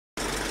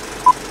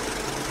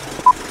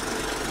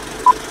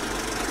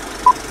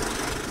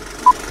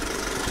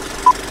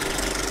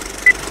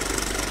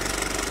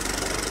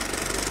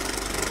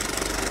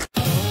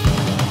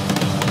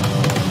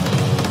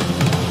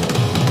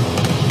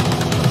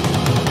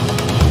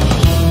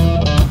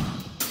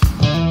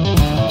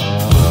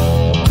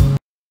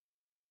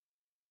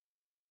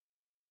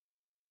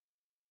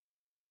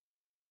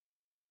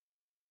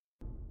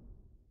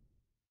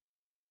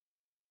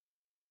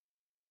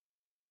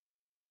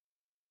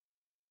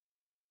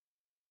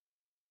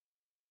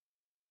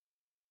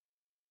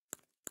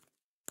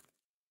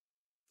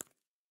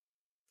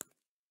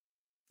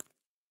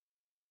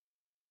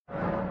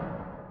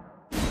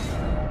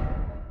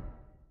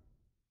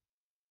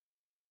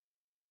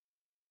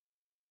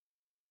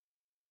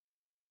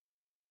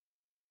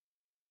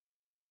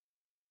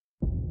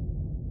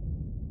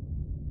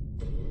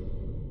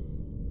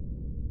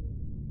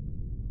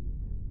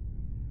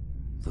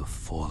The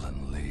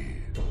fallen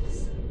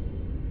leaves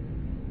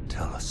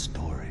tell a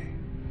story.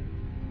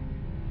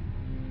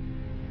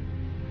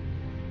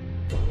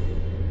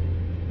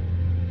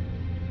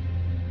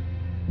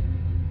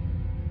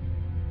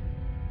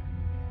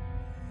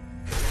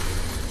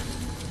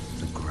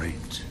 The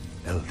great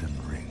Elden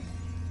Ring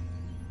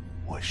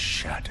was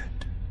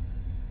shattered.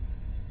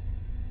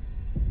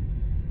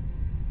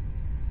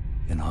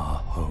 In our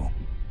home,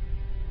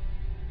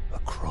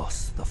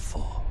 across the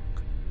fog,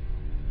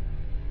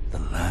 the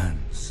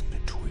lands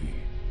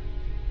between.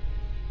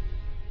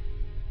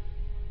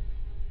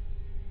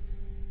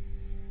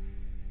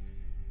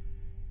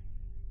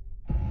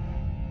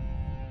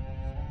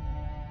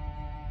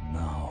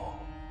 Now,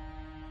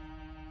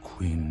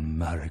 Queen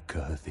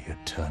Marika the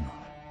Eternal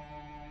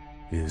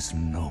is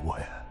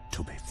nowhere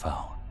to be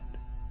found.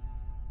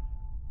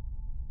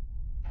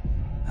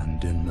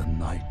 And in the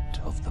night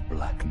of the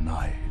Black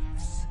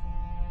Knives,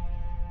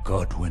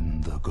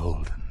 Godwyn the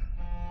Golden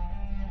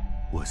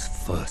was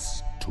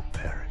first to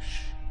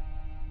perish.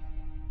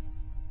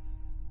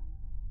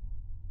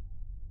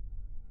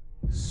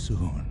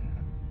 Soon,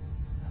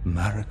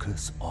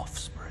 Marika's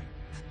offspring,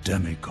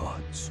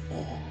 demigods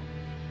all,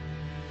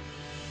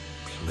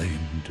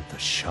 claimed the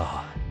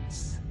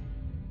shards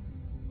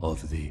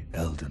of the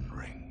Elden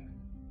Ring.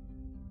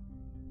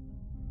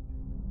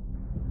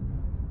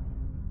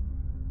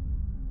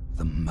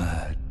 The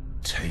mad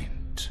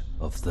taint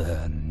of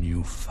their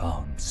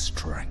newfound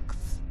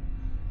strength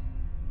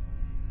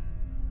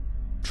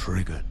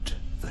triggered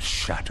the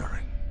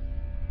shattering.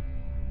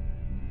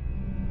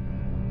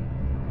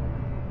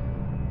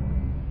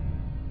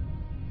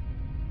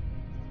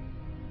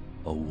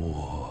 A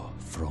war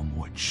from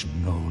which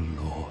no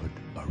lord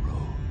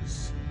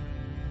arose.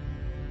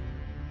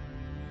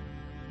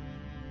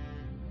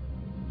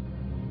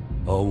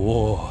 A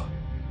war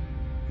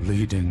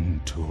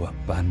leading to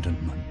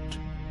abandonment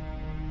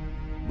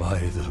by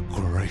the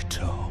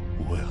greater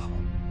will.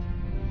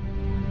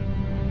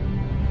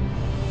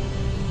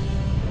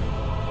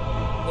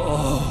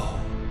 Oh,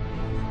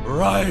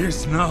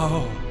 rise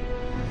now,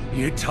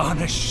 ye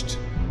tarnished,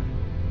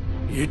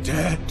 ye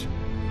dead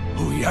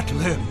who yet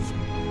live.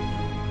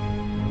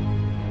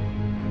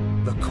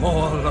 The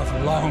call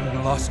of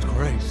long-lost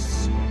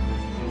grace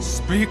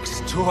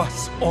speaks to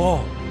us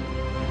all.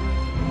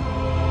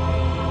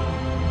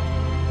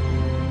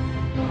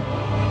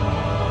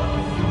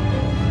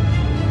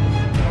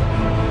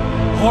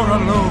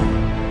 Horalu,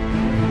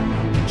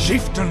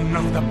 chieftain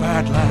of the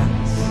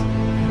Badlands,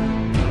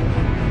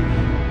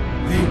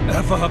 the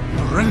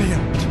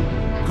ever-brilliant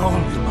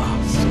Gold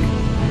Mask,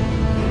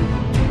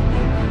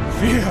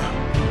 Fear,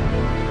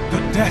 the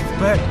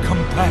deathbed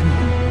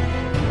companion,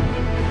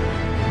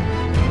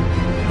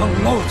 the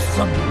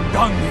loathsome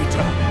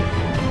dung-eater,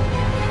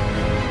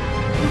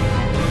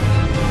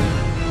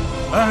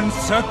 and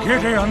Sir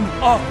Gideon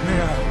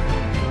Othmere,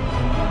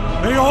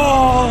 the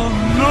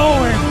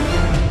all-knowing.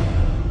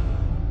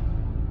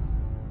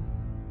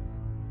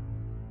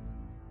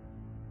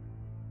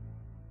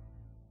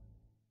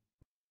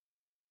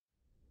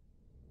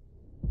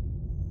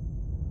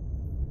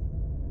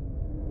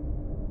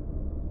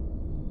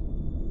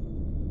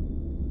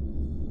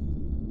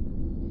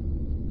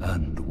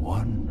 And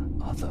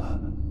one other,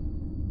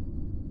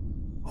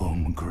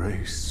 whom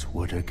grace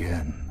would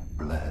again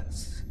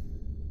bless.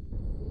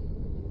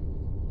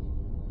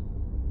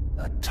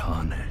 A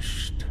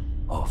tarnished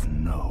of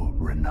no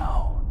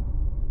renown.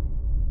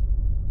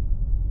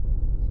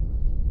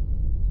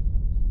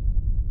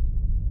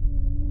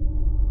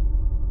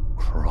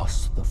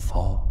 Cross the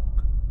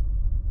fog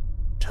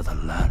to the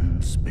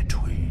lands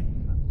between.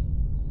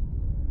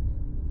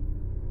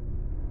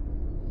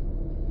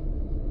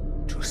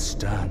 To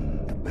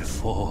stand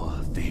before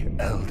the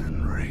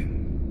Elden Ring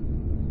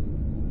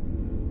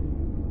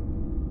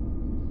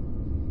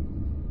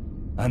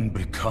and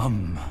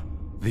become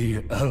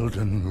the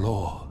Elden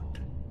Lord.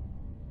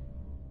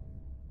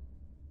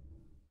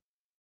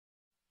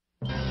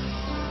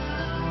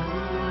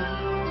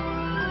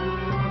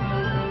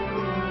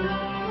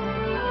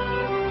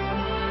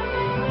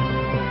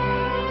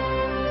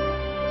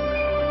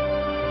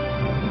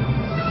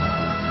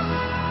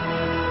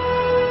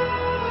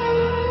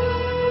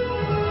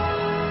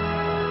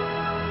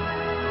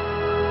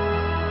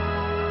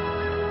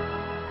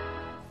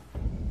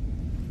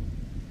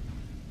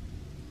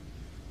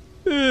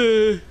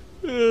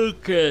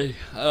 Okay,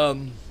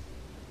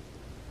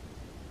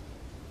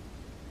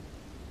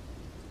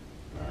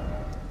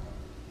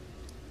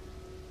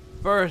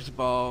 first of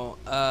all,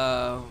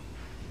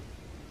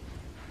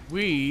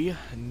 we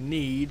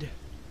need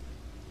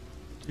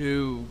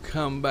to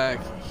come back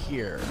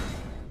here.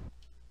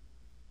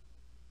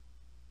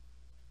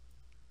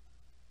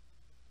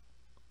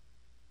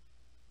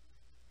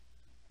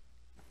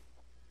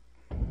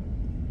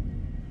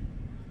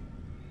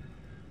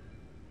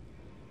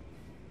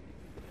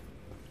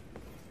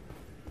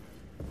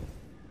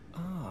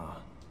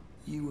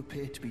 You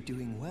appear to be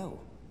doing well.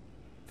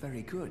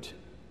 Very good.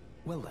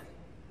 Well then,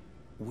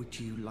 would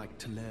you like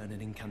to learn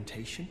an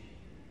incantation?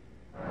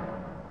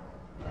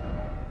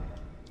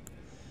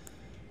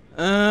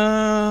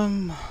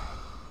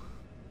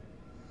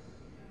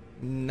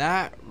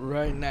 Not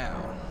right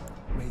now.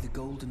 May the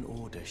Golden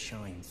Order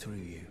shine through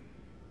you.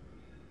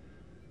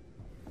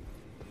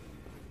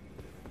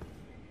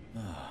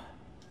 Ah,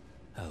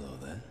 hello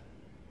there.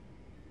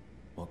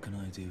 What can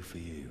I do for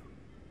you?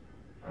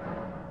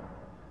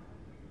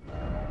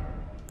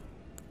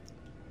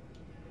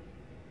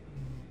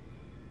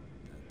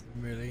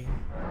 Really?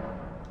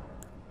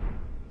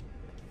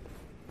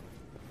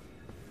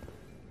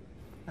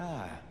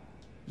 Ah,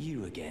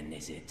 you again,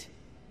 is it?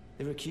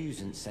 The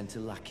recusants sent a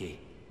lackey.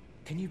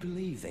 Can you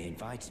believe they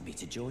invited me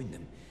to join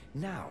them?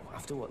 Now,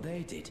 after what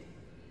they did?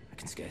 I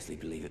can scarcely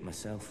believe it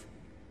myself.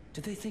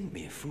 Did they think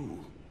me a fool?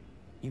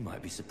 You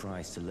might be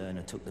surprised to learn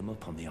I took them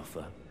up on the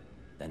offer.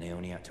 Then I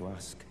only had to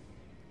ask.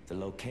 The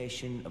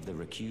location of the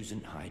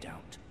recusant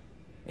hideout.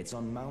 It's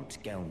on Mount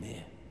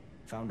Gelmir,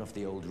 found off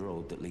the old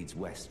road that leads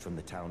west from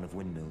the town of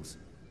Windmills.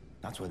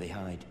 That's where they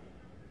hide.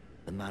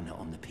 The manor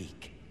on the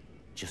peak.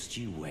 Just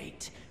you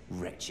wait,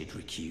 wretched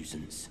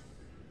recusants.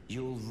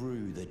 You'll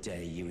rue the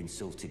day you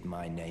insulted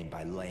my name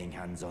by laying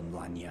hands on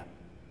Lanya.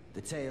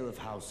 The tale of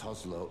House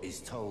Hoslow is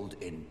told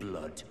in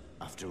blood,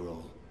 after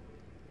all.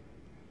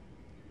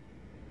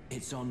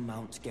 It's on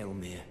Mount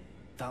Gelmir,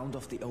 found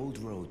off the old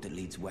road that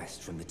leads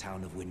west from the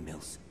town of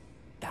Windmills.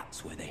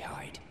 That's where they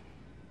hide.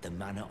 The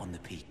manor on the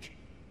peak.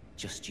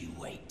 Just you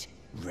wait,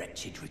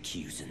 wretched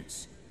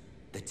recusants.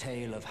 The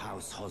tale of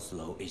House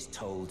Hoslow is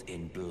told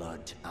in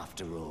blood,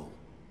 after all.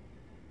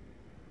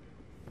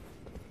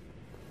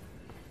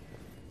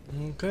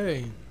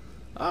 Okay.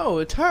 Oh,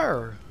 it's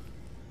her.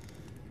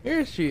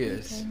 Here she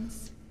is.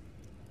 Greetings.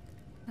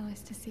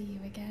 Nice to see you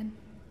again.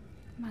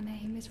 My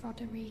name is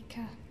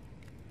Roderica.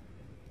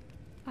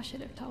 I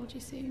should have told you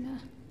sooner.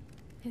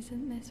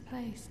 Isn't this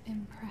place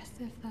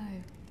impressive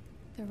though?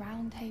 The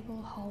Round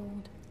Table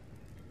Hold,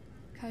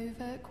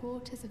 covert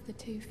quarters of the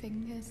Two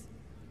Fingers,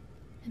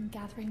 and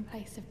gathering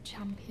place of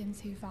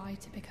champions who vie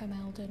to become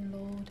Elden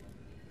Lord.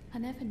 I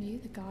never knew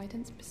the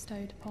guidance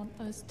bestowed upon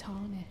us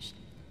Tarnished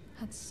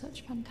had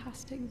such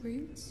fantastic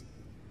roots,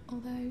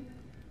 although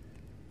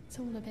it's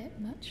all a bit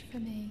much for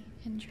me,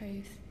 in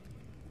truth.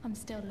 I'm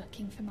still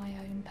looking for my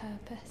own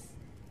purpose.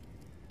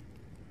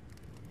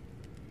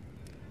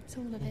 It's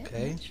all a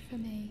bit much for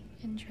me,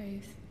 in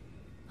truth.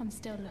 I'm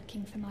still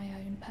looking for my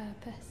own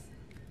purpose.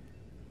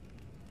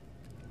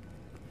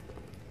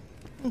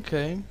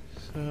 Okay,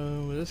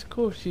 so that's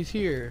cool she's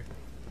here.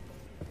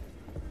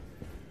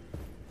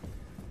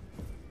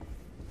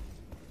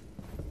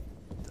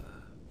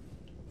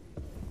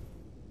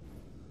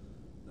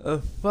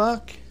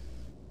 Fuck?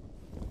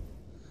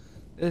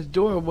 This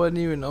door wasn't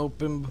even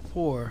open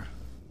before.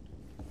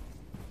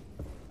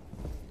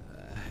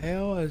 The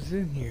hell is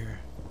in here?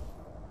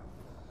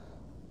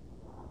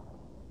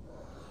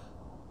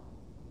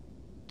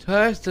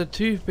 Touch the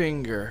two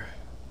finger.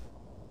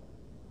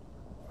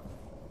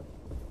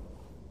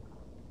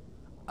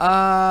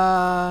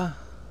 I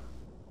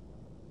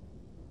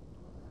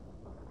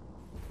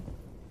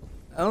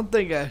don't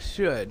think I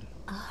should.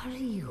 Are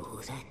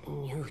you that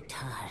new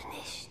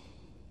Tarnished?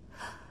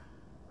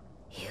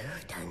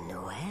 You've done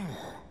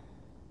well.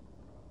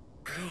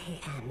 I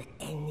am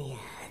Enya,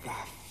 the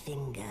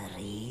Finger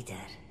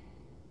Reader.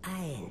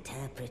 I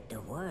interpret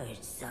the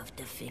words of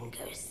the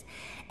fingers,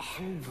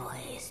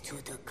 envoys to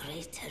the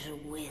greater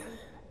will.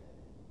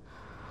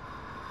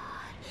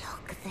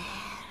 Look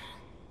there.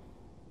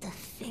 The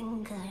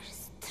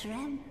fingers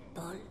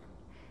tremble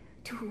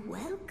to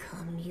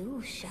welcome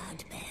you,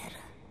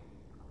 Shardbearer.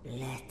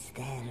 Let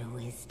their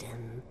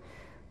wisdom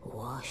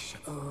wash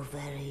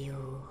over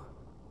you.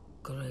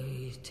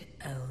 Great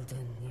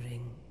Elden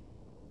Ring,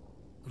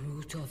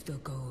 root of the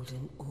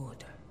Golden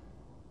Order,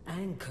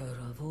 anchor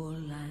of all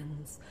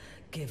lands,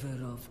 giver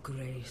of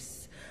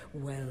grace,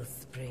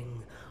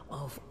 wellspring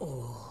of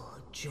all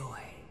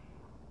joy.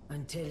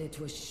 Until it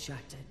was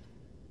shattered,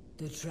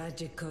 the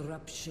tragic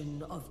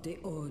corruption of the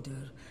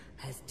Order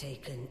has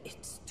taken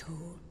its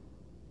toll.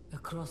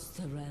 Across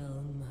the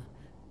realm,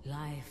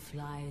 life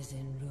lies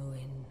in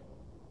ruin,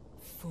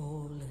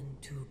 fallen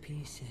to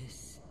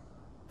pieces.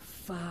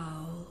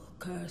 Foul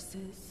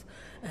curses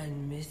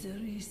and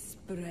misery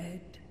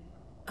spread,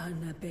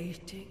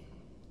 unabating.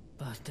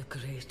 But the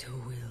greater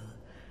will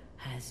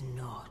has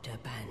not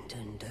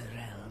abandoned the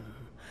realm,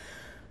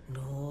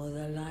 nor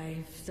the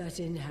life that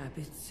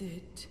inhabits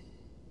it.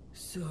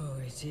 So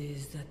it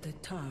is that the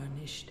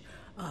Tarnished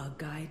are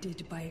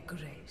guided by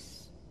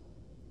grace,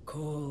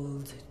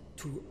 called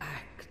to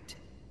act.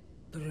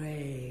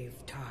 Brave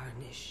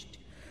Tarnished,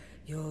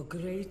 your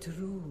great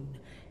rune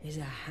is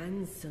a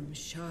handsome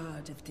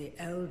shard of the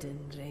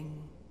Elden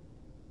Ring.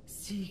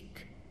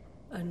 Seek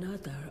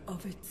another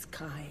of its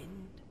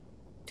kind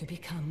to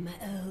become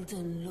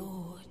Elden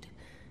Lord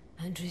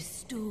and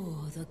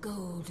restore the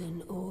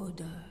Golden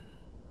Order.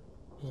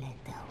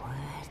 Let the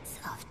words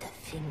of the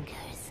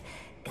fingers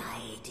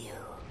guide you.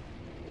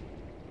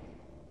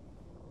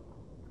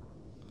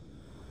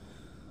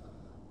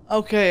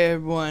 Okay,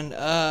 everyone.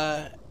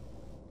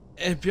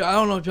 If I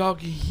don't know if y'all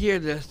can hear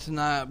this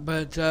tonight,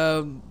 but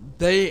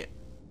they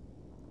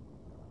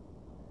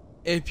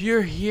if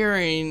you're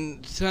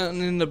hearing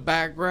something in the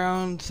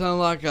background, sound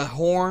like a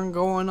horn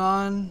going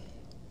on,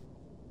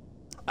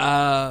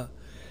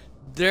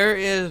 there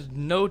is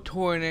no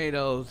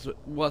tornadoes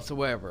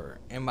whatsoever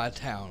in my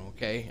town,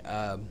 okay?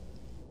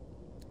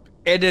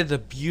 It is a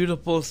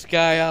beautiful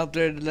sky out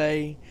there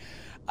today.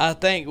 I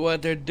think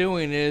what they're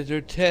doing is they're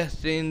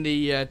testing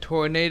the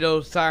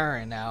tornado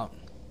siren out,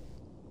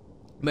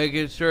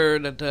 making sure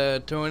that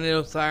the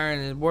tornado siren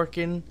is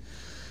working.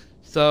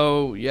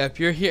 So yeah, if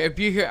you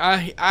hear,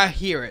 I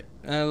hear it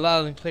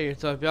loud and clear.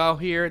 So if y'all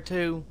hear it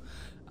too,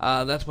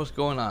 that's what's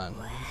going on.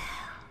 Well,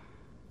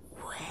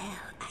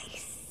 I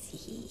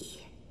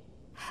see.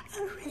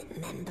 A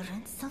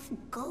remembrance of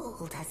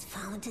gold has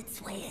found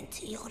its way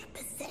into your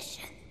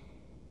possession.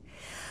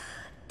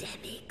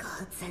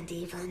 Demigods and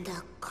even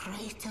the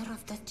crater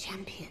of the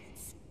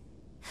champions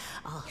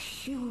are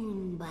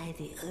hewn by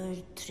the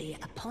Earth Tree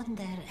upon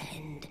their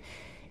end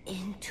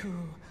into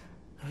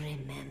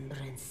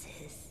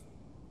remembrances.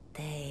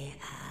 They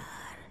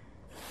are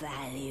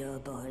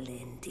valuable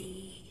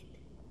indeed.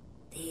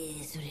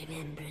 These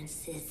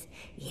remembrances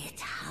yet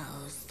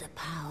house the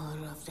power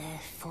of their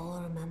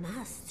former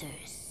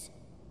masters.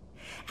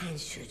 And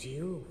should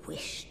you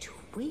wish to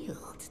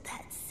wield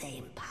that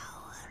same power,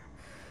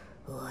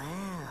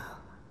 well,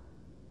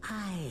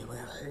 I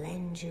will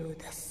lend you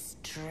the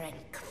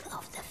strength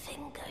of the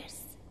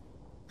fingers.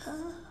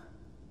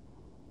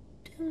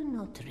 Do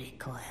not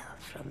recoil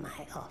from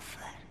my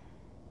offer.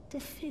 The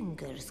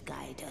fingers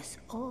guide us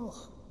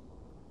all.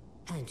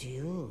 And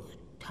you,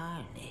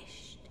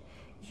 Tarnished,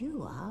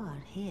 you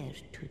are here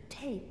to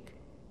take,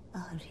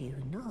 are you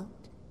not?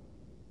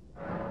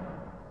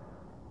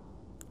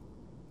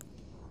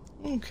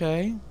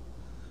 Okay.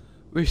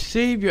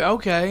 Receive your...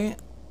 Okay.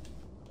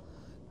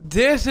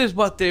 This is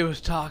what they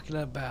was talking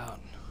about.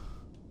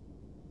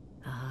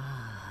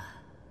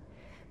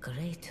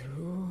 Great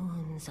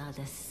runes are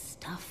the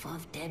stuff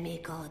of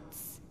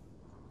demigods.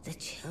 The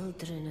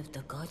children of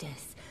the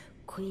goddess,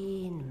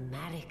 Queen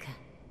Marika.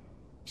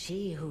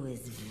 She who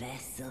is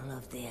vessel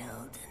of the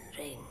Elden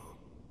Ring.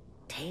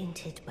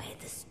 Tainted by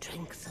the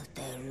strength of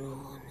their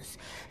runes,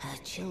 her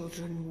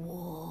children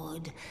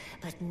warred,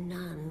 but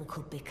none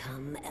could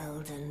become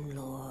Elden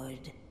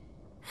Lord.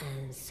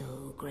 And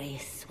so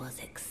grace was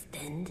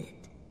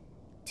extended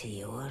to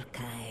your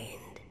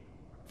kind,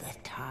 the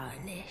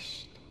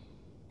Tarnished.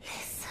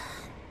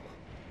 Listen,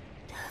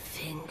 the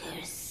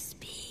fingers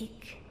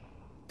speak.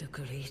 The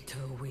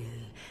greater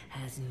will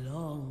has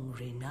long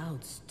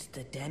renounced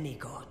the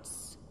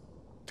demigods.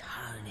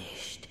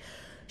 Tarnished,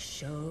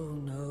 show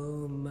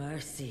no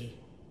mercy.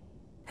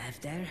 Have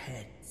their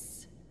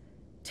heads.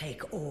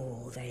 Take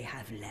all they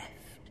have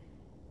left.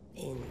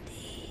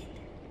 Indeed.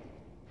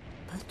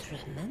 But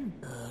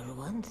remember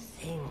one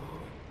thing.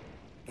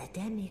 The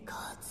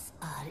demigods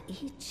are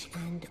each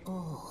and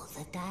all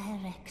the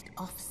direct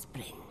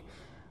offspring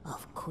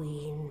of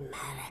Queen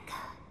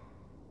Marika.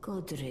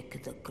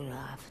 Godric the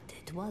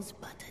Grafted was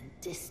but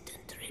a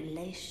distant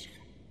relation,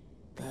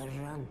 the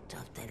runt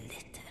of the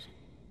litter.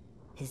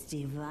 His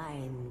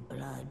divine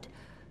blood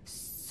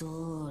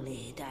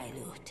sorely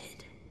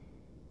diluted.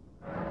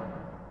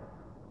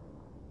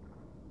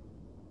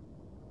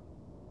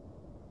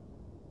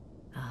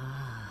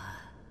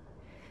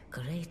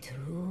 Great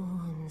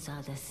runes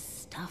are the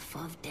stuff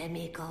of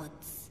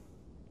demigods.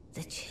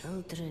 The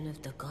children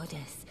of the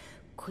goddess,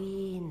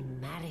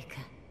 Queen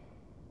Marika.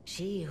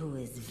 She who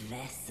is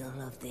vessel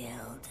of the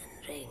Elden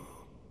Ring.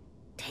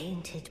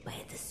 Tainted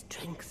by the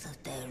strength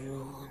of their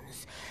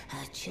runes,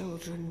 her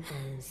children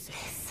and listen.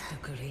 The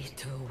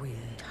greater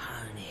will.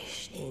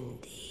 Tarnished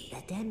indeed.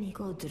 The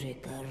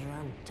demigodric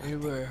runt of You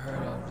ever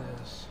heard of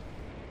this?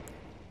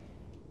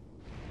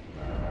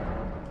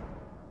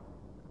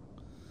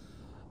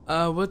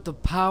 With the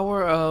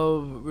power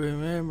of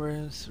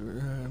remembrance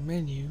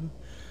menu,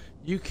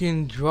 you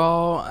can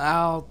draw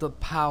out the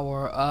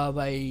power of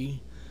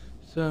a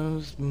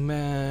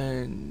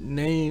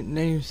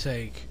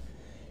namesake.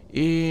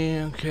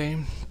 Yeah,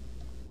 okay.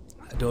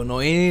 I don't know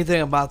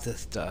anything about this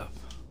stuff,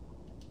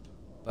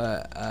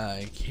 but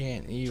I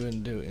can't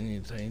even do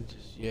anything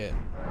just yet.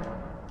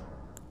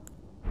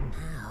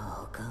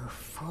 Now go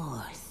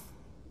forth.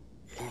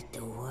 Let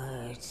the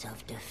words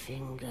of the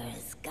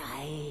fingers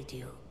guide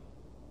you.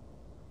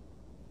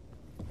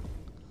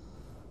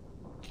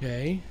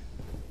 Okay.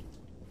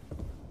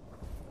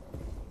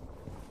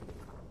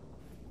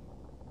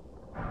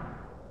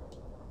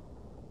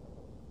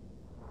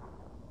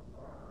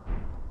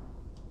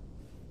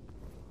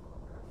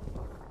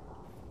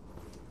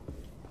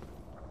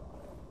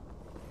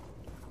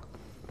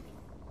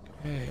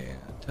 Okay,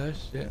 I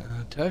touched it.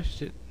 I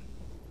touched it.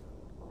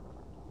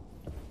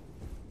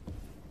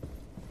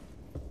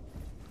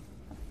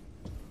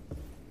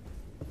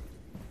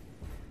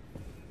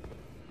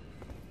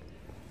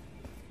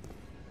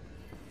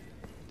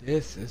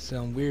 This is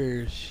some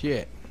weird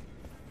shit.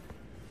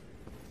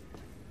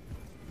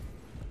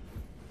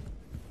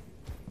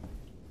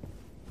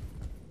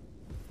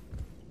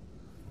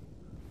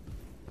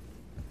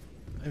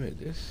 Wait a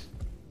minute, is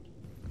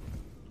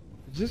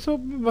this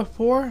open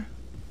before?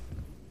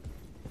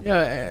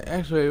 Yeah,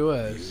 actually it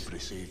was. You've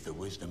received the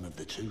wisdom of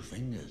the two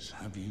fingers,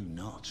 have you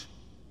not?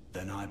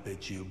 Then I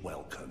bid you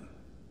welcome,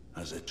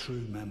 as a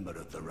true member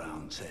of the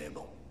Round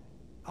Table.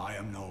 I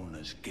am known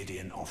as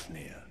Gideon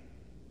Ofnir,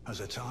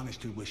 as a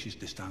tarnished who wishes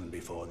to stand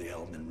before the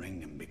Elden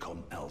Ring and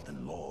become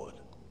Elden Lord.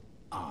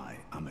 I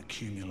am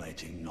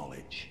accumulating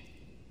knowledge,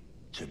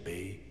 to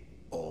be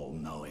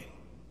all-knowing.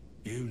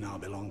 You now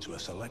belong to a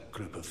select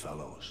group of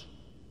fellows.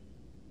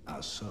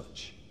 As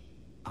such,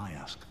 I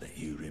ask that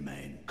you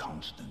remain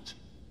constant.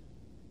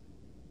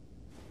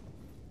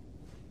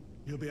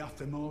 You'll be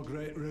after more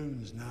great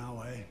runes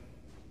now, eh?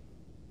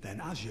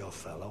 Then as your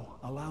fellow,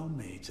 allow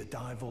me to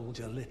divulge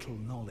a little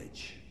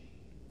knowledge.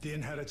 The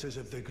inheritors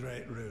of the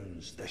great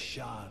runes, the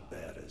Shard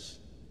Bearers.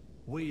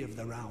 We of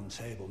the Round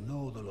Table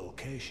know the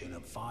location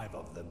of 5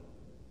 of them,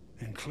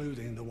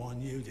 including the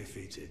one you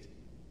defeated.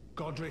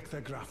 Godric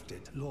the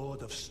Grafted,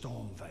 Lord of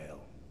Stormvale.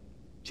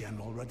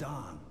 General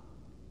Radahn,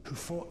 who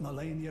fought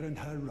Melania and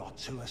her rot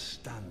to a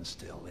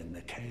standstill in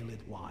the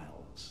Caelid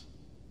Wilds.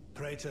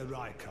 Praetor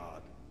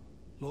Rykard,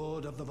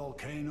 Lord of the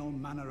Volcano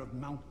Manor of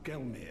Mount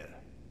Gelmir.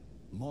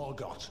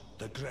 Morgott,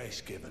 the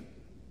Grace-Given,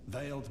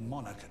 Veiled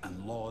Monarch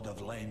and Lord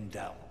of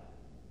Leyndell.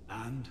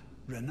 And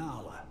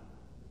Renala,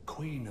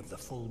 Queen of the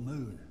Full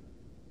Moon,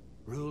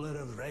 ruler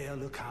of Rhea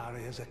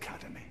Lucaria's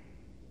Academy.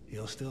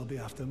 You'll still be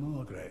after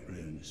more great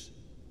runes,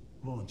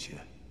 won't you?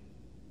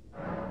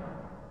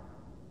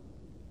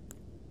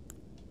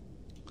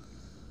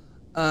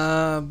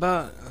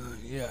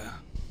 Yeah.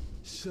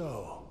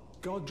 So,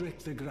 Godric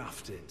the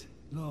Grafted,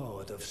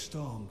 Lord of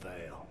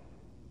Stormvale.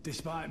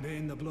 Despite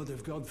being the blood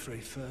of Godfrey,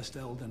 first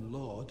Elden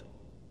Lord,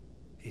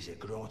 he's a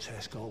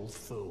grotesque old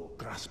fool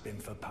grasping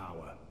for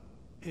power.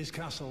 His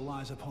castle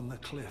lies upon the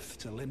cliff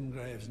to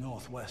Limgrave's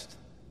northwest,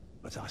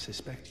 but I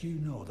suspect you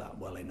know that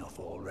well enough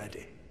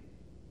already.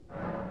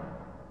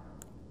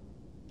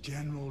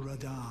 General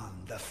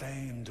Radahn, the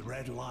famed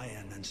Red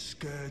Lion and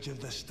Scourge of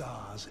the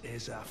Stars,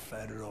 is a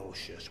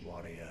ferocious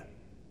warrior.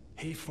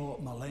 He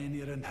fought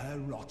Melania and her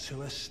rot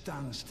to a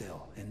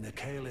standstill in the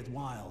Caelid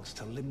Wilds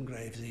to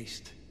Limgrave's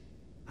east.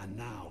 And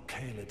now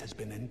Caelid has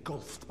been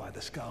engulfed by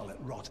the Scarlet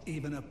Rot.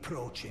 Even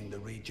approaching the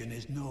region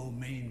is no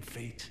mean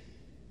feat.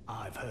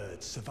 I've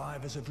heard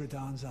survivors of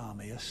Radahn's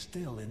army are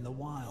still in the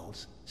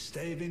wilds,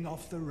 staving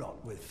off the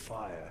rot with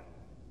fire.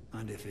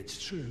 And if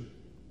it's true,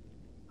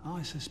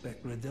 I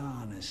suspect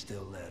Radahn is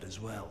still there as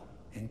well,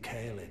 in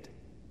Caelid.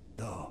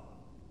 Though,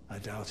 I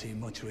doubt he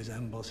much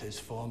resembles his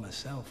former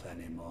self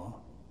anymore.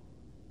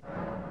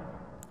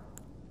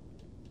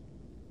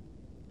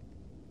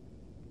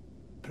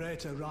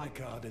 Praetor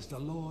Rykard is the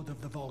Lord of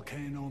the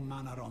Volcano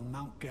Manor on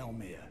Mount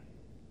Gelmir.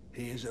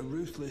 He is a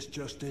ruthless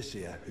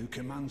justiciar who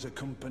commands a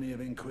company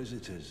of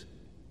inquisitors,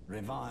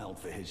 reviled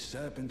for his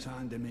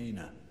serpentine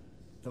demeanor.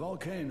 The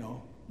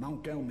volcano,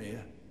 Mount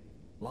Gelmir,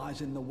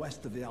 lies in the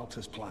west of the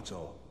Altus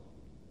Plateau,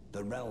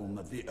 the realm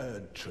of the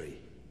Erd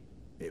Tree.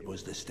 It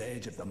was the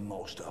stage of the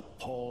most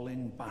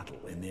appalling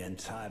battle in the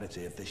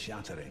entirety of the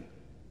Shattering.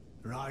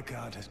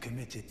 Rykard has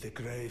committed the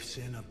grave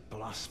sin of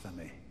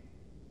blasphemy,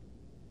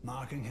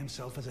 marking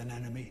himself as an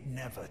enemy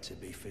never to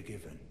be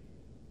forgiven.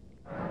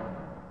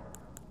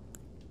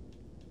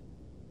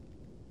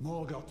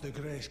 Morgott the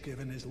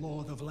Grace-Given is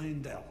Lord of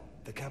Leyndell,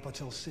 the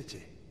capital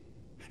city.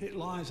 It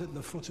lies at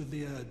the foot of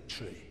the Erd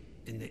Tree,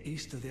 in the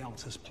east of the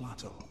Altus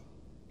Plateau.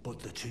 But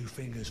the two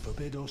fingers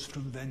forbid us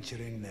from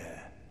venturing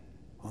there,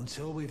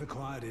 until we've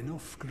acquired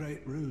enough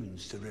great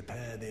runes to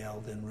repair the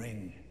Elden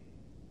Ring.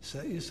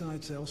 Set your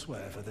sights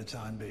elsewhere for the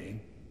time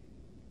being.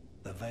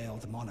 The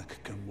Veiled Monarch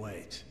can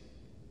wait.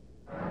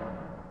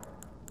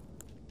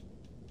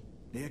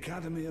 The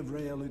Academy of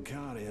Rhea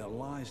Lucaria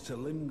lies to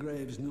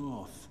Limgrave's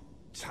north,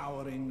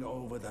 towering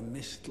over the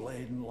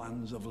mist-laden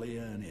lands of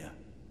Liurnia.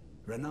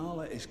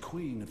 Renala is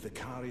queen of the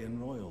Carian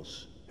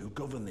royals, who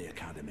govern the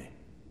Academy.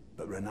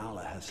 But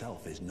Renala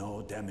herself is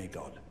no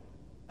demigod.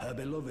 Her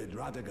beloved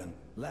Radagon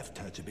left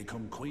her to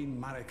become Queen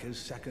Marika's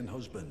second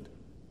husband,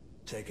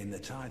 taking the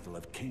title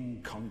of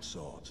King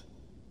Consort.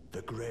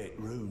 The Great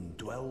Rune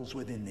dwells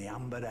within the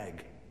Amber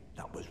Egg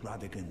that was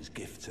Radagon's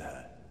gift to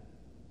her.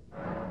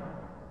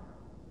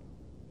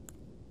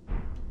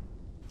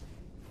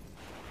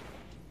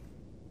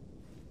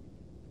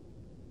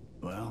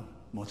 Well,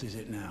 what is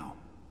it now?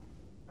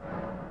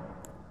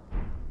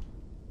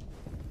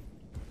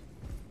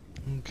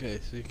 Okay,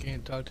 so you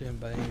can't talk to him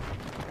by anything.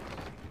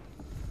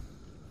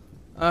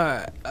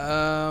 Alright,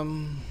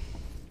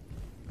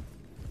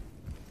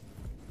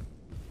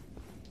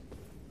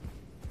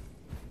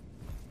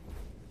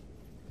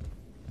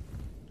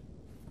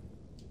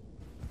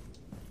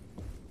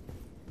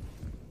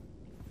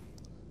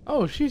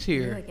 oh, she's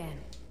You here. again.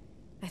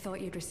 I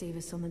thought you'd receive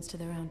a summons to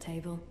the Round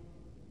Table.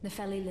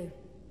 Nefeli Lu.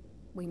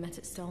 We met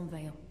at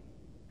Stormvale.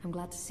 I'm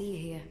glad to see you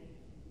here.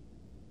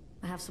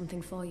 I have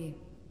something for you.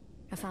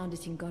 I found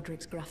it in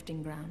Godric's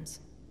grafting grounds.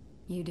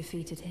 You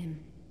defeated him.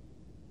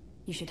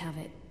 You should have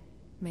it.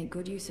 Make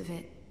good use of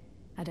it.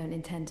 I don't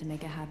intend to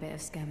make a habit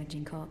of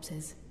scavenging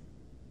corpses.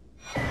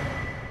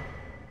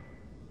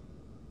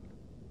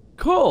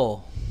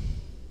 Cool.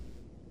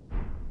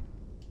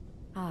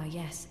 Ah,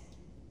 yes.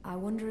 I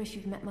wonder if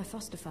you've met my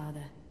foster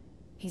father.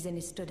 He's in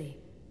his study.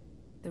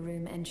 The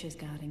room Encher's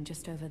guarding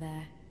just over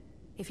there.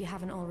 If you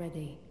haven't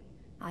already,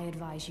 I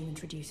advise you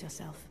introduce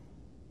yourself.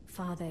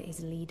 Father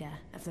is leader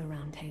of the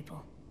Round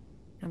Table.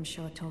 I'm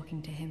sure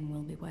talking to him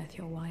will be worth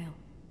your while.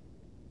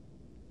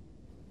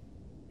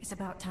 It's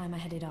about time I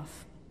headed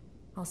off.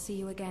 I'll see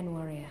you again,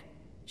 warrior,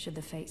 should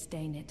the fates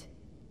deign it.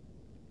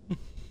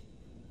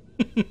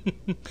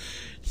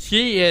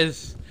 She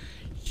is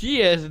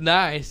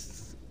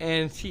nice,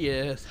 and she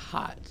is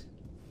hot.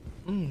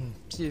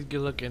 She's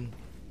good looking.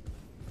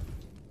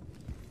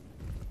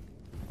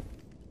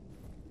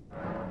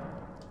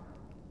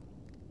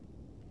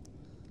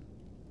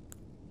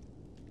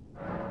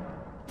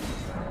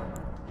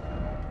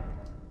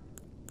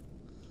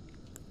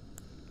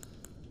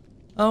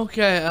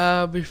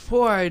 Okay,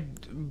 before I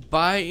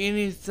buy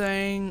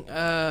anything,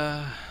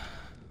 I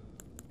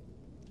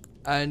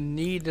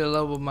need to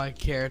level my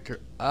character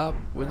up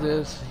with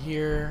this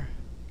here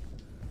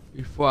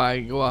before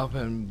I go up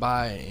and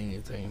buy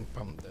anything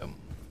from them.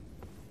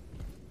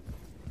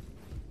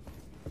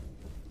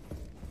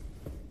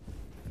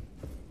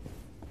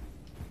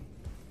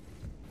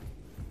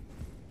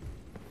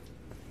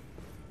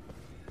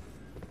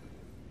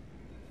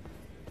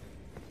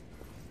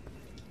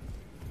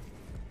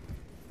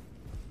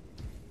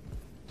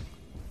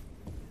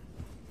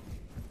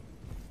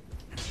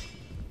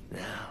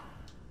 Now,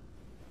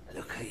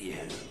 look at you.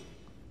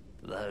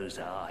 Those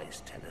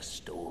eyes tell a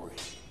story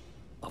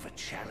of a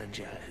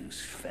challenger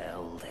who's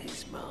felled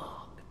his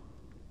mark.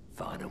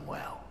 Fine and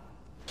well.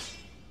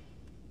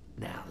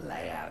 Now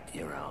lay out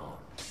your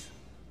arms.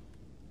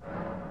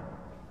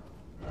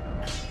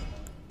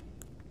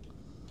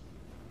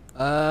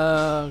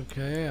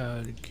 Okay,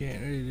 I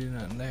can't really do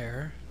nothing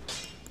there.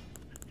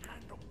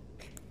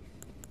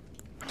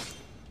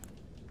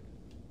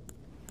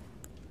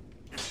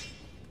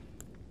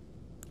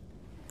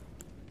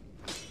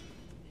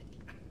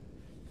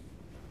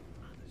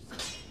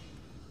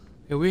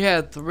 Yeah, we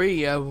had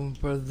 3 of them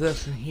for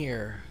this and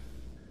here.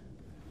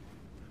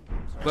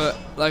 But,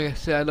 like I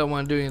said, I don't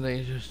want to do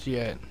anything just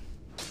yet.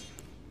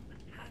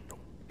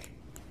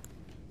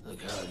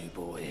 Look at you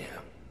boy here.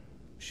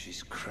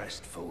 She's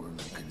crestfallen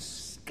and can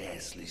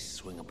scarcely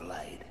swing a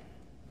blade.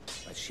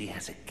 But she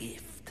has a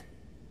gift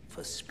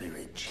for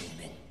spirit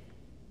tuning.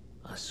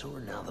 I saw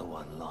another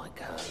one like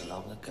her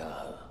long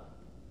ago.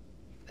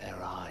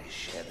 Their eyes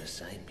share the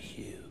same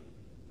hue.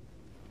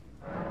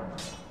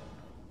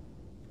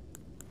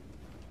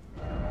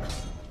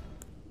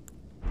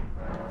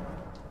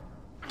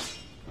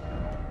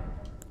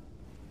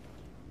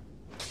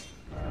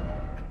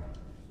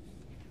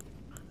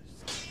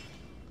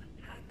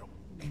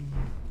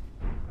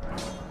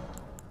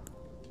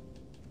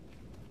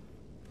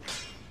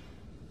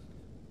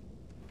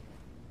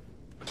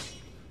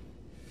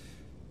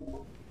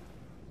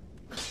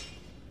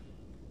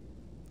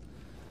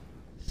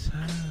 So,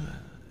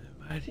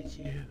 invited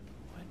you.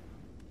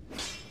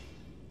 What?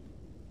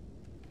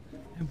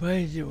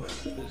 Invited you.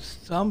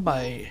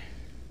 Somebody.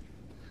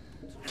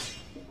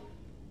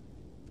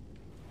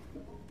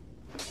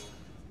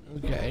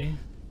 Okay.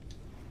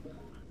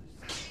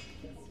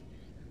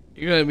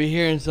 You're gonna be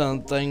hearing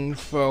some things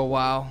for a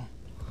while.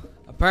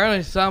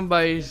 Apparently,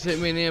 somebody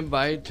sent me an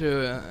invite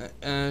to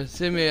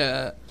send me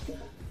a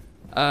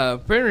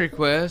friend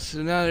request,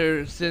 and now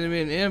they're sending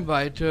me an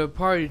invite to a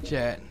party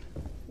chat.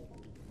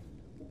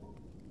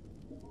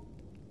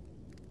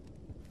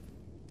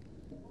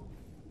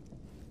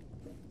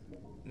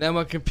 Now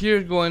my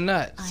computer's going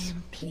nuts. I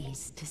am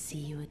pleased to see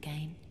you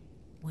again.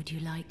 Would you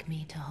like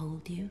me to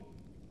hold you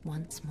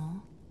once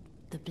more?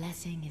 The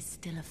blessing is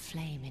still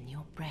aflame in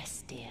your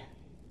breast, dear.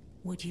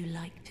 Would you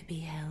like to be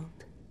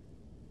held?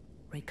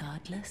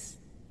 Regardless?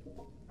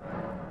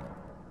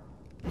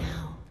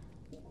 Now,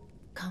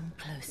 come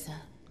closer.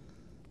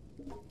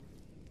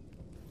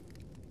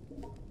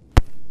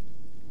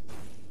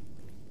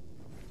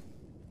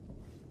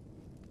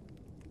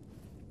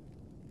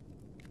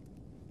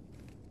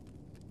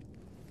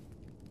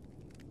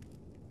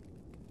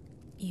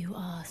 You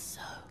are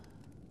so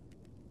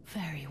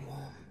very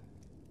warm.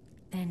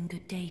 Then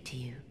good day to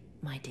you,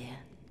 my dear.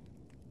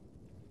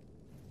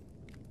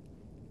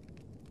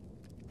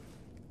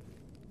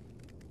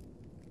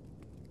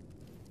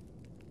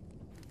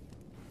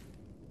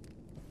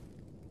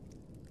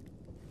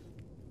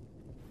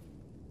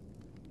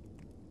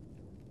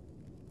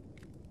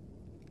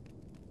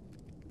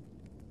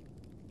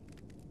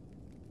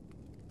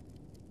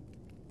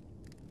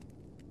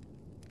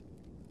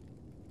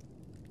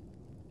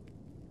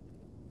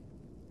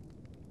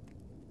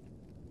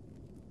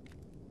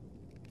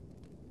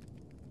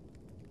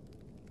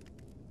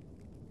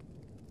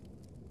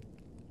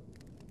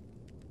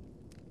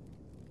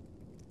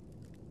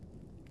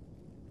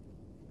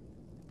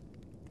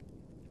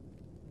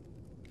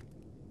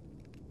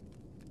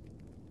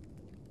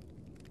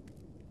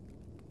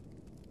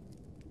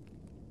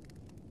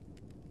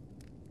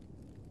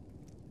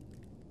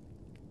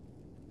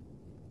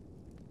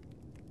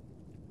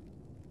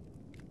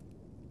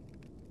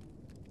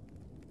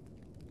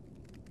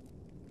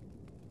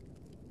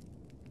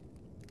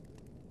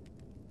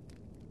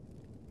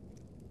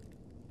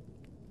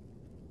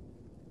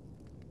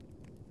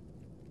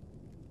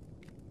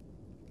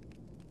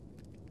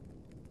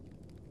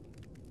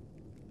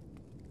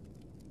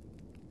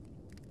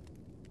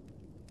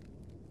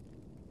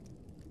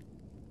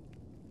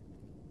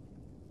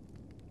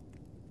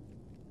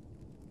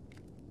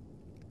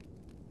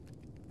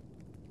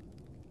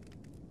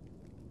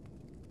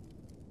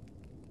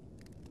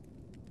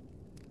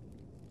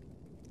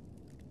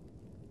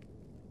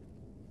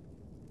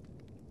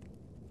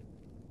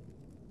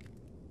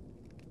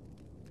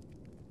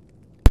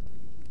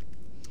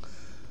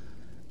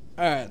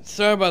 Alright,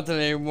 sorry about that,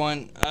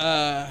 everyone.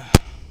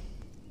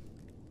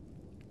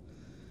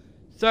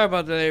 Sorry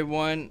about that,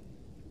 everyone.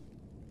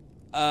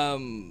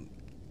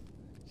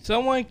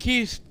 Someone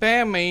keeps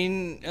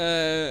spamming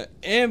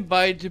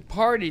invite to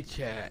party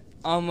chat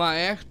on my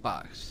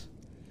Xbox.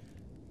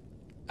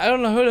 I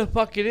don't know who the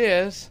fuck it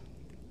is,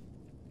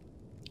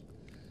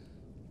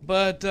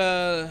 but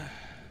I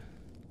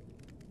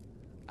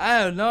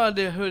have no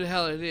idea who the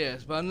hell it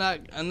is. But I'm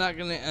not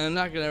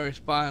gonna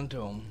respond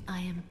to him. I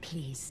am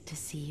pleased to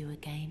see you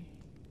again.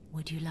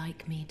 Would you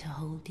like me to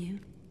hold you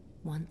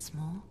once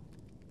more?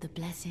 The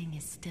blessing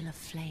is still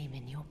aflame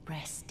in your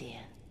breast,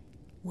 dear.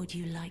 Would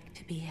you like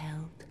to be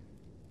held?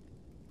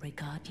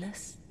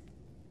 Regardless?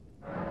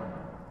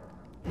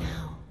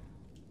 Now,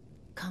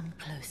 come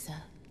closer.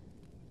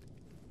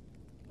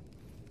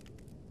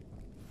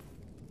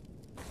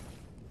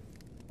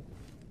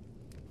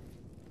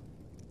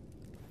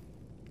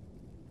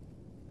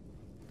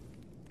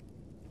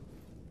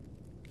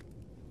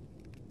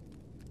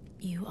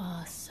 You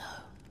are so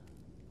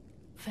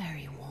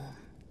very warm.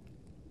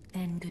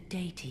 Then good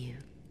day to you,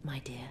 my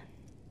dear.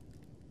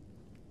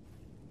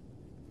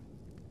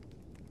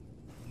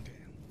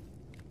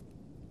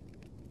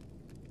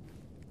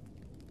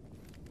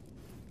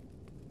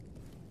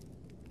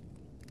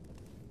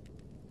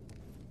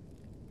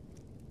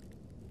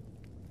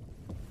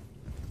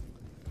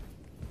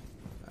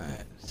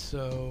 Alright,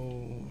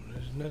 so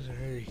there's nothing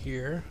really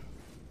here.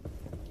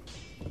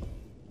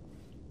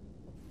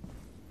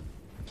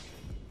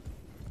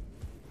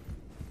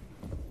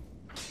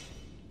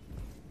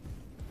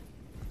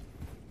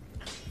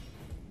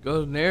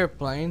 Goes an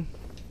airplane.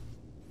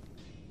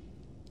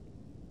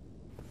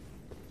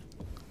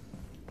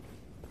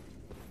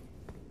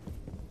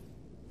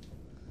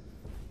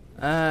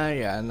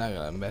 Yeah, I'm not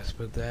gonna mess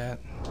with that.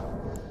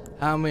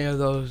 How many of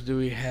those do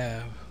we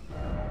have?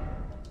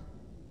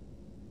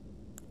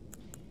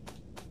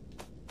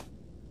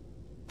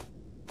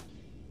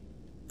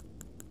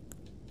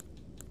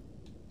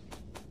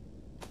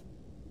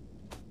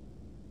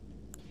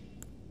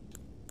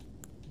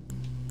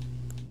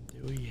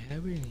 Do we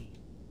have any?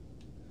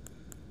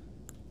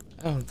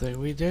 I don't think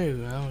we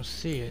do. I don't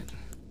see it.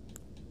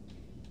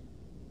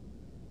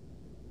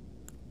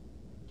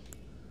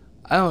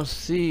 I don't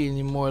see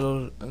any more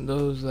of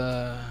those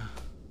I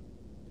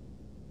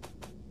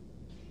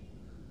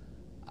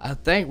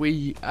think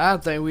we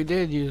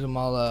did use them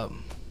all up.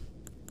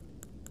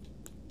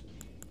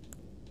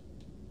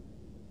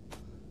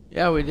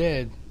 Yeah, we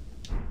did.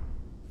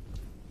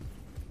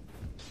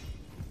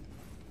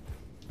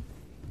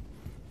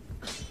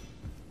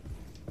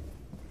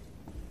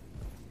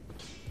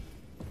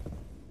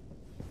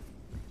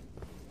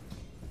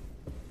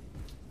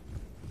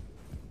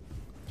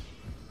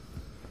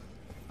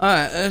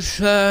 Alright, let's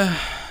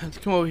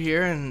come over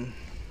here and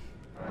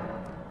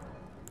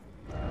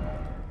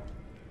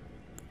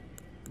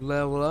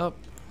level up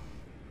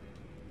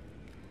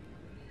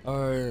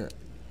our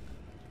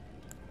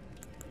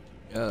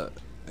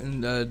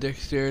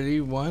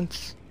dexterity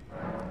once.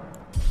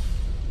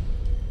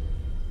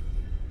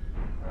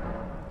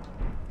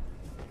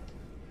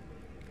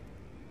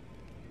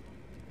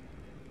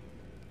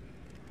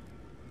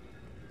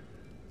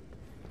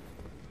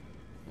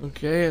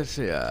 Okay, let's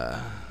see.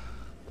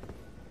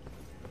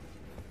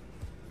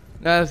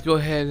 Now let's go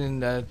ahead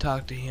and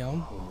talk to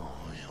him. Oh,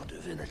 your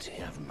divinity,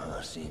 have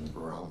mercy and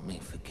grant me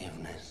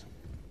forgiveness.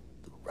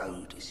 The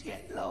road is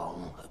yet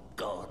long, a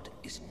god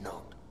is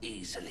not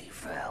easily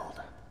felled.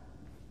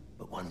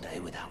 But one day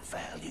without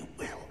fail you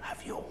will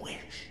have your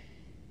wish.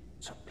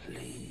 So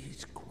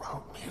please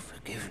grant me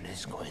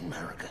forgiveness, Queen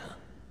Marika.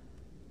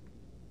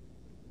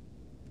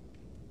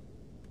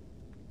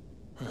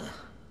 Huh.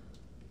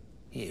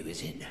 You,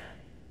 is it?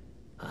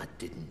 I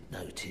didn't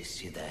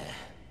notice you there.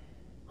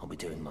 I'll be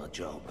doing my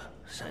job,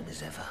 same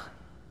as ever.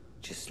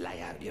 Just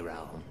lay out your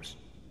arms.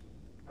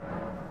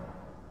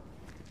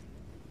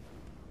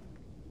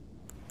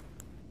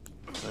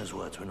 Those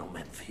words were not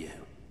meant for you.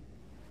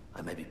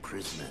 I may be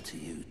prisoner to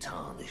you,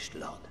 tarnished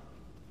lot,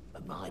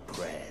 but my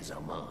prayers are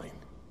mine,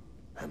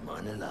 and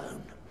mine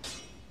alone.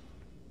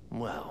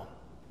 Well,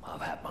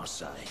 I've had my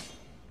say.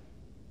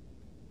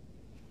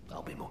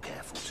 I'll be more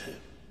careful too.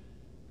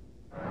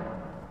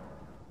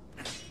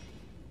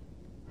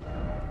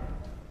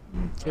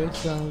 Okay,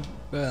 sounds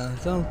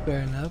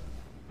fair enough.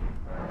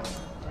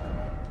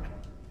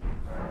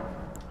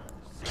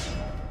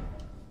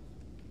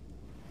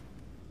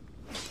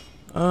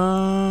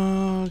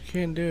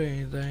 Can't do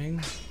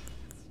anything.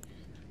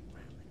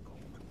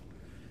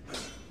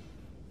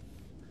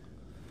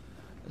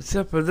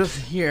 Except for this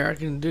here, I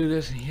can do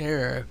this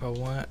here if I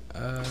want.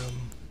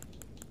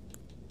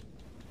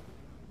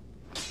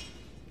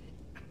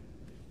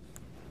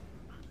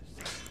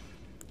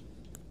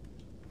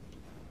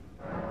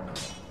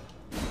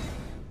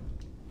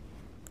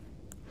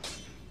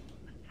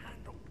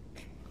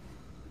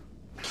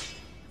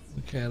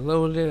 Okay,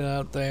 load it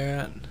out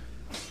there.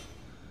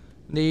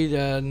 Need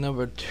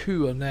number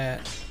 2 on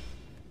that.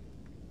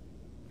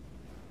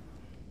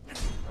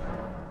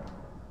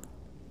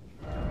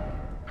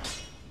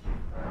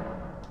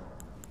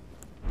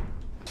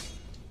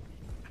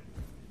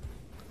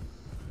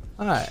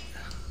 Alright.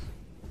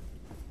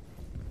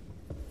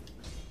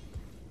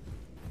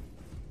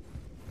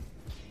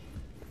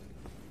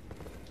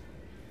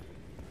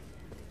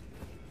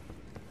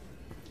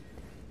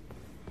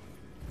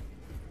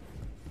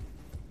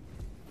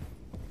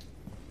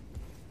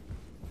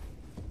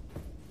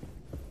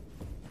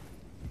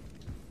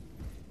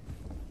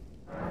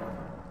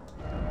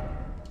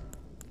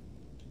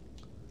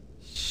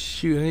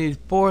 Shoot, I need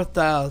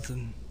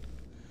 4,000.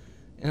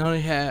 And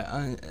only had,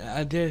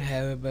 I did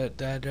have it,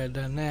 but after I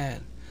done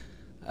that,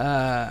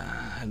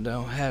 I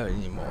don't have it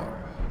anymore.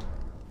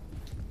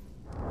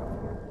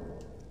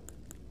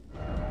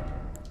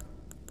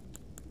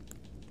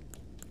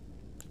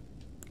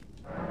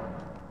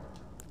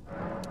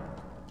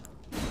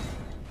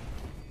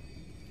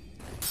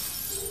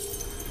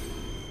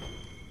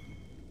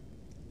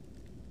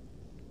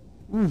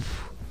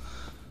 Oof.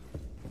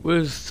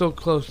 We're so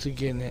close to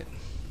getting it.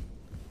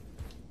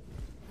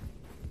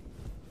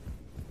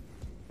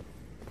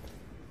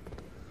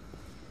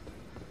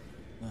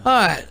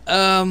 Alright,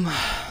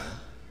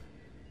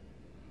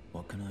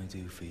 What can I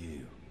do for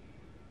you?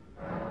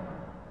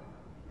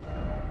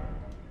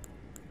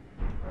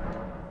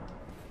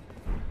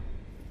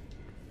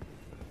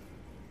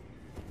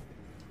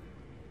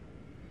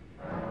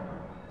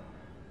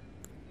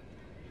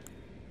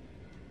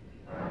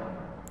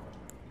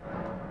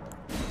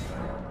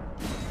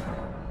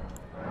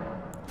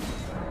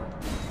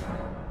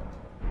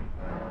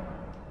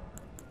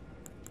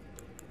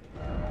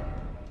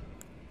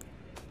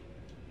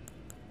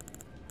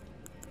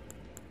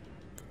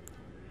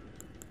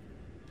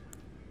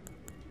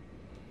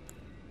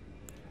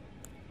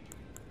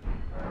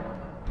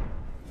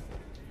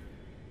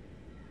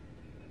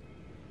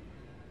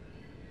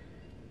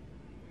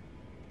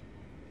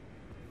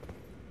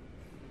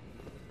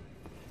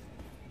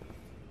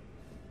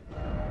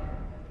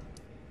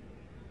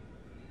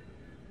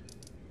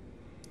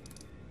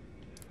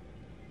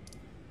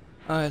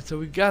 alright, so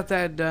we got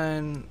that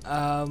done.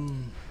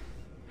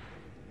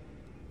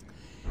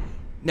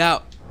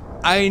 Now,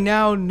 I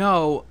now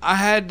know I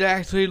had to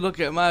actually look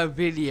at my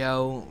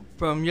video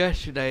from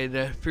yesterday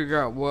to figure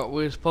out what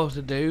we were supposed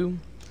to do.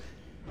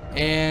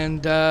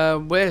 And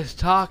Wes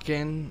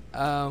talking,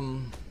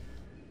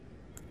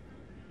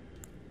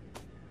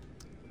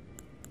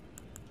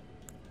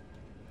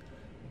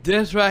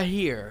 this right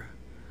here,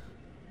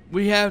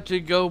 we have to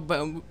go,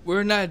 but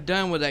we're not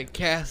done with that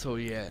castle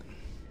yet.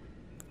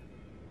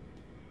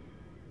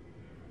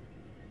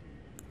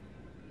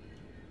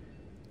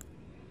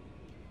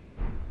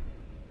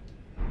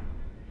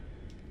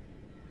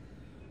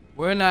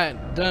 We're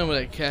not done with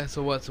that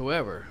castle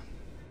whatsoever.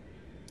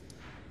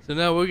 So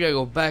now we gotta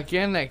go back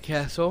in that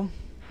castle.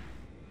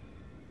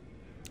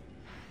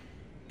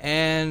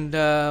 And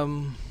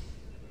trying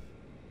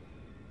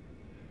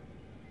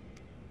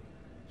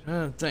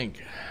to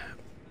think,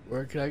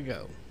 where could I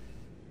go?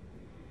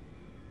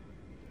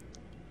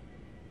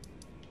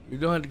 We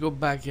don't have to go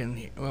back in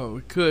here. Well,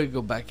 we could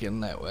go back in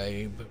that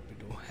way, but we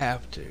don't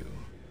have to.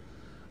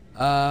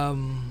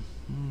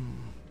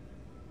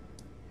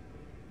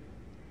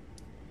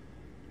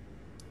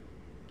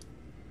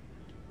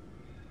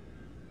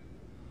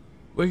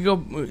 We can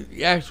go,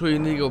 actually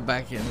need to go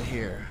back in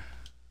here.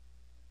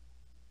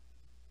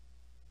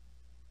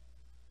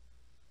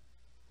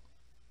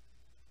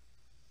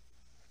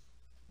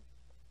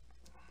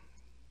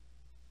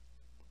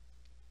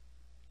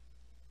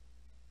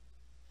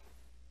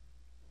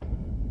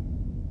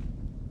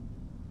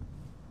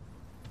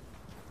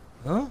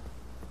 Huh?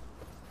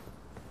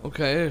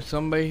 Okay, there's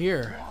somebody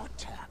here.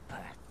 What a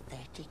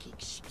pathetic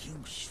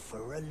excuse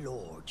for a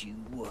lord you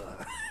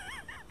were.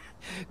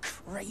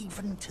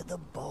 Craven to the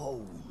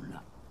bone.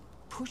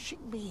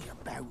 Pushing me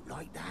about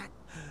like that.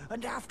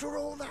 And after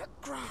all that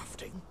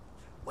grafting,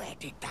 where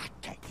did that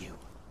get you?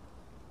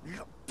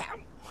 Look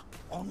down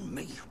on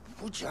me,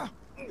 would ya?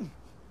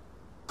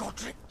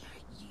 Godric,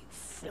 you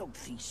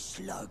filthy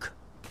slug.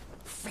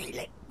 Feel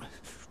it.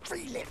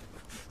 Feel it.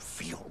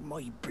 Feel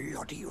my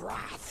bloody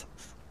wrath.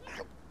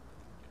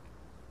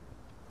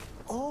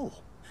 Oh.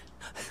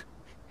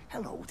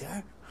 Hello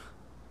there.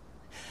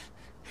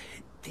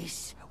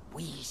 This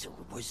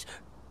weasel was...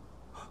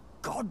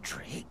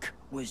 Godric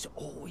was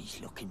always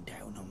looking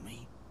down on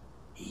me.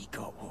 He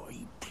got what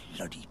he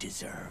bloody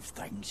deserved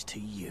thanks to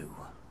you.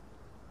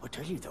 I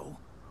tell you though,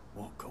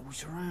 what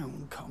goes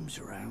around comes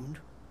around.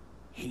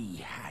 He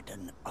had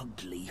an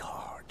ugly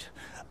heart,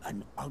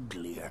 an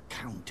uglier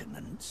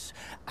countenance,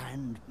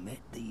 and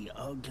met the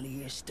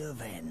ugliest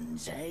of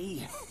ends,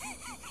 eh?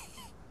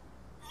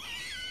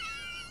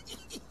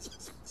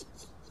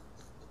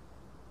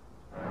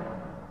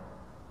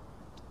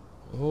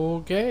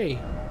 Okay.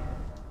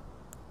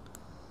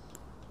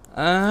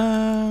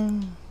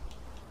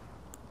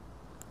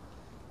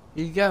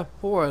 You got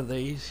 4 of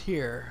these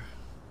here.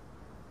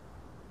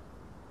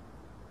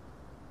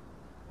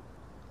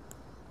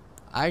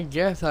 I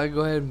guess I'll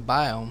go ahead and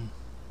buy them.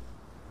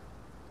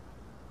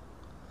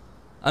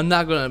 I'm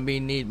not gonna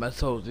need my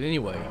souls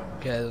anyway,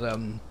 because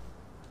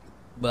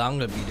what I'm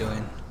gonna be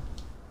doing.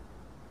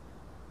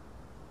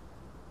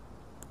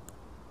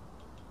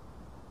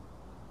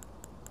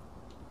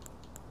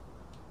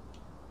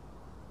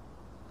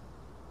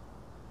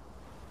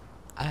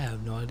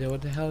 have no idea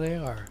what the hell they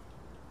are.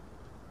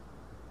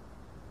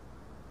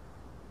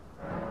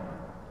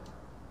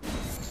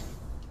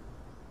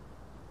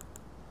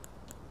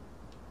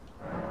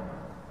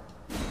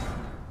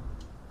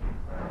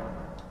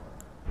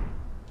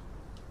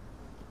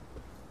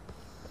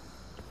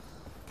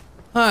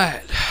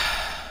 Alright.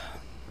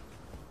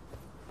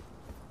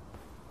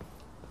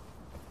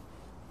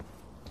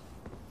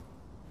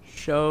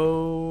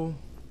 So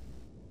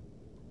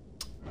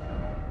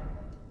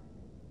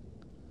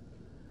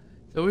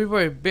we've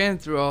already been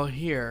through all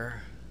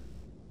here.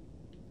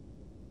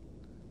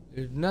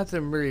 There's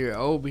nothing really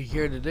over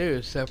here to do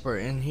except for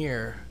in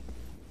here.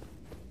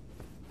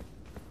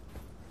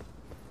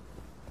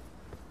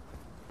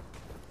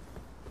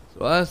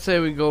 So I say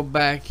we go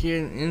back here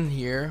in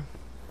here.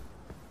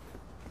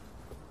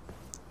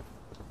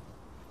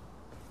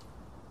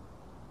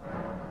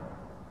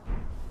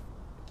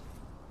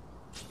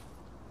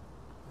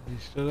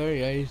 He's still there?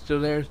 Yeah, he's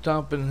still there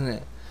stomping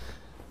that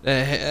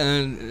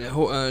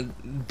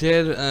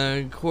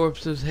dead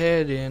corpse's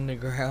head in the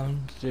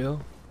ground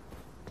still.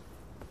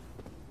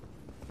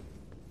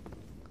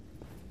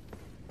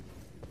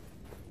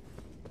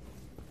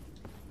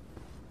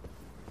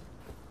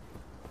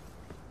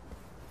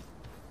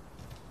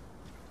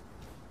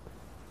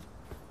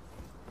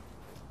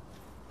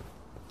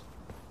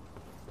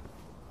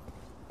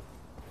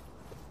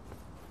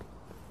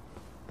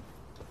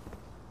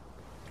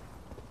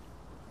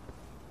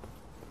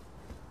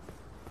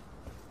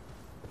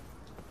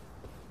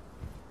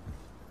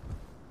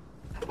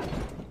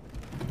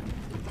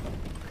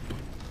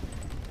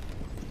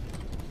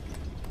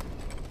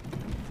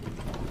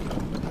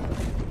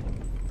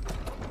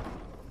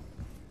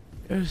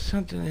 There's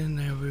something in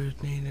there we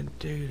was needing to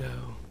do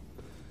though.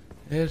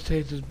 Let's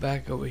take this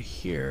back over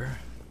here.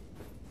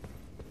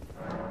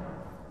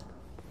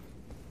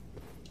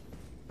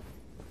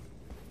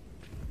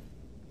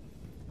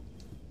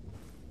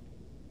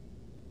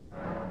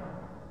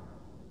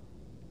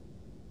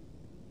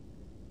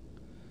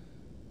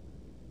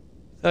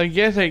 So I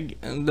guess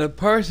the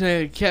person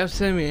that kept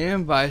sending me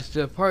invites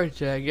to the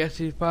party, I guess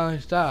he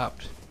finally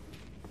stopped.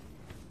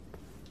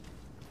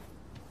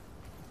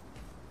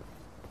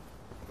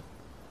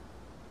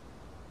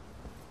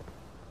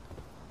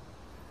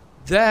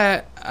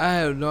 That, I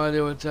have no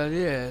idea what that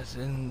is,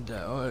 and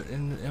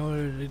in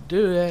order to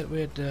do that,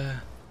 we have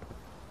to...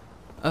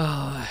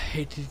 Oh, I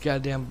hate these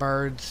goddamn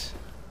birds.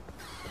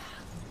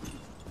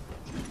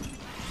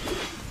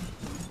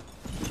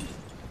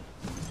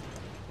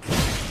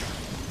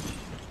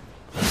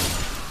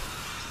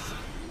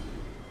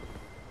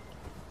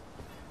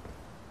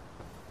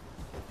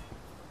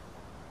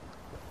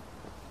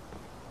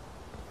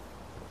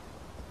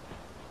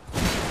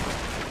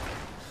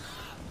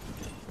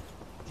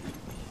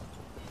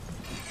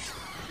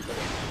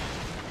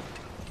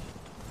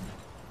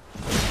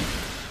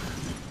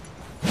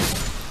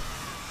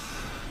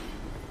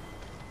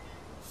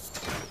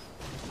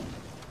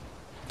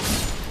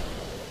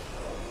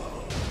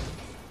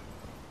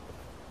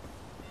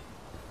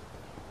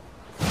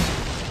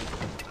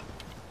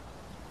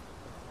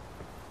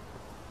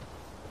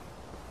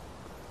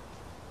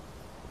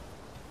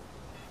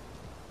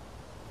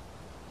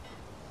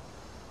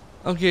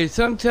 Okay,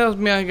 something tells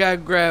me I gotta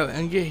grab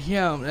and get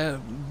him,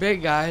 that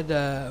big guy,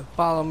 to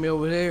follow me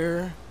over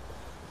there.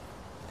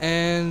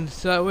 And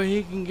so that way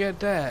he can get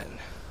that.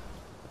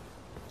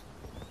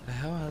 The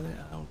hell are they?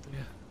 I don't think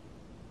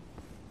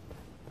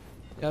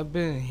I've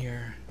been in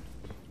here.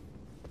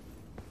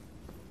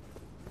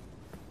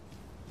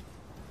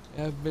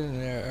 Yeah, I've been in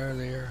there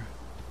earlier.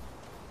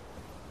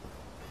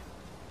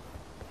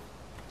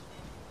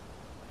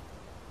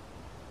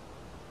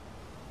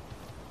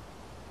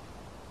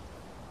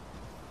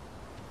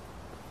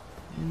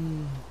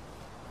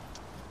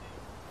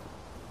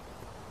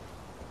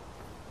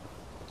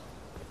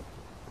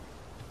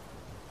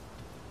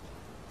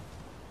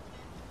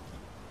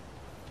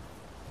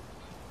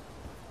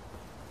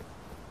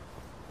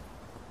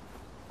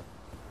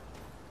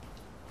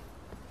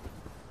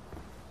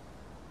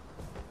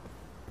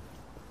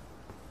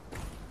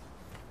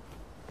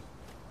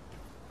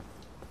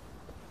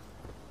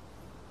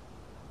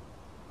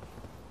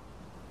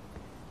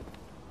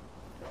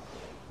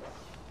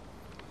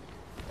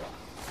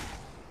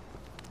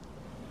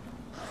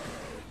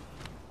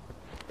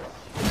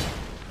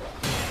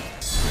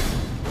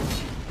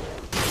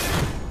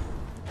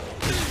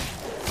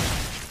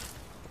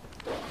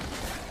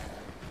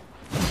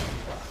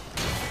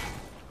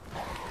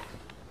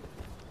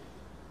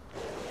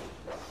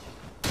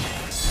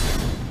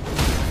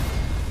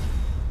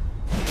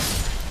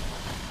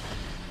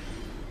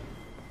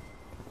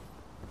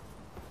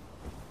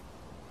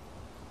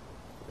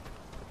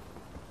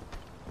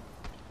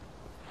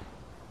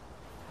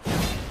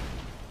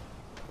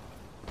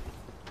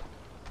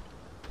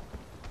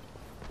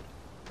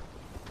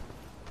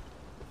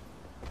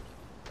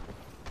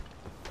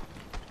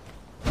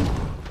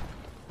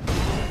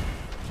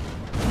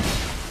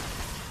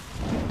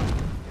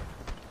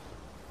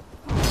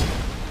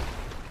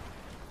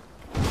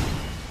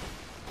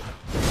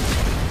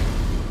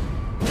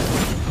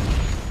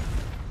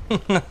 Whew,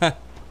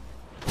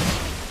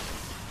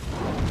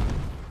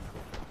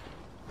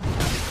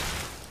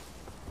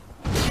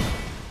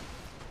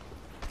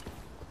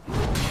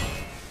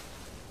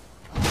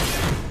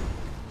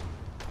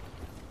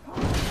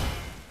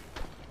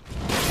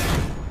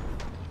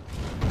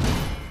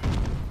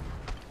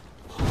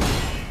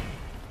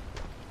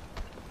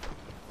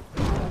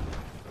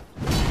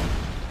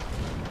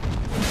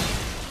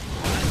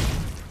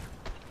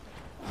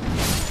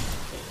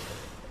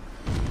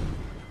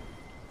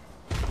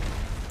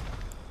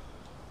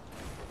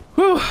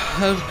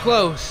 that was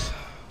close.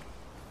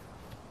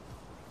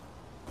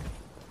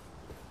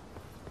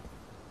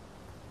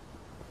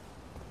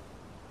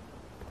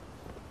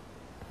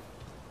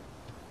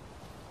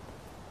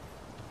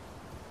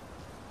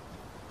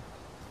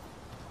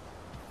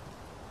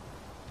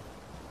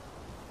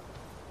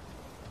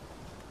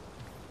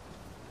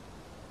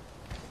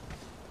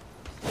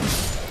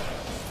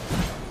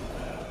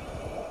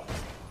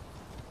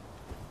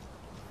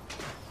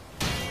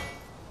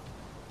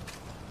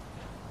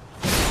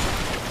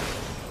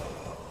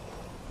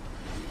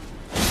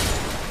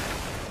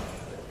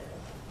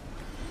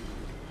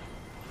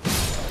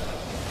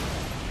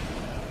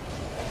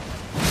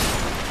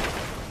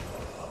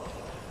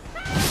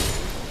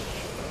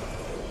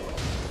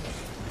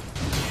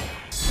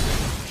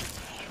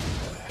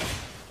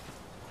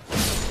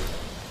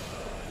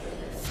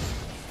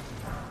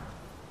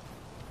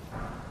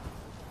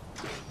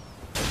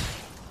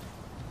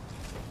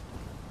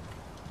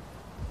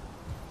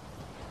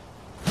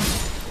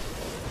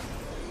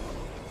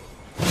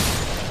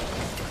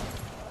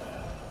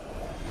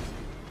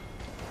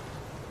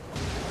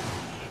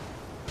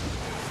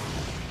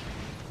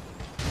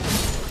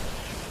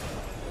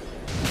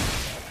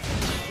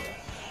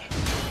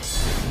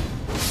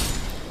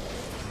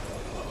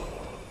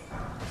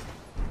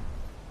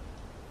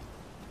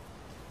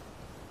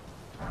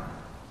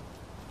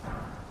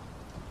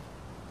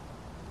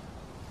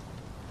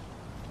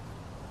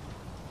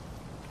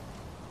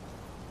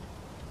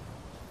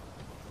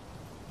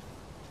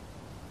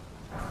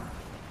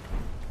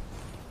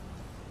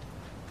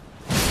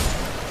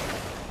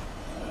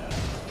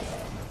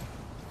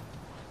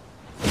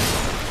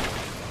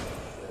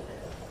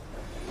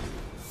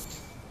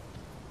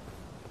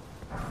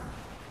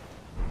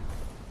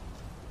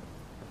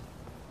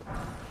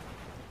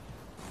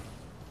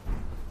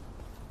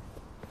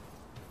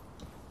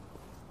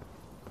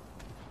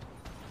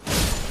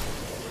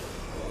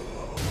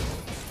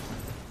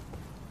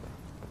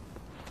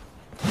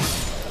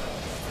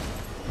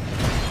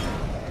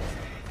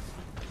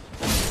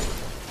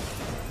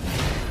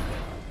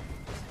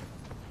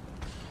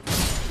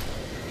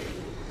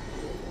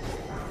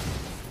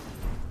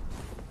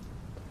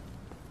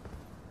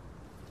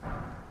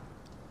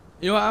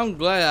 You know, I'm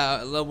glad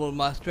I leveled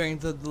my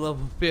strength at the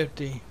level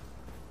 50.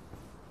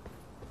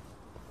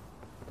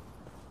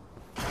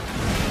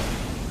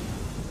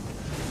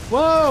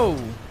 Whoa!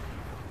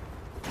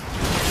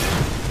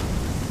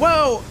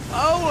 Whoa!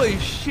 Holy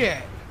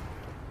shit!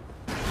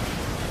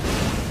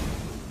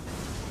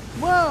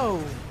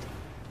 Whoa!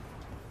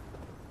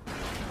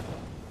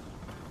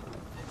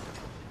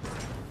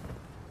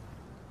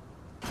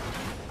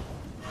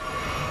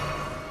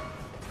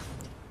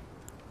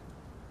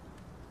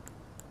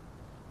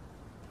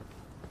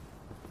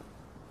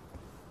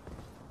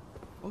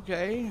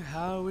 Okay,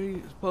 how are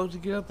we supposed to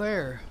get up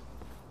there?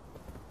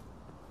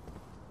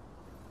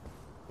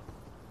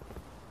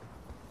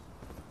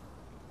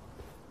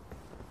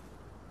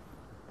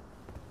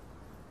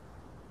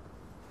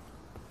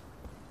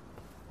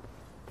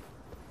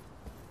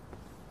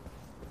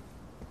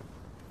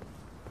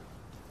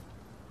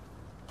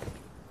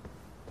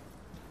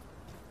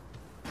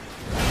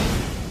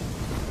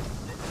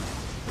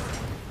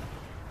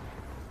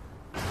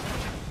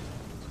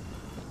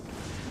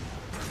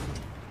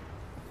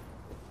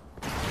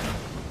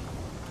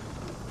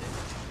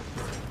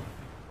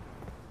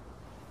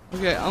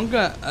 Okay, I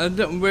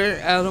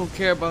don't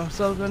care about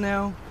myself right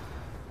now.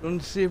 I'm going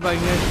to see if I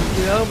can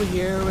actually get over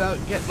here without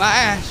getting my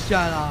ass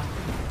shot off.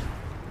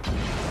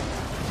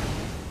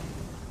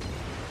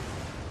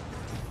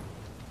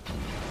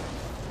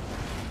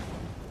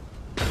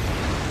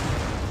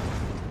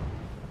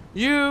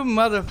 You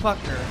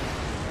motherfucker.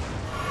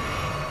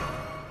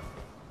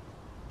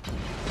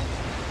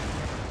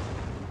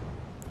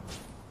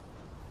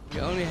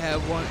 You only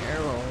have one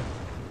arrow.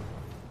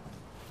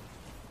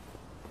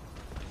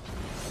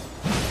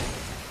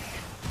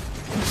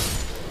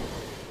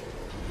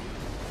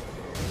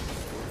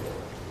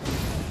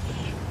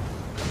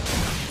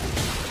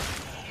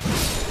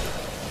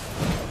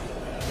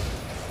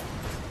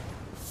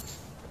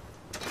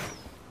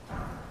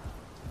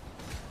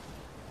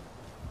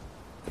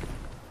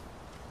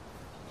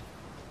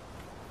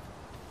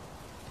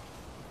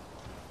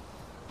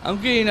 I'm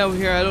getting over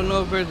here. I don't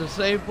know if there's a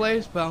safe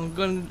place, but I'm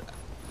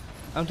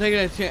taking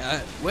a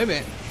chance. Wait a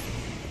minute.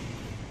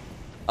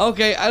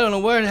 Okay, I don't know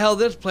where the hell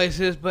this place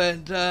is,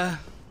 but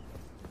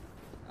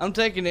I'm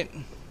taking it.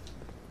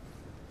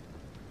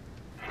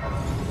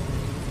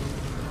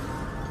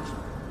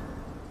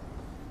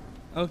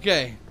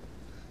 Okay.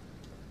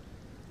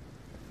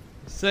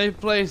 Safe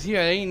place here.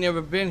 I ain't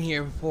never been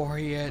here before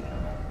yet.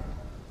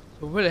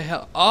 But where the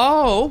hell?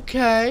 Oh,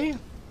 okay.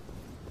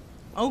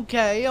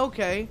 Okay,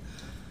 okay.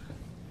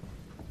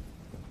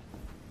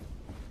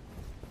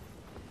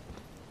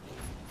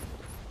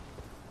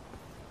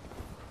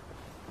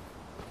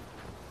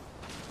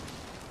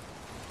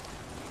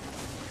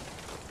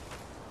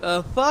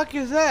 The fuck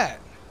is that?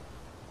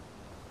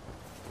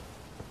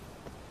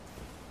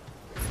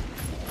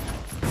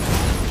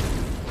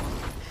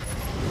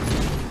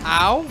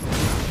 Ow.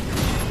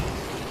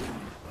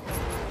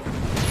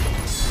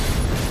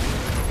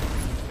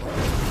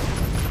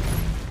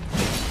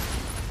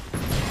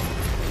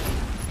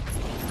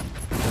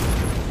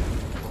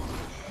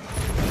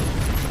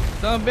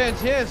 Some bitch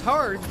hits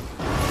hard.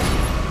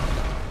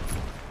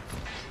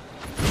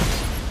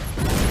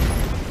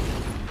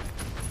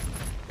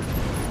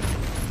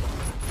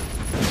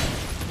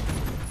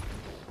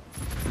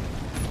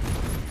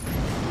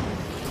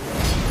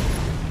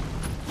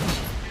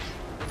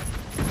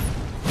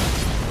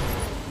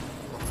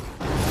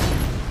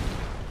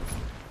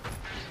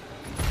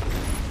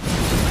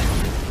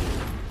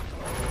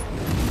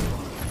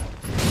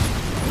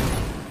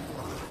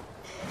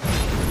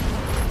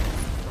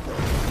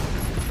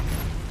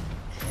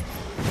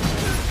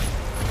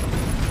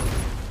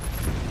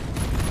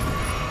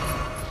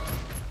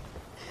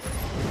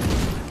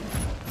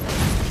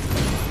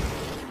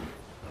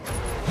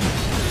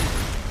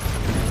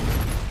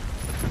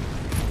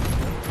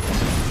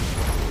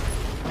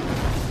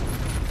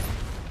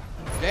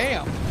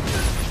 Damn.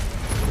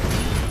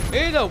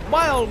 It's a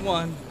wild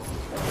one.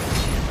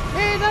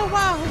 It's a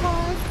wild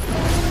one.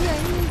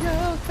 In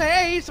your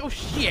face. Oh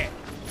shit.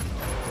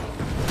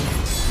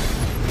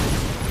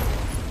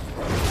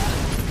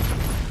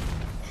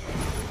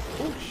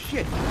 Oh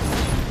shit.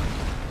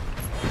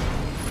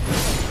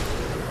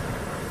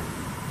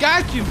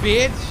 Got you,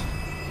 bitch.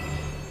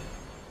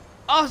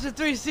 Austin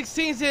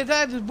 316 says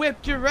I just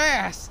whipped your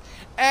ass.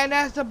 And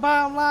that's the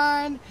bottom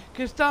line.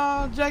 Cause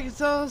Tom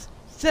Jackson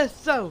says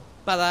so.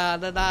 I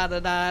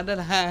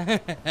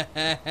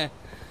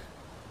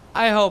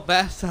hope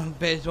that son of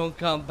a bitch won't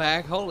come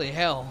back. Holy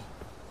hell.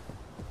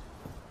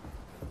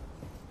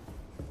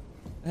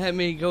 Let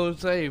me go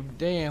save.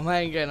 Damn, I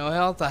ain't got no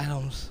health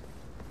items.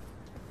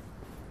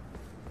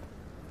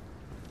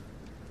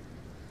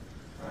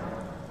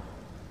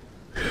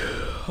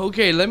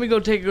 Okay, let me go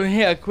take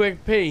a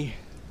quick pee.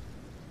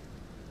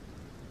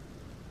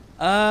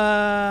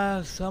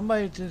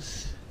 Somebody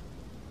just...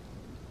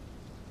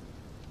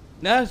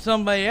 Now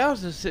somebody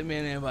else is sitting me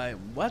in there like,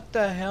 what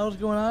the hell's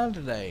going on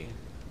today?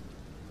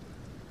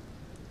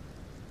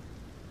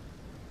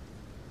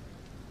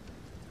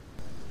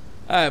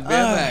 Alright,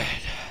 back.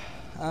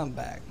 I'm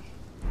back.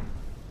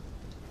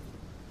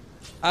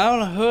 I don't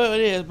know who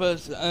it is,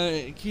 but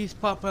it keeps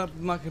popping up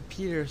on my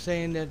computer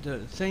saying that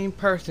the same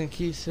person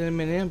keeps sending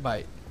me an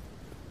invite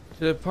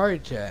to the party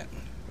chat.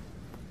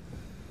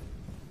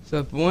 So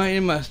if when I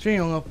end my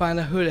stream, I'm gonna find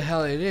out who the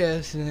hell it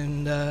is,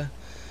 and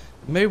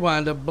may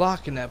wind up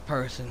blocking that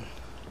person.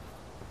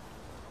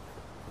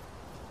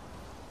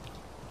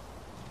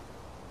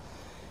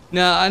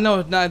 Now I know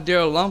it's not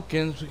Daryl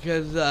Lumpkins,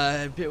 because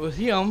if it was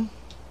him,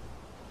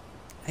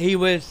 he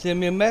would send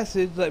me a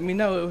message, let me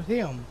know it was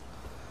him,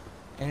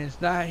 and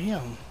it's not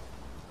him.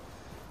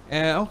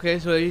 And okay,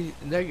 so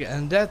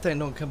and that thing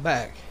don't come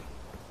back.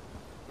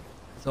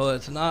 So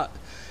it's not.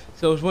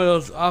 So it's one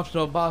of those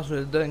optional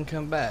boxes that doesn't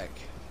come back.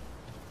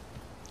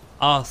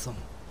 Awesome.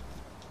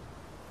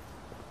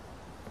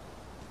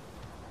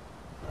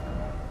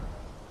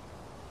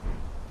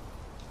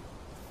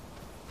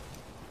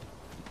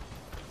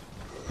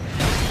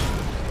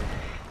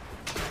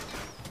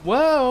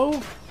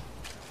 Whoa!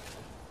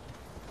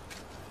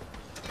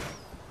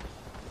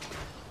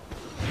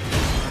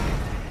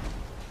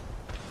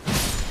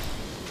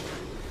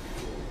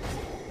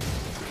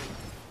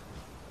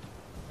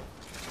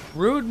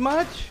 Rude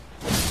much?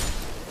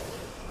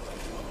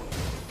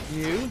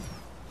 You?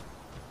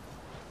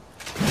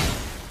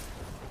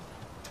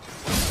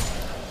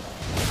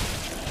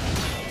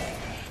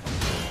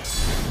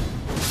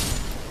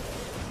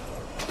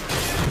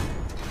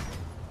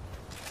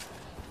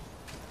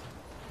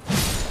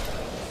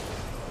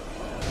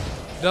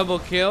 Double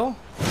kill.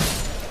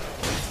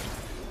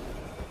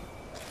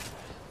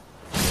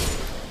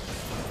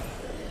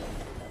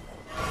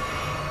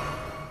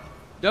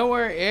 Don't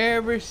worry,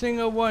 every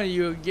single one of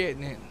you are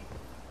getting it.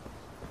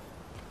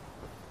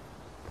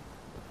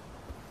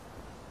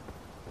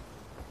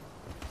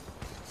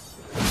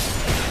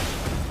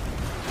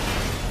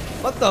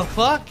 What the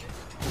fuck?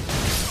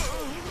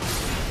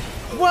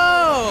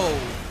 Whoa!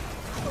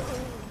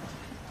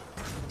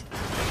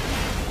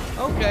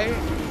 Okay.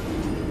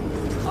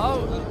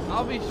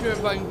 I'll be sure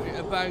if I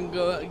can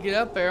go get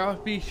up there. I'll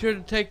be sure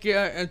to take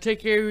care of you, and take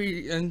care of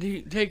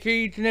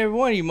each and every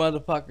one of you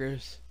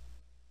motherfuckers.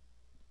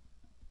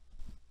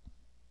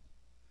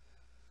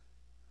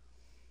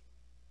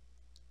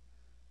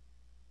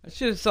 I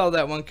should have saw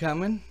that one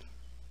coming.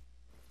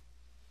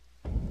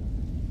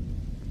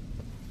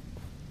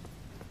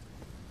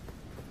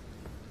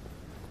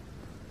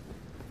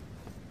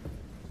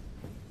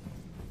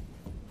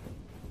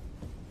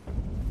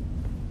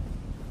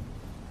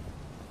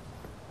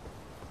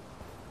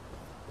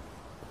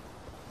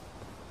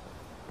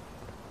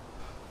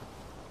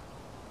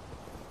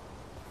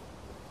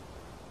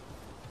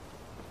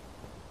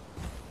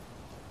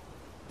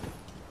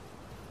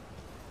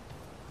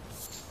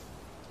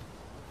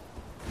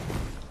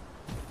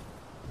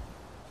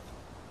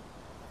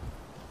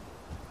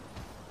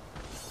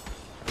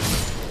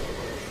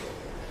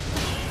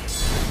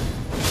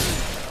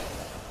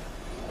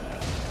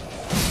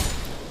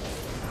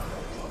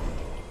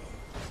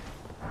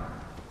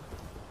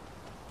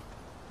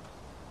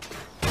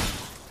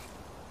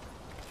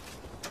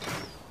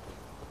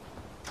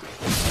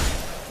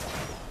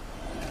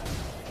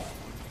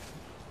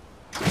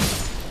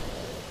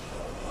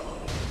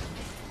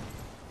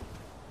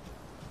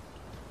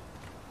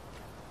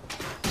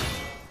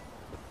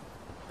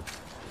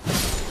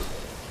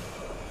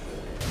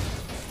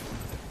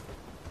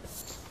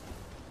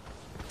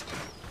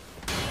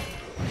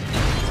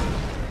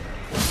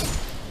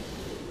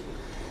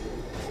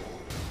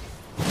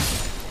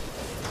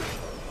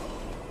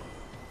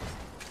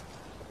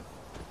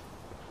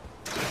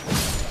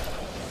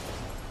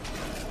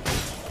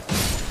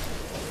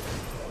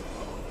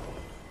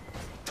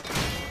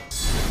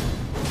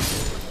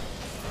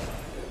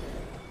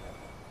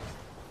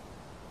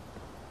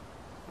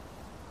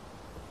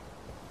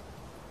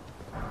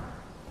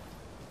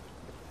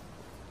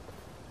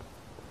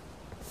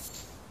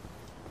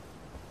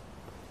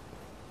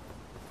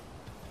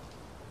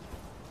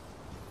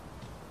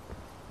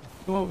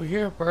 come over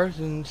here first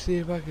and see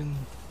if I can.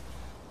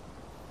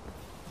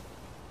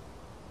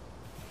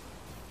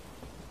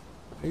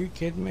 Are you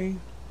kidding me?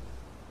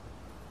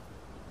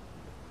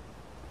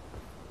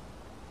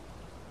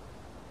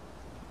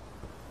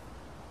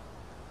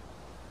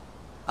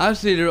 I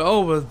see they're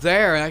over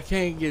there. I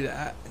can't get.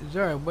 Is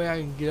there a way I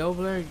can get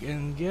over there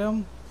and get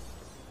them?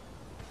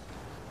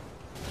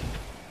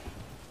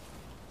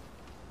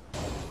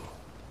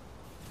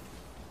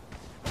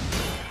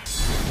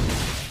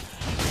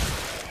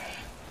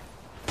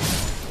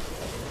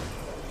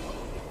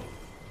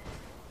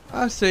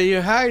 I see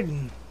you're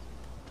hiding.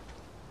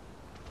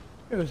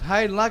 It was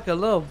hiding like a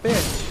little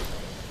bitch.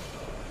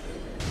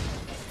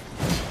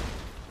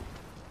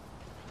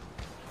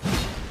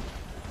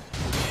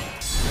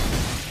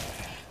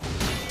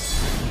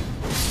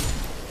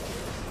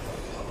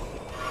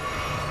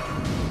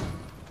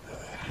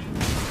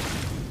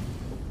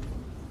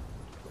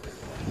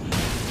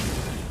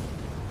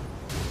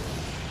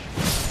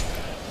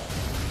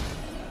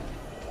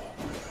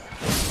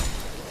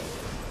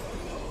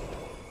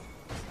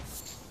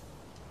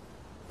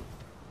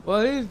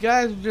 Well, these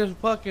guys are just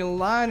fucking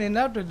lining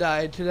up to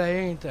die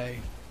today, ain't they?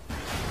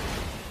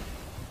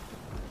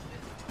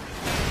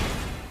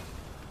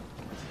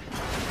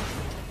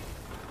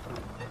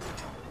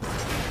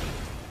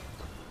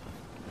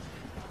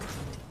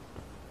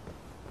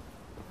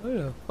 Who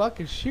the fuck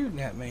is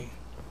shooting at me?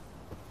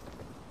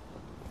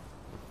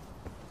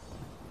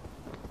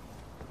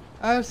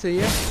 I see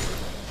ya.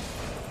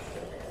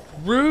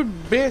 Rude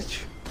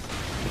bitch.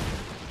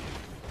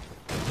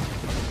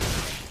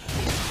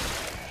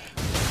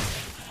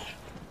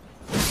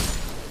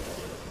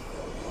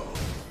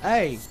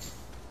 Hey.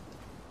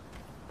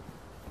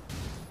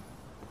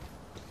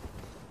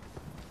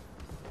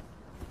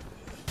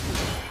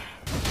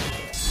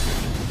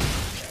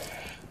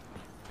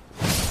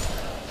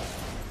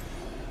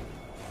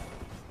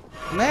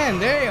 Man,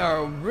 they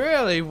are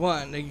really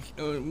want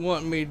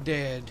me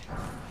dead.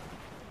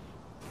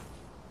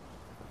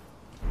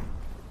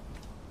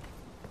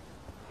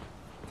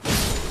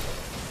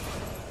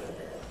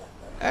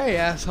 Hey,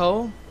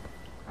 asshole.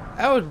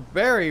 That was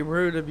very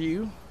rude of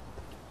you.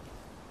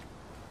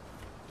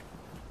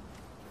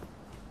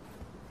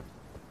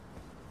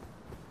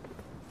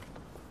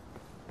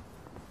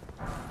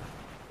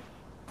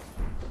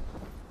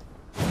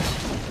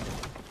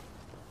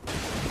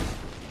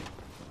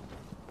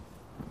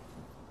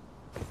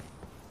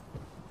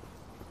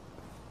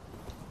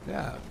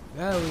 Yeah,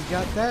 now we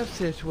got that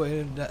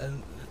situated.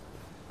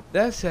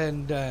 That's said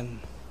and done.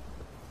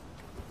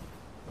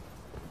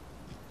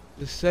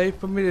 Is it safe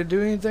for me to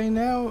do anything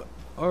now,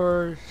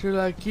 or should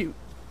I keep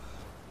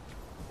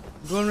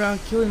going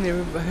around killing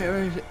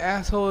every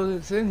asshole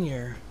that's in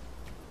here?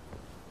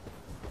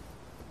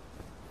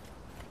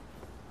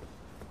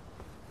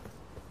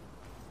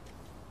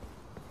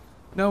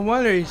 No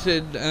wonder he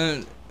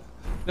said.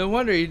 No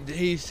wonder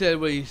he said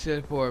what he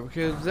said for,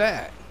 because of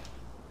that.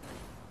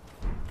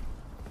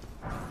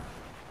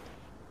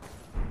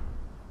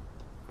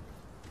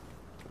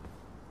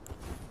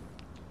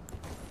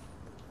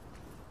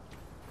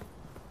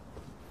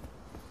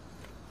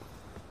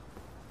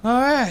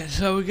 Alright,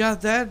 so we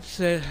got that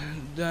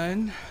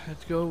done.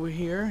 Let's go over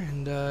here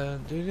and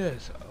do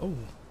this. Oh.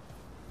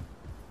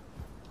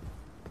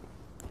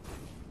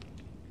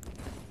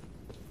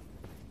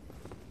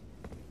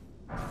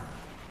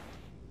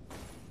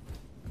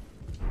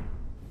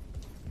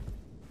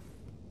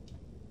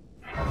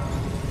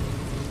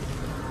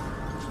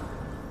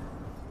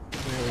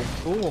 Very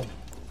cool.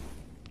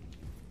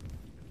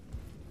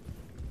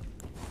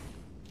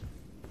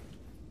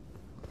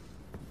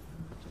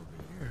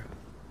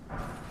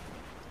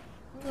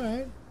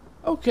 Alright.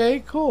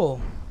 Okay, cool.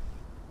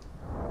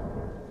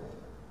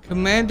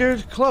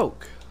 Commander's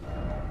Cloak.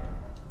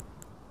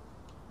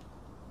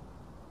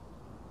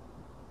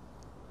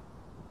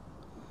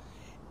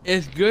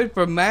 It's good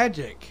for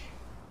magic.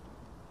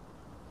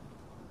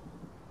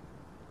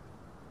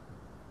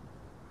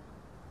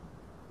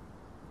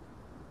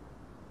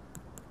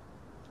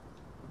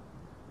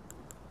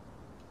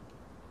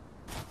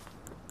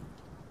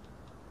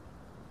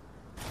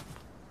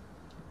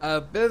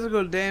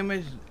 Physical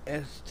damage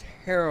is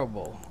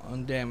terrible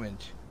on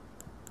damage.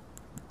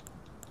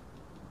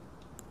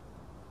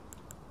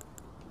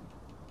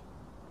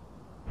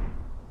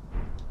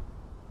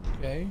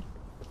 Okay.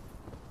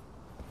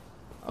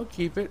 I'll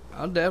keep it.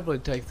 I'll definitely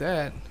take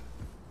that.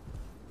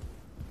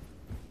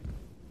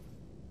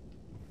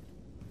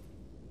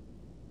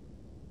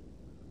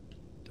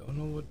 Don't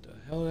know what the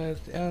hell that's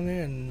down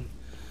there, and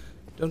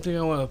don't think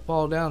I want to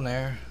fall down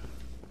there.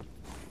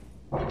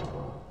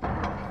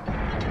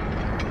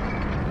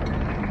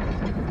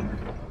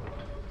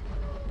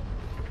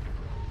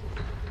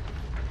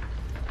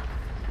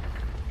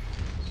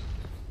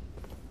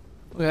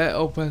 That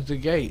opens the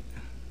gate.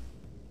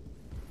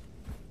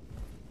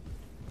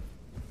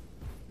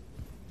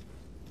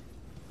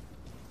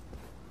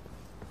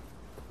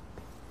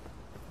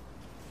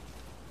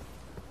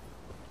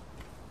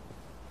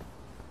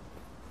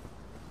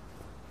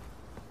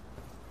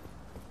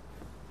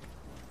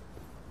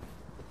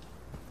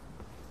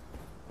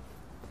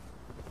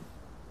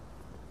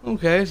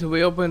 Okay, so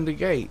we opened the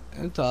gate.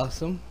 That's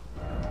awesome.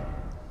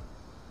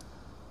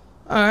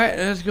 Alright,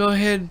 let's go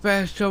ahead and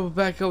fast travel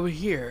back over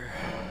here.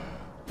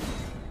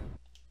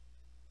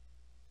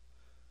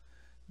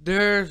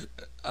 There's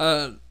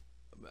some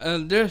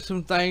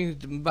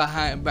things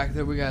back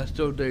there we gotta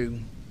still do.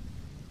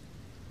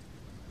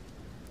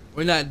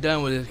 We're not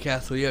done with this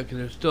castle yet because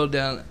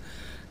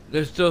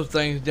there's still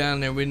things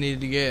down there we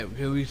need to get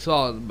because we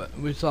saw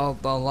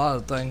a lot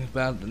of things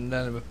about them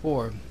down there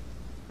before.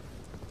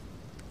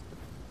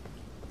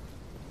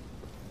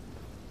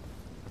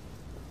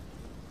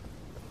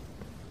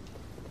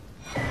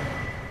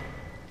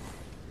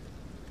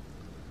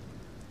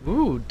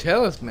 Ooh,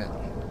 talisman.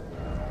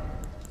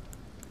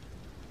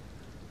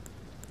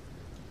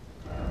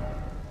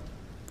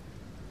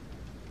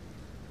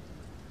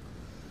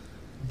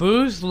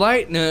 Boost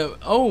lightning.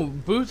 Oh,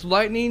 boost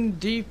lightning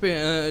deep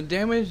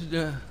damage.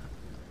 I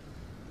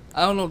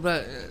don't know if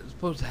that's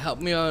supposed to help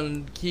me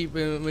on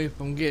keeping me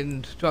from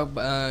getting struck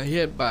by,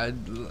 hit by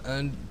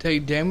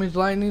take damage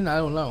lightning. I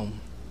don't know,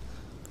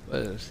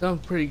 but it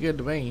sounds pretty good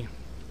to me.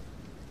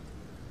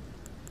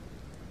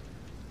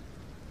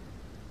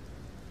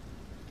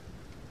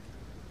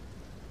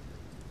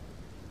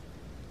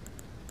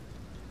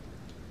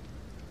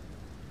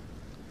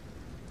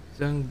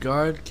 Some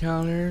guard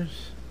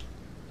counters.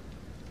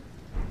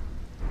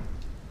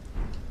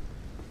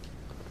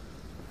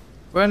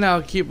 Right now,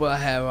 I'll keep what I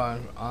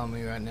have on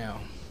me right now.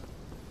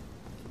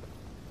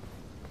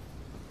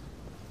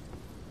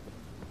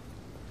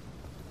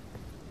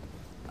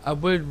 I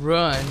would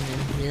run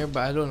in here,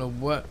 but I don't know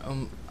what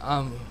I'm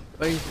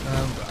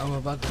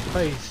about to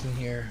face in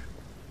here.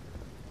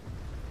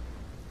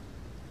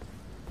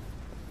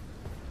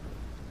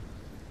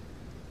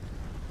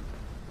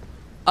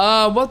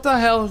 What the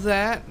hell is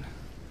that?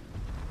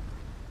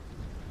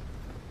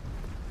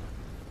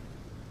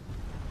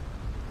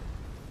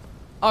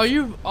 Are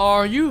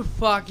you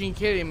fucking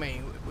kidding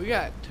me? We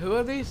got 2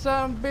 of these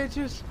son of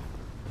bitches?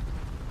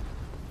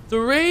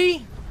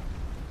 3?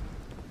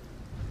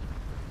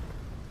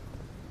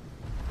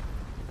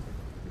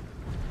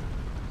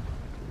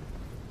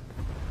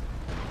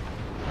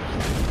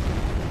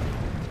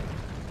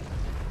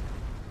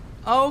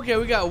 Oh, okay,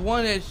 we got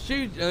one that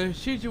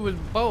shoots you with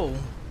a bow.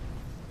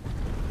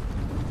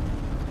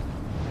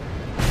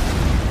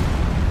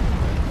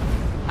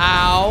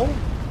 Ow.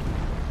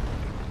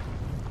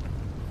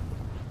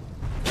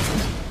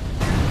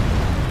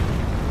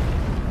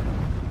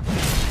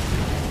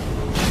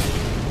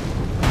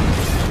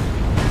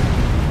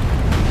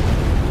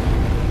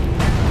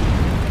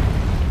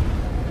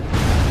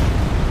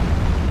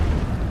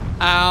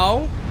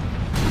 Ow.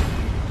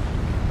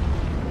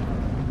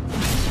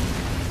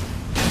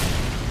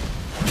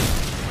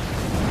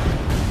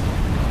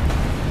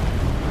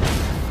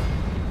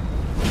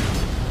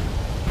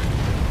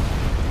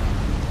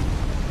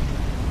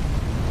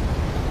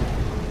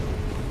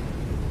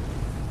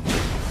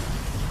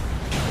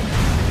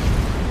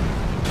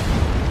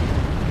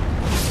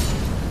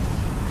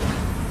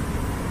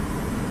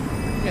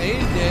 Okay,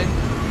 he's dead.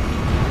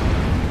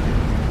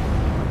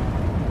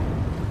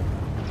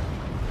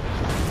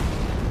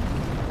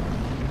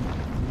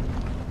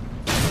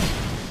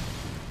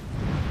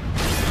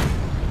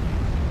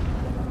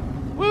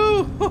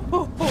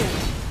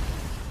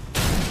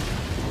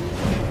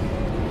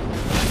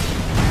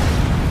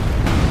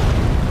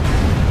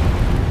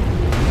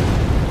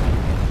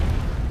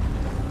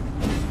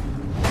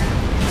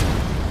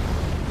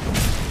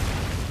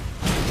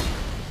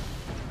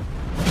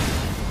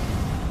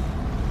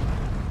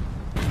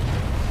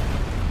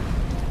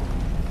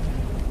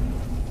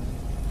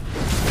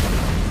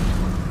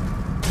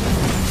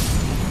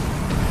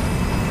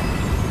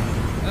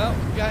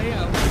 Got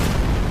him.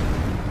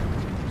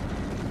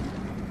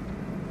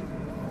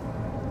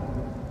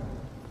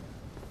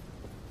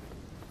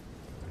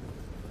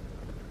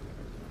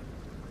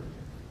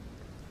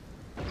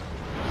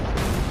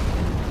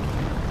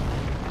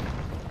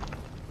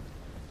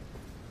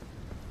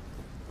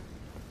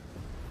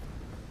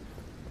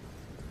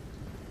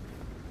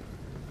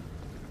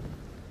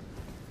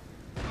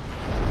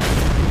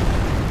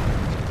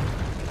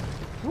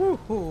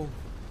 Woohoo.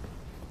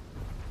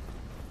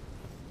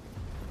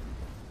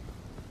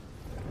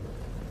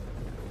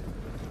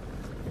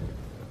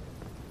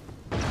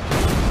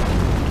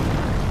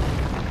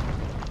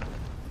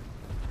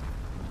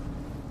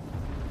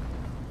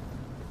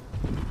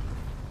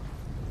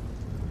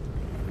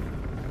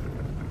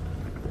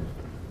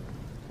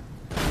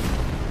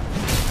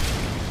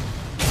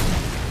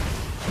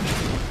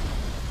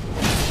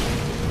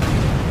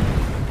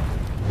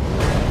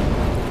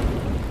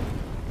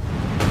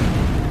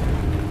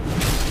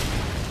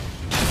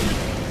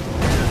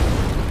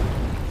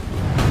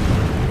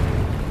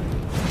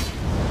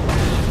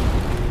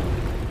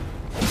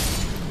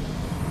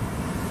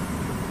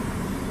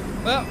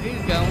 Well,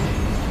 he's going.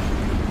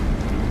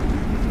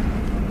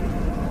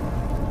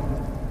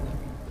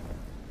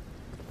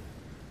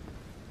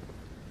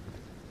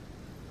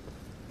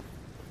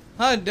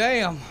 Oh,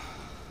 damn.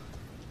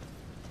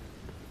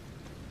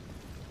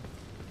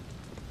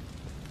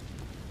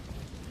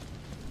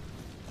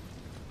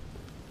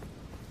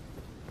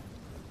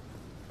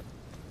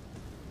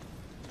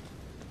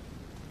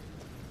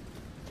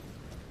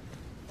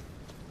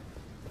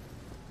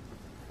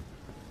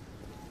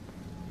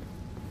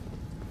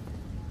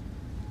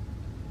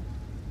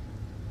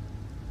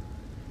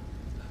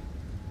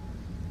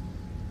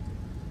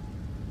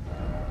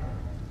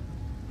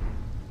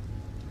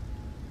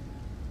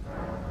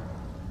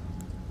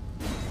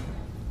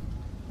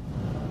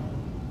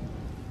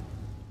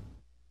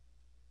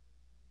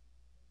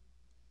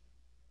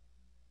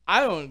 I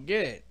don't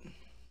get it.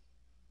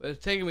 But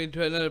it's taking me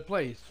to another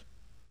place.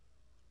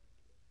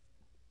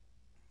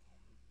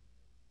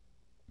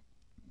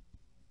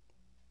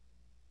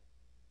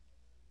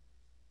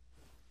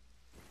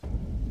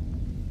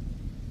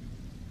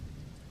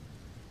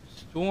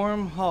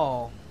 Storm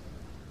Hall.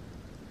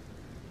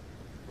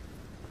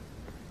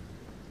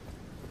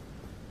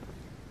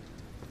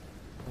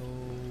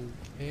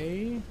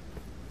 Okay.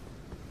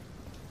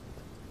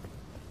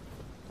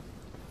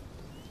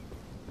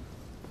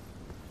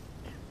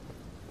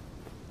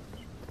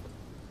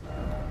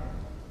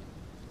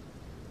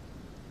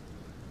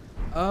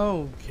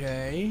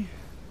 Okay.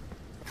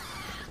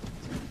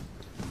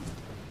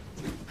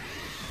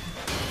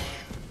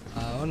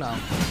 Oh no.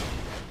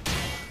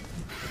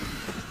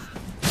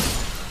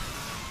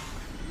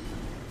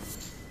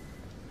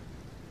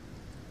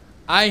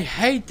 I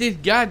hate these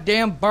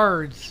goddamn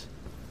birds.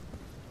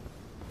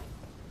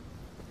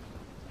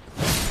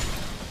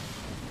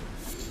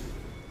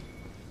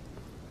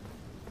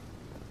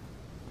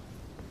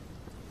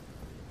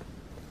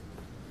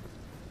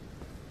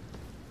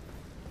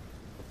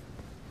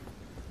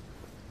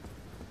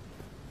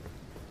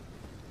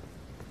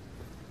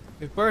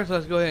 First,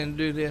 let's go ahead and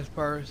do this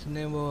first, and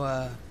then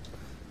we'll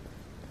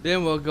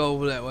go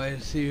over that way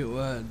and see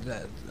what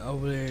that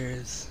over there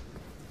is.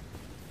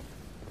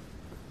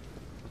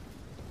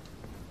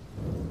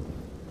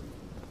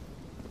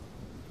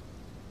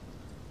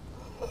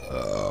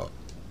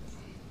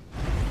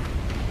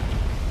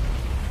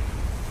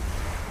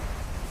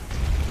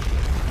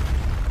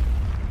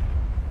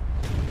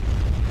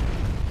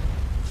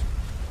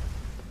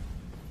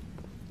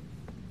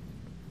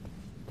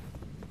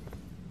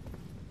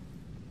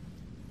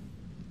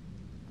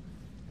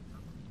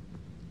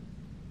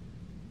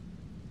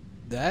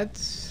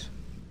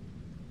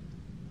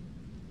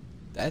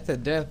 That's a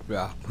death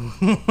drop.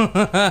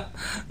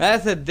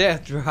 That's a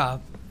death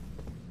drop.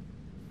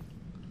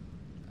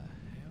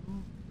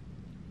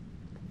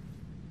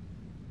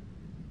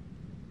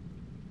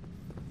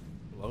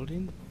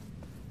 Loading.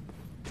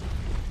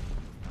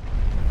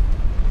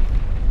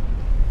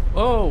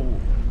 Oh,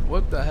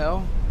 what the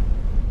hell?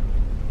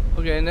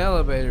 Okay, an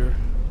elevator.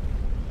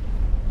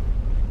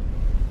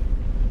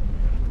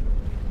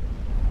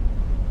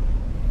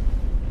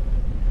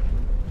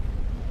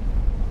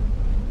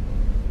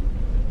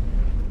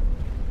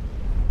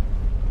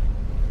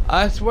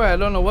 I swear I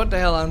don't know what the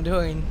hell I'm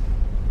doing.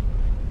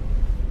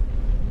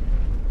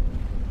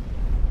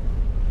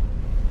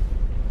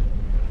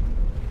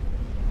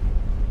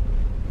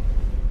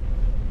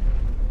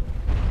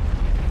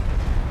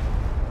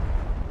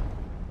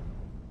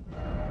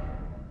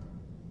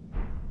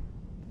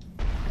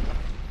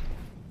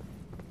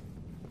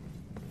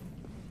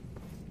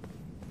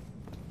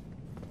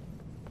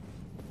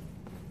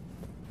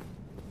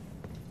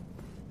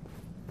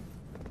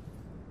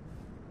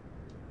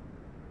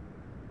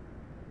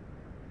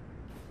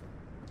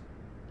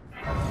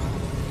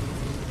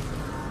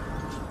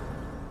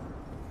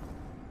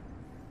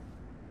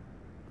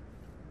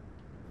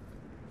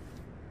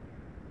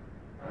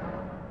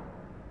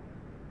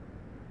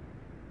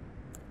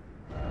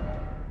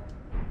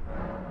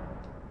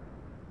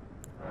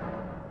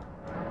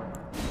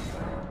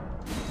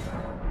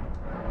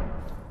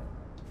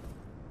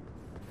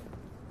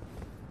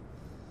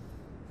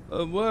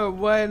 We're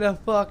way the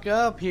fuck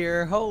up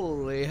here.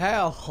 Holy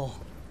hell.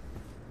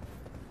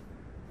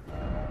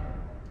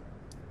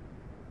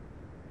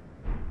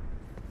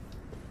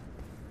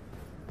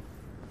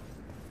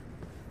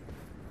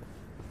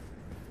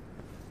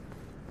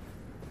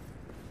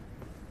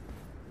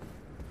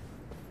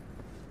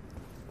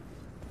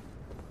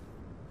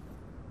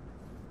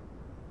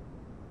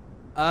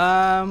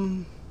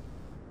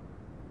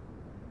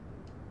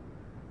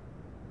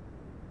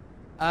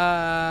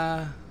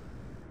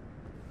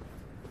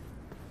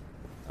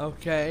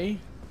 Okay.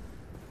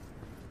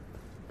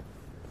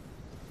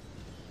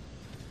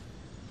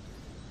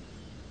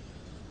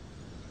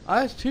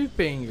 That's 2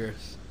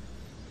 fingers.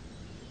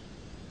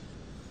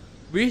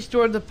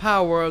 Restore the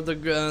power of the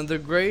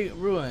great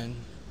ruin.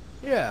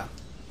 Yeah.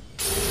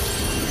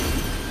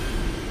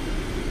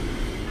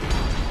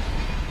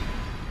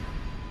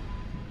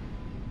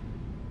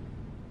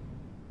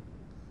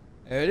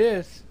 There it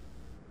is.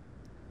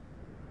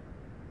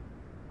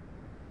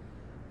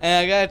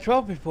 And I got a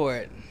trophy for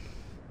it.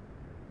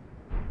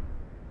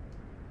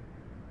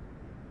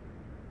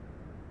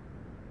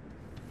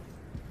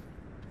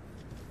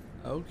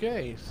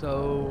 Okay,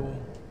 so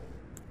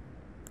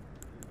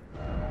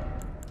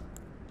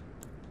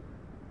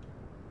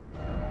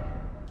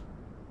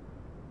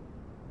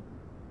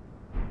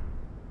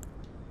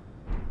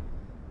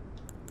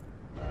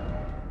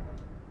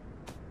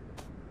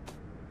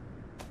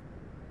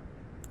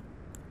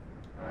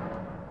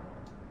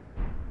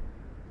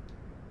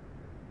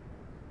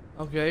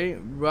okay,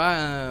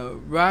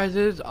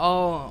 rises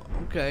all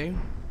okay.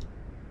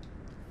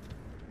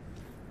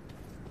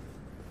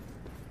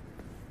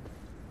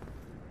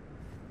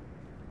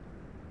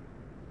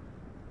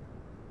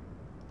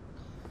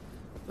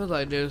 Feels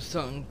like there's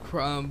something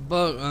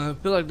I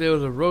feel like there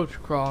was a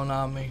roach crawling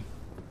on me.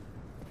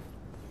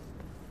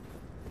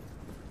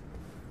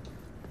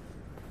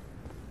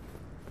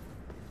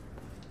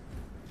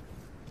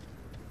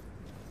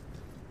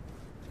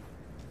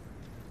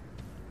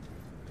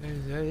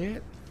 Is that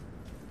it?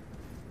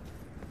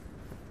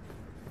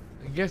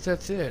 I guess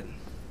that's it.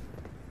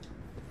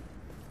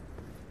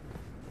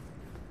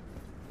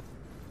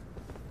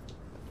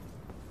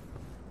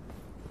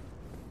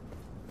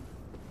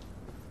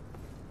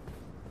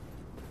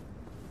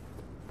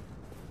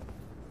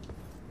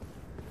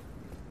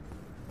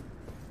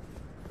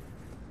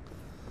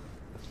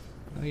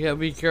 You gotta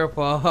be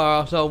careful or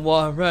else I'll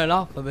run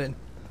off of it.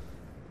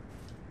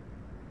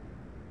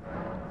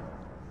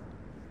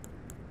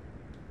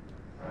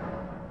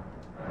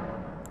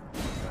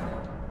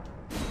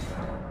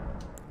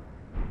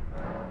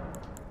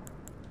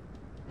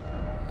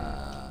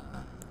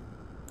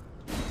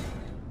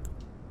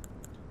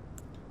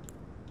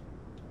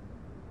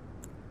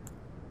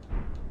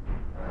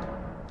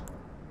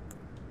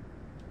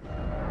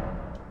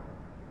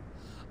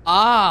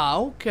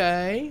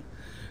 Okay.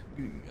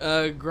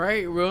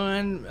 Great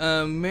Ruin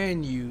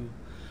menu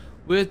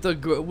with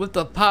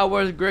the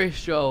power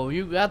ratio.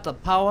 You got the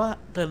power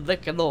to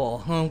lick it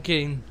all. I'm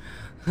kidding.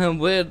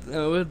 With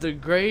the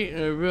Great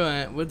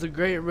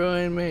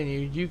Ruin menu,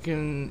 you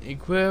can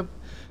equip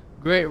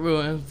Great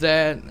Ruins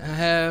that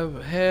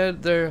have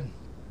had their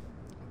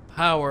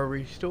power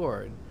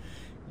restored.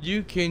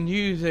 You can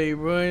use a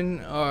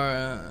ruin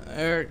or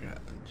Eric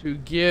to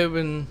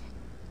give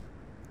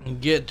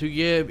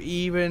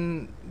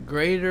even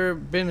greater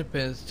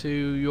benefits to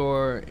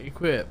your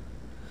equip.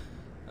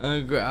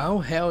 Oh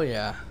hell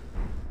yeah.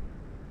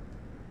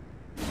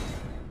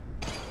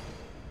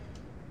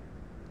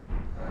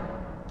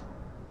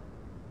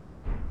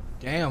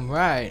 Damn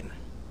right.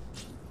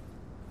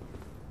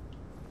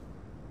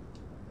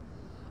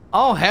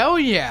 Oh hell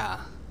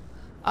yeah.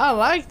 I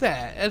like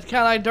that. It's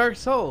kinda like Dark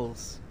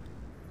Souls.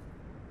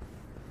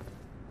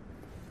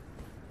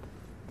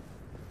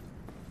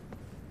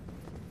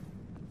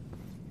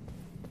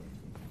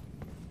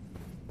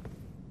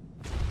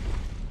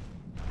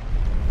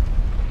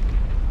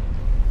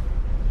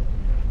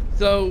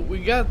 So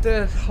we got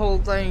this whole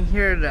thing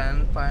here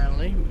done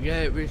finally. We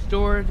got it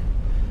restored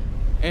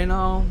and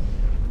all.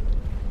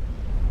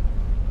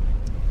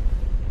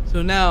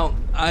 So now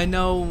I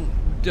know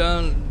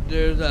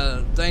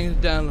there's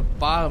things down the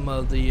bottom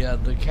of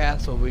the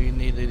castle we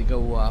needed to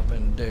go up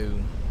and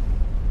do,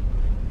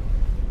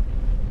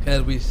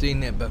 because we've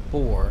seen it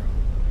before.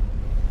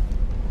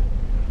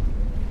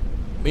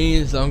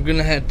 Means I'm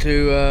gonna have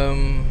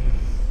to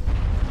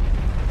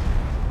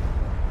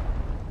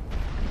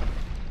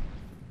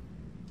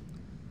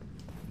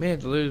may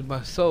have to lose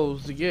my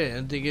souls to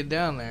get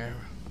down there.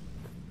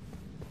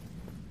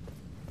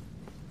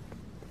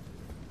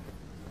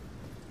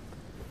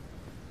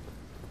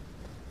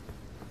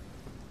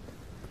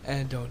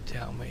 And don't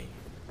tell me.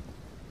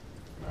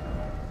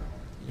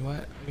 You know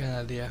what? I got an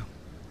idea.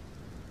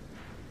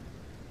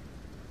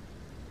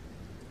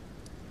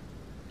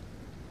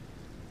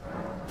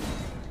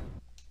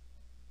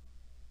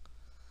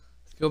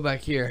 Let's go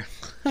back here.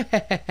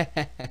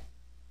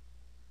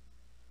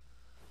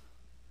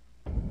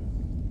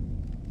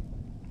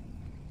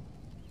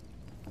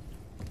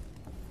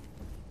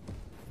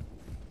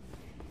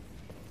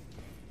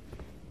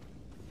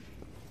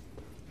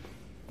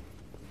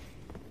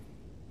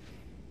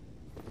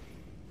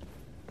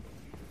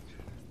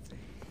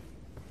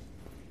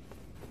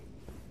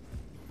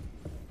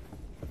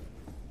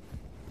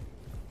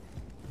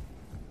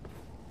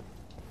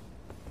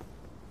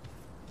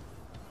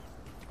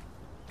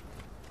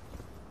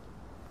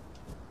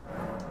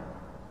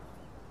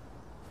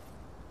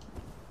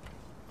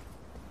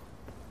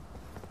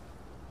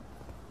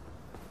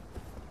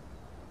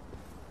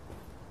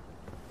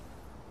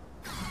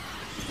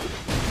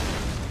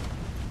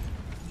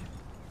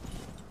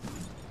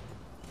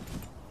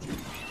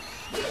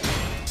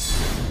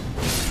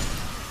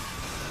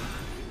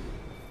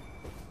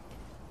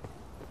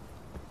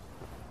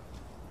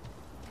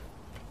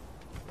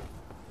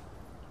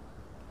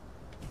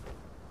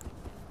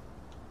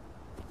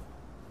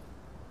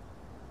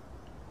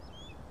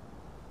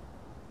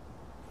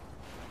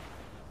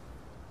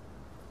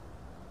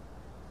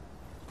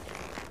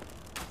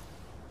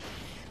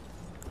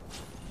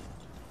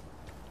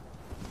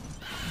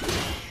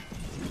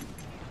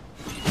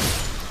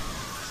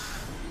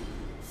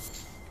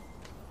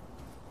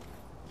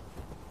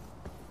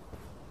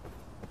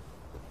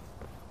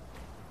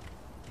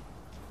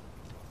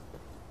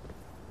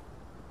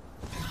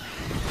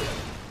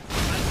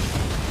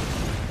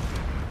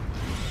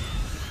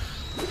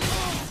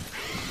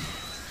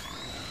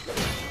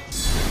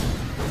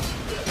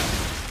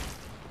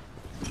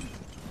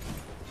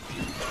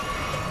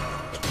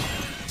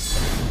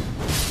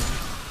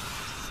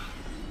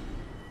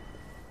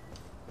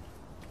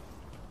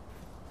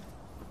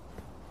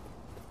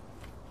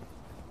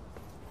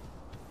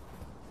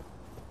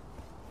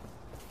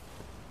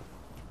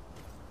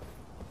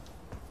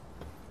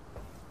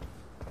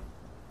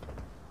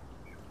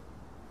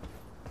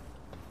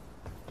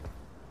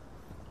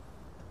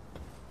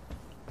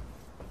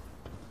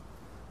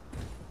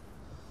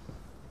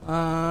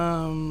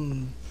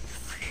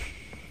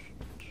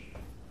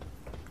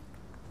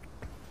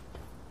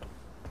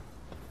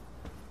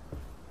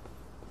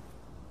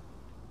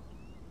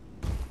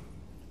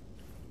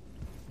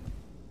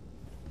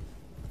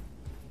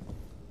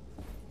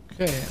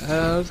 Okay,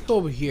 let's go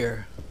over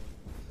here.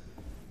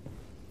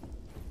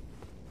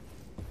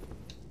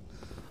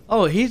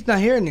 Oh, he's not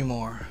here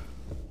anymore.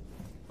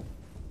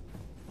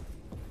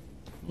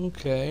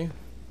 Okay.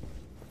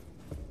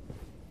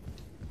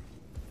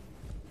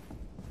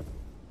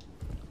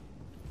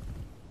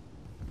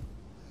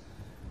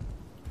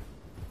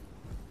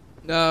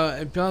 Now,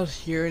 if y'all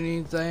hear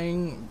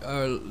anything,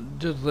 or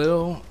just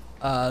little,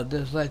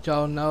 just let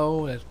y'all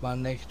know that's my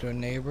next door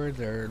neighbor.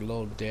 They're a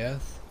little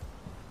deaf,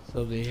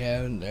 so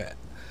they're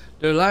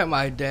like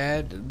my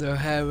dad. They're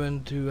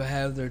having to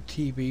have their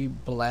TV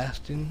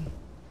blasting.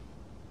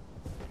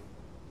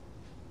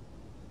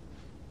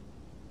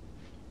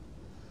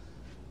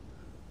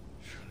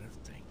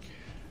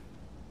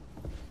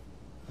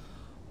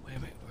 Wait a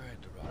minute, we're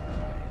at the wrong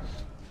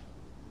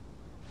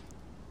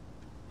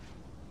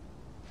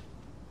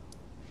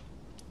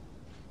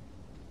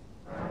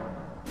place.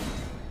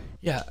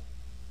 Yeah,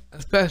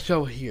 especially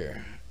over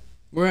here.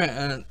 We're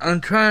at, I'm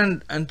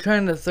trying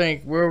to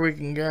think where we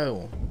can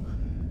go.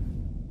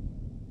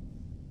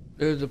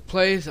 There's a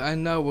place I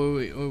know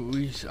where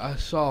I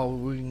saw where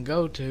we can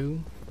go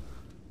to,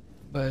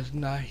 but it's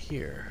not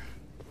here.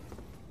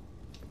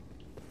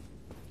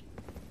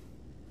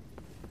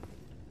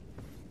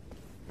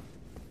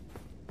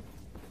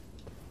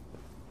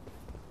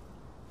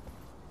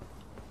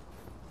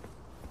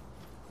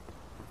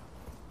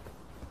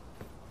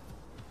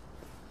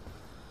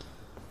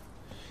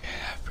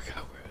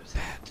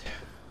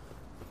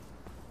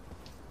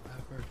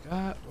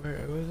 Where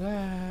it was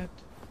at.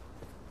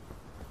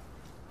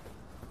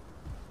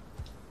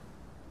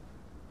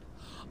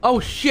 Oh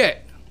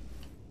shit!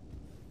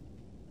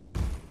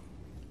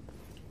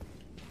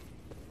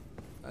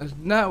 That's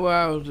not where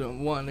I was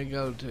wanting to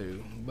go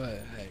to,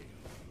 but hey.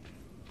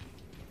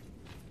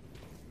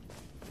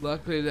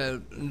 Luckily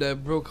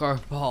that broke our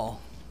fall.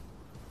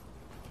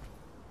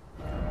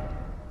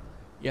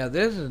 Yeah,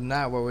 this is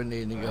not where we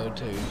need to go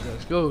to, so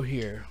let's go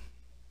here.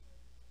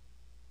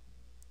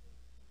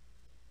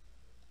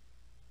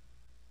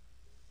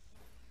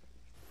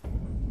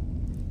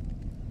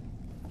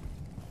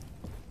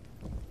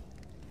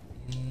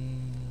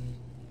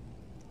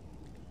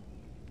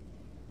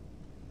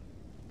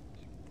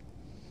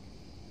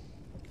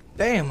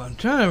 Damn, I'm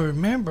trying to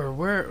remember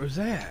where it was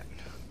at.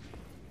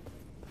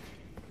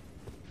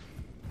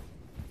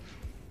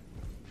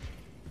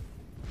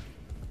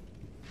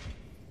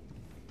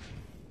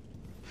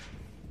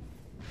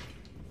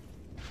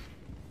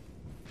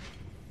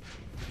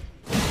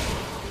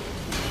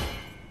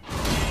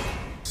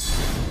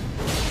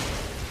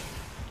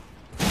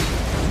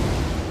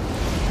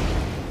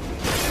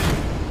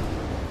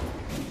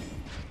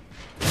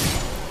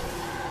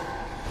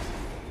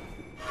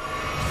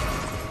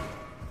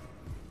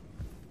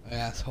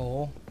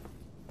 Asshole.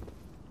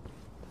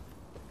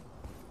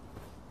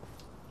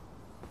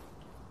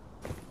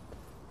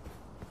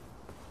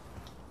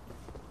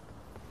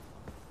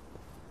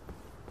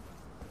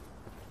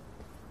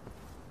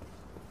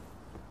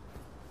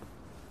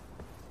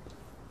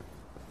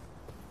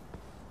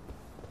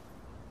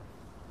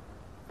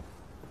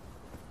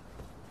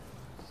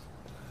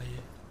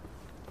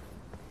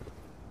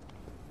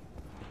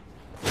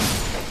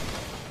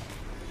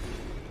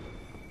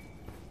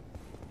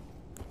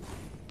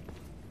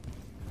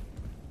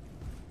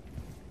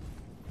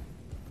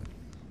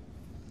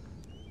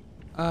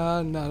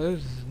 No, this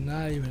is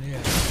not even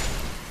it.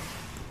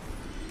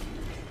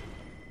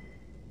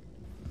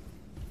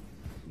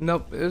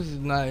 Nope, this is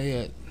not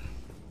it.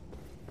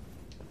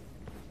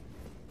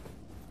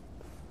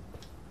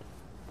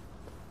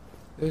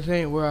 This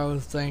ain't where I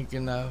was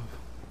thinking of.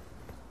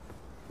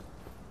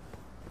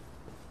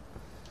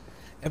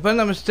 If I'm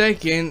not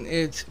mistaken,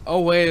 it's... Oh,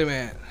 wait a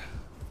minute.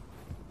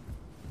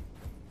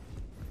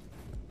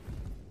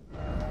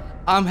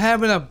 I'm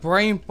having a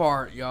brain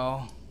fart,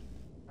 y'all.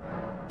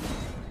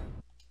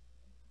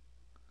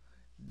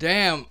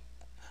 Damn,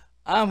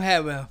 I'm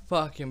having a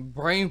fucking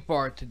brain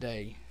fart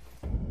today.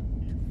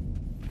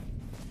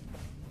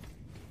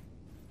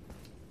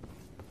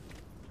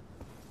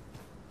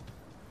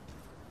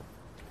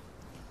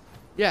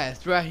 Yeah,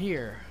 it's right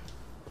here.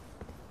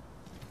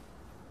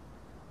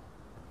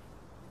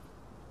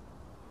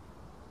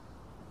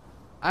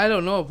 I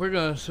don't know if we're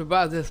gonna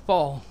survive this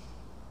fall.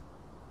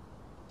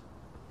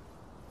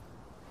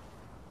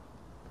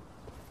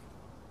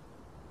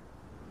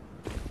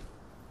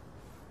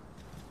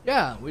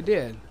 Yeah, we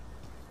did.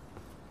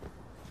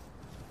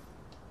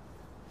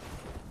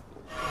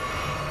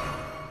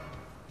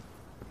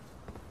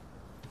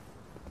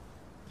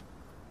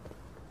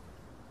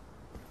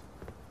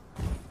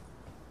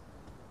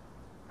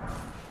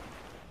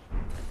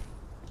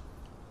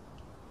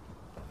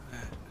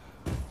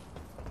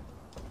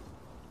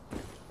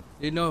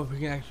 Do you know if we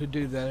can actually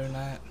do that or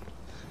not?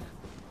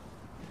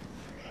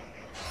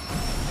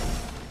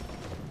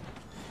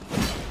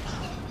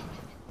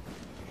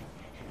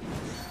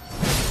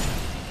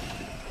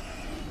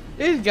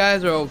 These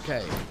guys are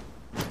okay.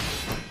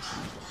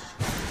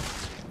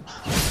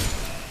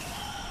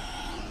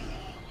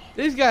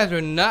 These guys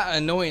are not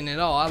annoying at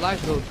all. I like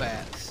those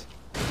bats.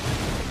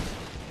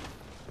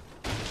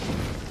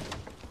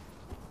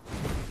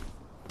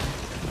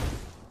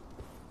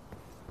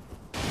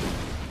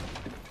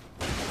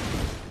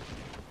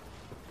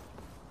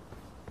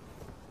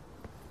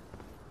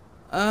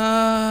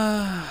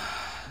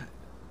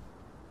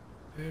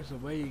 There's a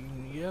way you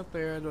can get up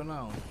there. I don't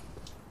know.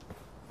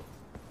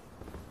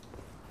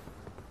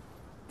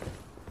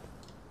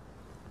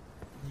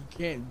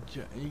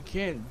 You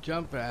can't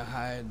jump that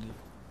high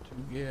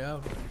to get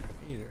up there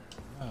either.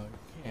 No,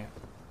 you can't.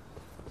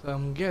 So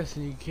I'm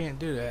guessing you can't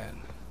do that.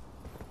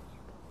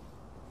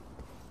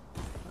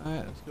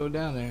 Alright, let's go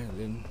down there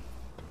then.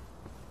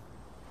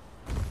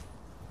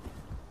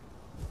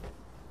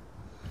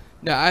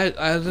 Now,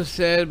 as I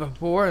said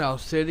before, and I'll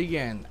say it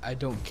again, I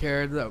don't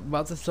care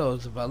about the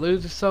souls. If I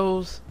lose the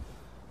souls,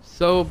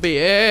 so be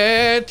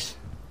it.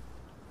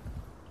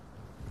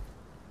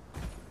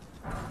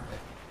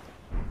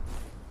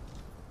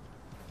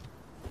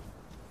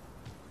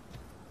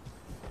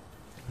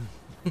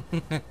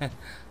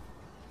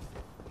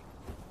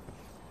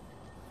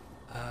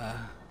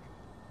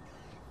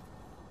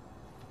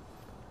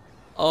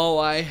 Oh,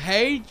 I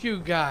hate you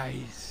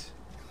guys.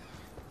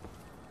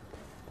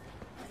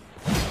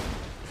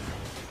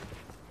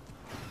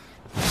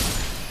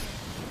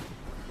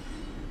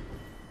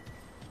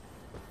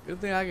 Good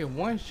thing I can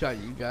one-shot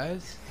you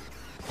guys.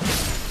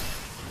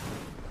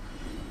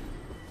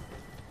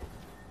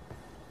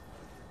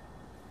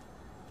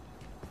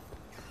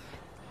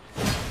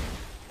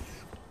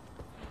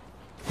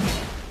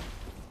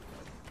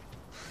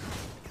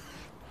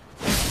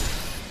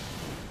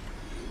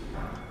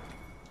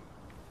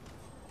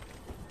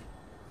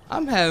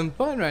 I'm having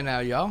fun right now,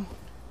 y'all.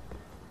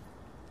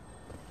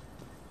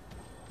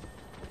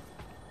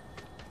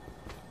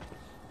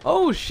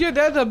 Oh shit,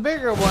 that's a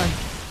bigger one.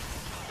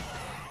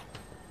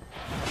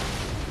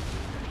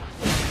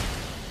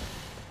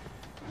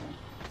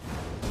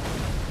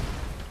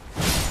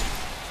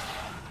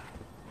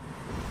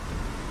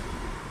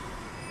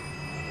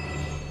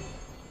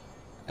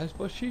 That's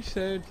what she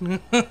said.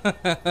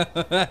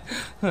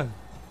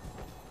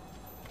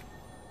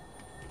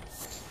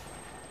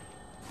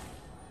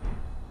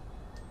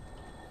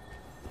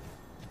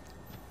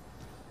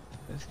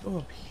 Let's go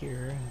up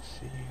here and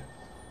see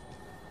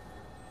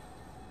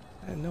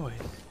that noise.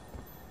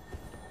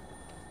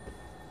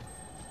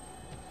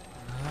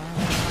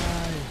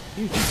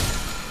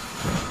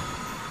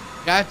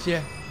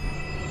 Gotcha.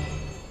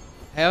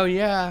 Hell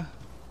yeah.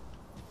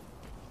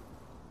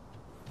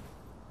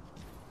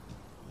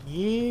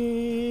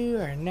 You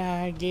are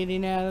not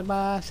getting out of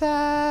my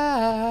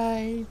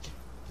sight.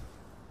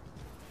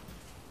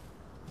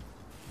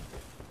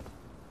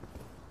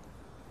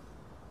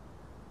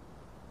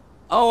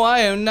 Oh, I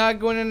am not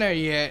going in there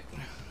yet.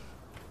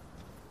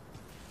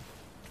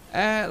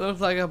 That looks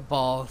like a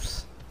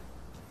boss.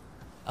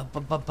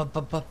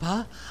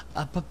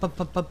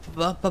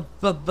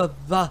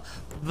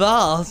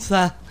 Boss.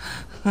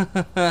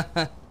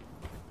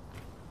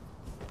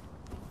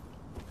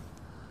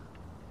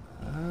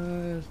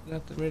 There's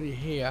nothing really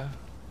here.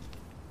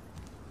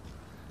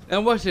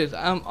 Now watch this.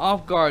 I'm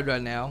off guard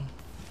right now.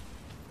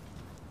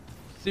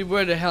 See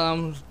where the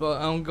hell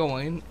I'm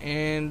going,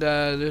 and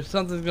there's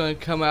something's gonna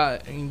come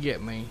out and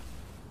get me.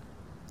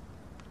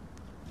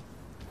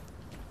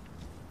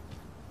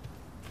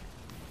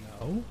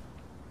 No.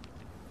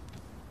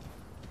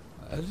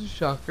 That's a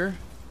shocker.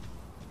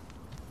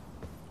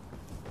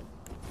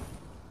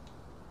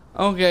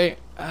 Okay,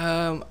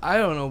 I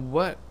don't know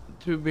what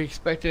to be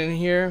expecting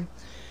here.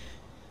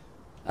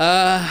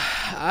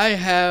 I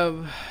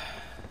have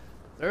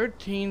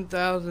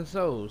 13,000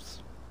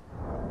 souls.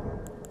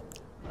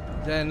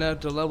 Is that enough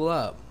to level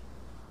up?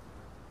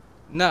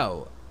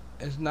 No,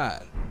 it's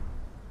not.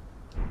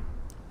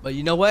 But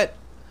you know what?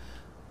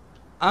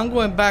 I'm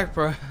going back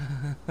for...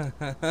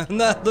 I'm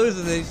not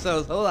losing these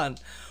souls. Hold on.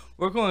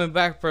 We're going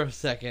back for a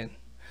second.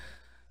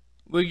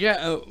 We're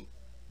gonna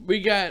do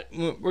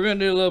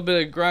a little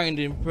bit of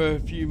grinding for a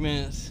few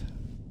minutes.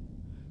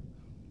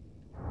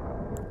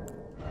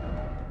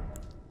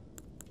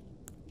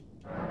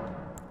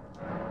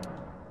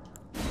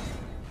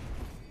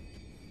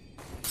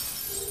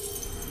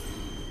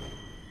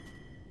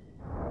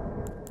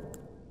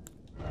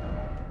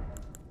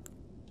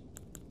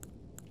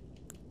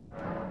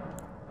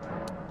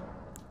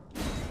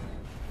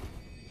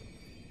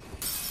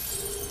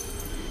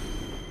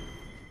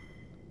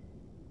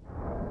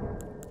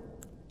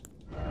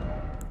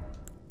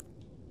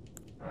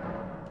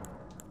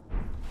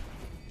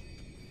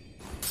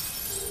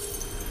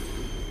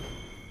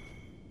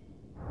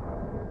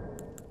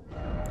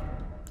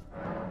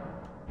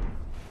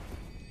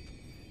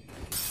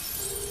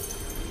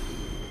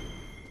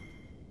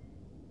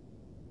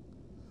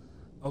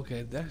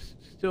 Okay, that's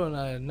still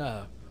not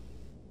enough.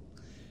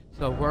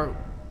 So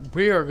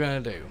we are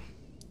gonna do.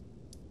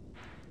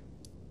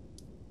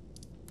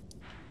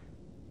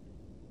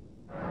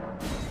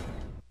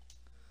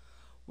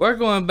 We're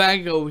going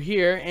back over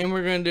here and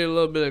we're gonna do a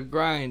little bit of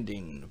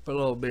grinding for a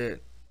little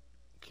bit.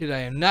 Cause I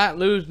am not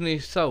losing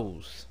these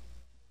souls.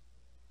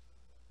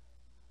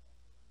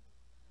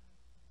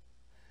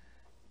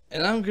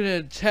 And I'm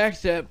gonna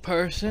text that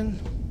person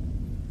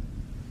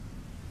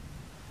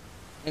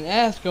and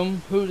ask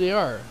them who they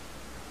are.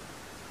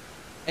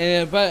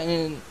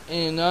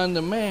 And on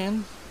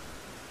demand,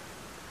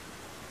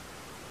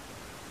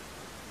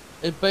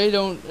 if they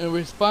don't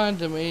respond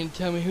to me and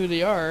tell me who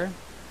they are,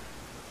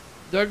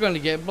 they're going to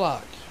get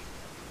blocked.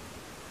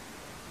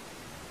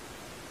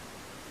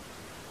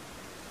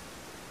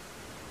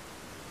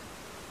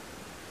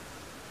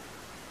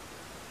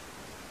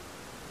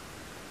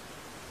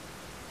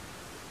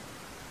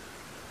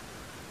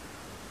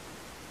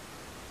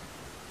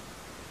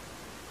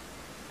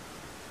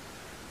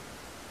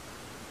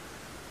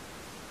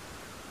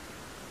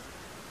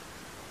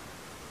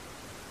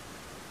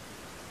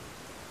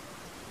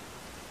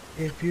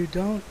 If you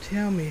don't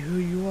tell me who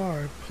you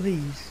are,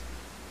 please,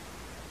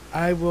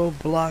 I will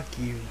block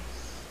you.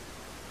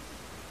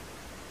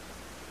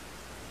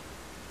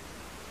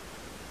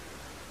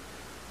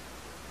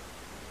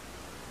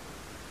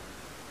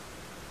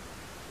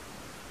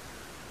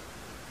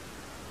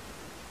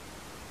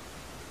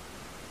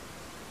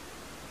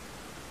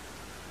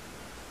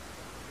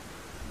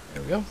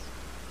 There we go.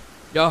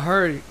 Y'all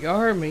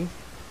heard me.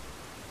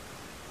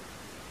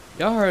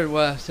 Y'all heard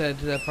what I said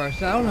to that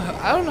person.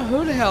 I don't know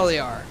who the hell they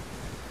are.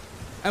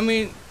 I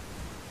mean,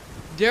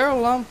 Daryl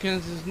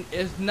Lumpkins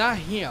is not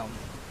him.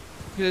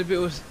 Because if it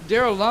was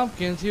Daryl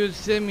Lumpkins, he would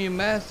send me a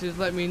message,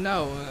 let me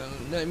know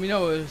it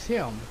was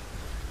him,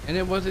 and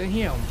it wasn't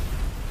him.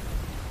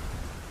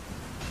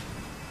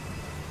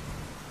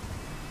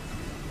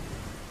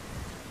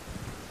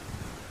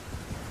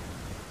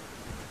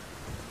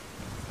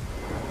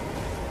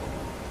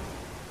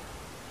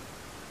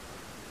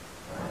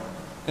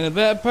 And if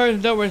that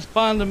person don't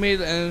respond to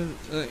me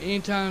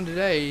anytime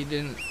today,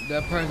 then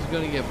that person's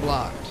gonna get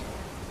blocked.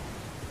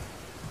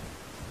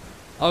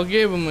 I'll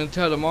give them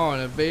until tomorrow,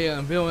 and if they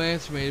don't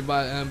answer me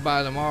by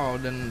tomorrow,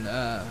 then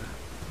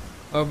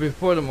or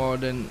before tomorrow,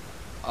 then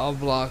I'll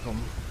block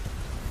them.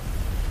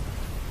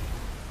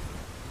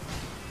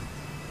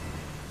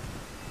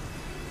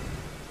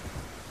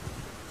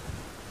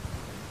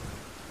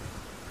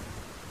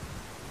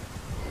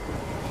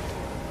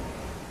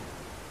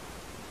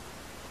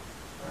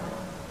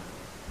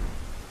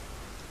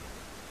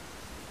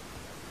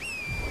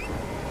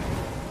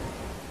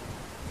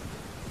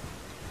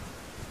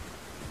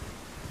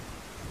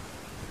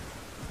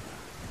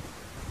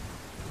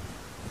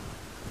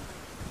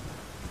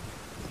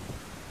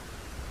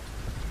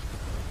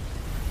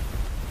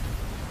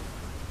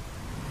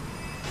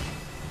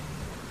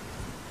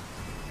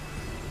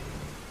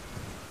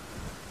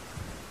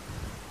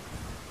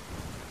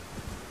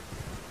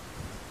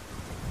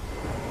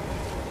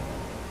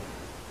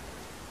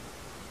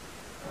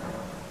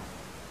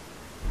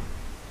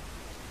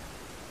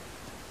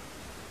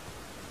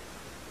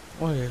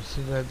 Oh yeah,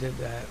 since I did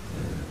that.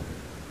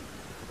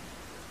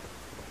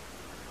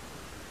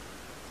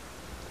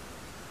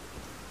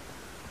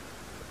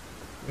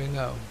 We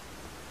know.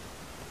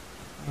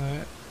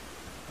 Alright.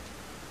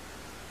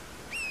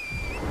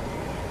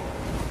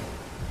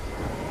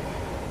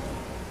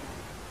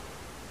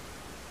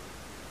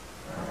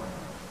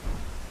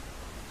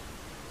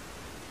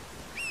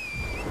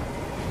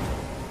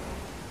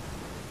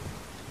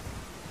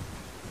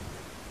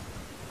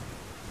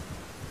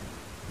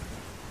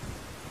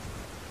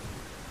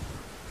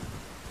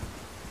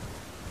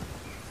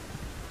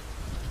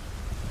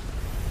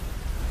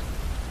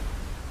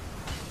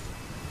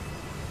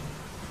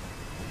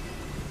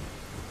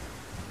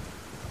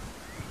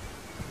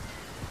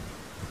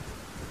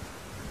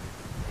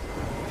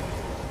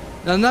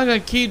 Now, I'm not gonna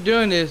keep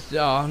doing this,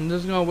 y'all. I'm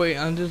just gonna wait.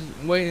 I'm just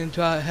waiting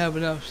until I have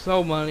enough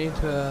soul money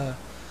to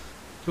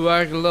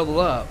where I can level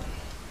up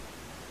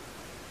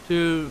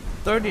to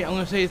 30. I'm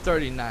gonna say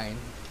 39,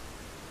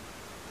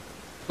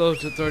 close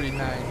to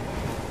 39.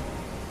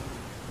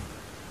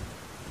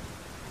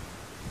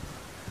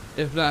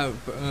 If not,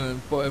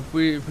 if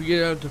we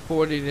get up to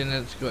 40, then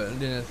that's good.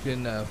 Then that's good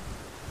enough.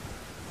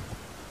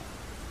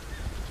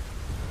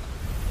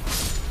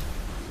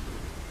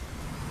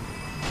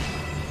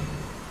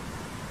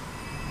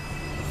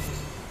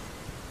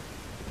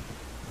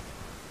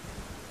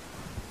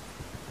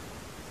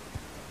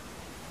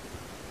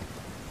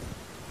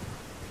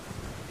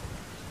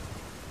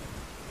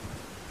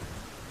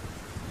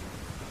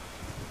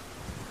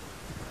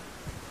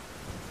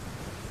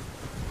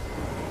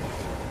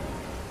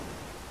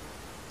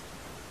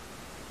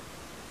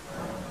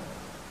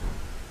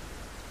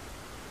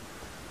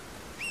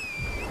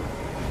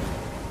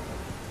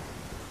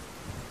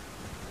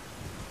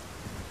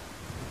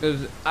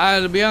 Cause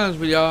to be honest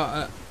with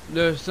y'all,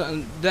 there's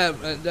something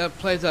that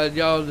place that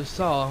y'all just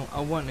saw.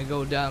 I want to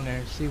go down there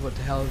and see what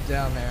the hell is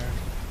down there.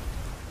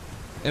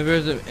 If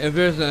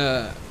there's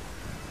a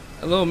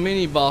little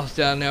mini boss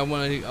down there, I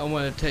want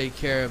to take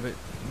care of it,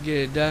 get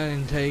it done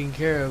and taken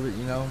care of it,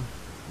 you know.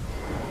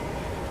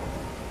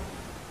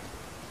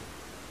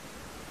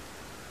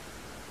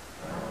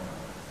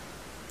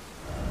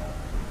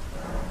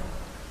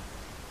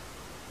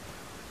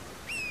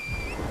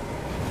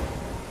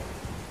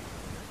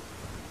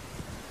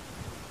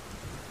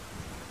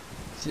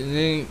 And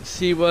then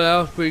see what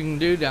else we can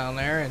do down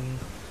there, and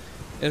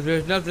if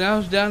there's nothing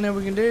else down there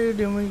we can do,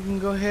 then we can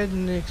go ahead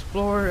and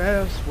explore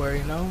elsewhere,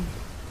 you know.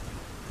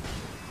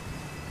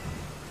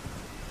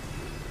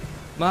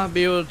 Might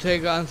be able to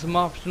take on some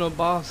optional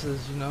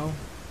bosses, you know.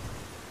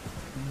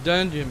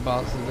 Dungeon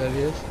bosses, that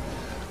is.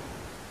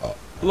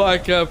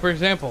 Like, for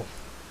example,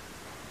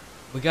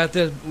 we got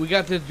this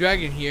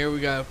dragon here. We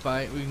gotta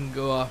fight. We can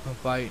go off and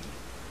fight.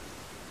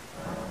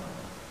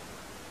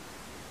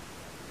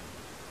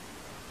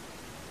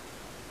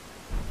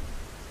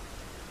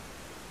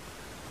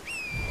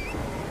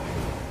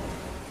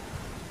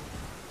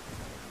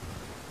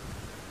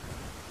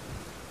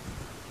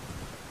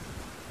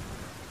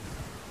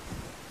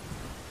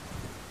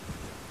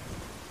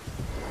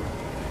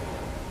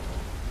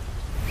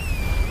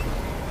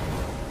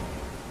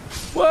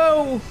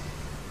 Whoa!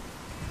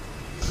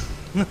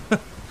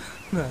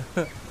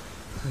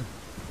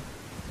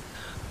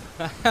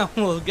 I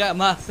almost got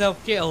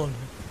myself killed.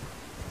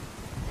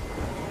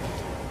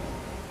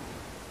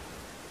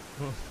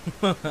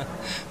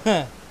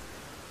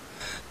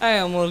 I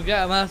almost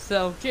got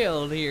myself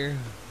killed here.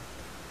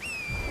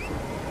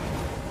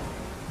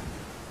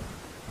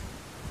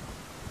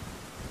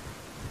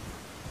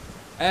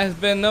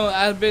 I've been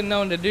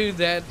known to do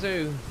that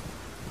too.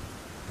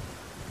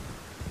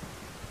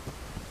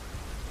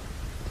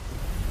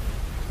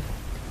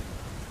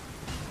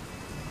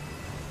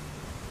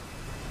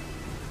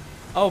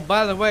 Oh,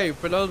 by the way,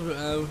 for those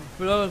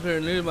who are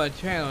new to my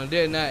channel and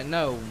did not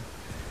know,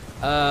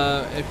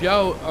 if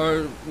y'all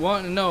are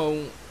wanting to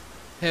know,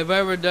 have I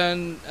ever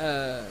done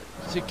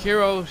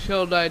Sekiro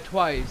Shall Die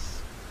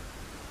Twice?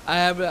 I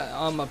have it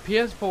on my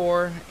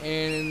PS4,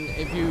 and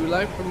if you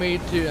like for me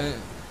to,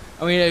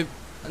 if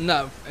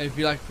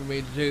you like for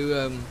me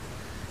to,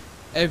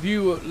 if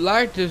you would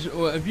like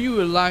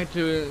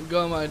to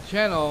go on my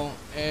channel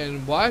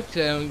and watch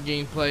that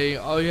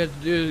gameplay, all you have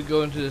to do is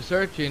go into the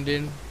search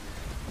engine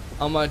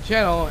on my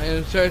channel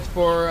and search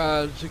for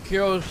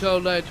Sekiro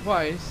Shall Die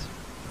Twice.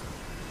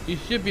 You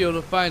should be able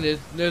to find it.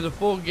 There's a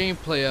full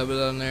gameplay of it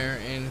on there,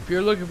 and if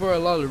you're looking for a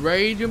lot of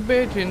rage and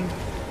bitching,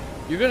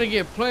 you're gonna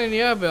get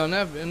plenty of it on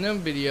that in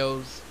them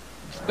videos,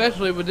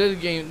 especially with this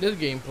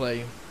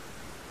gameplay.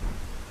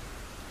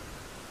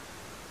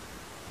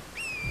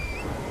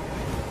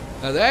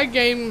 Now that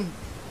game,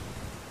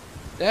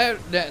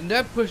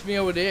 that pushed me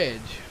over the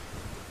edge.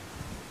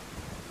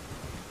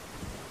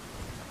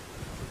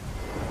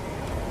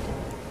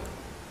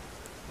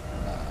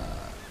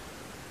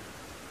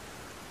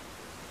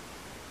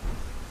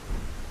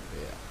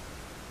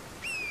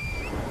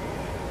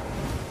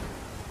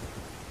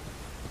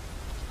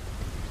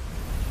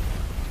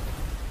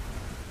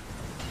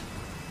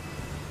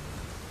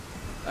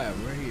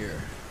 We're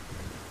here.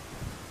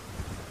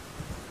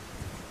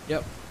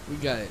 Yep, we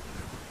got it.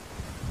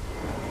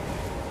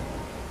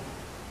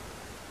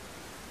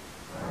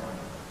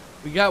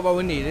 We got what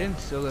we needed,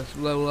 so let's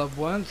level up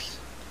once.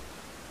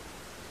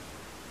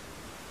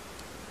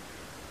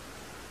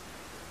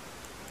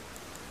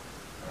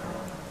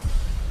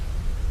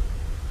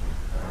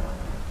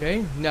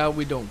 Okay, now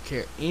we don't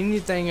care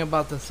anything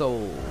about the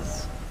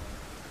souls.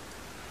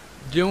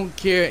 Don't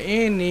care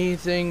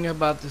anything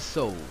about the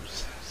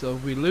souls. So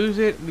if we lose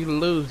it, we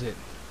lose it.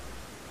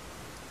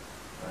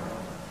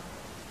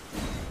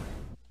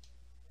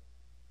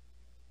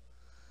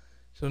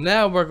 So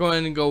now we're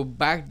going to go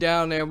back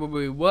down there where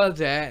we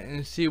was at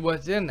and see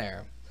what's in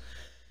there.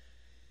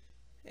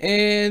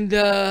 And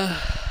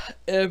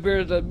if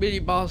there's a mini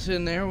boss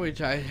in there, which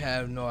I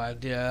have no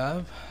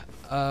idea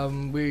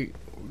of, we're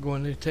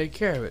going to take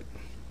care of it.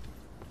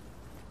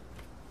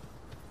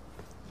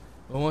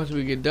 But once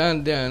we get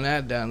done doing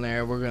that down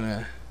there, we're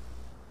gonna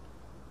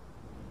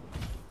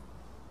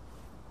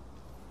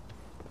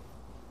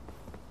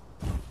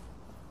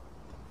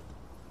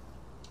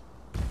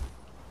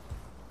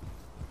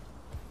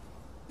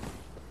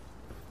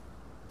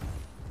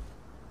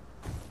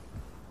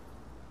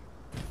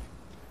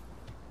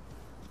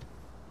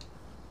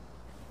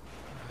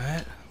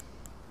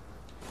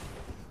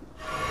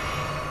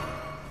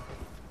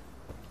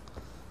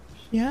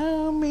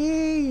show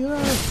me your...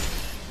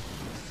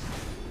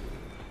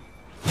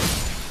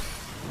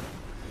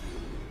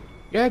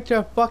 Get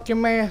your fucking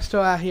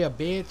master out here,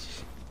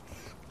 bitch.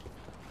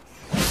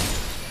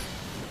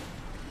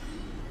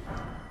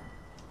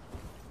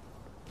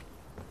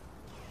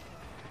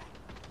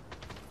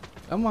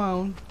 Come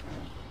on.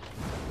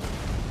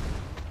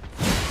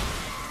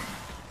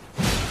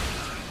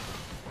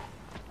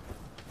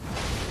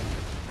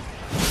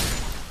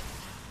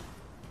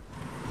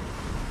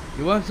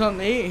 You want something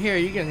to eat? Here,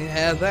 you can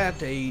have that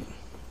to eat.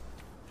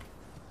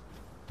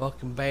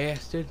 Fucking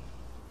bastard.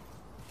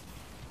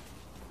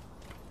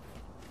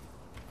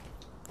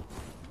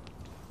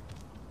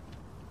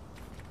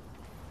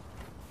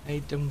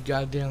 Hate them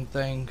goddamn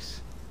things.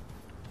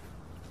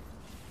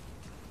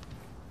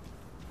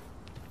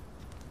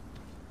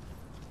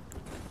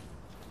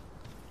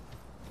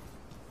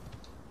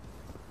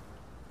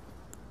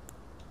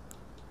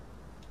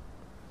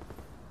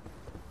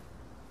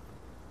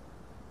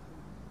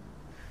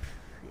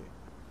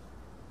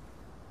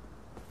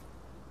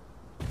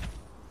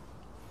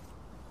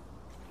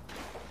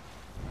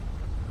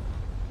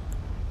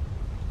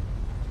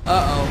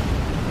 Uh-oh.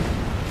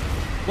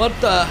 What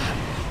the...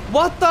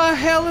 What the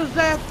hell is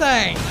that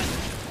thing?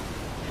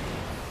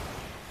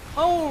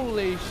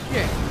 Holy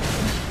shit.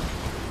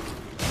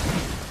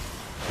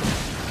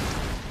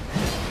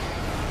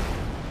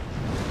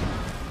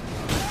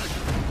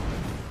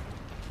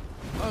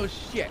 Oh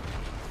shit.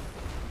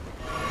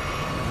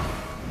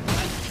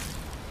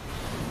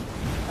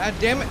 God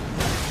damn it.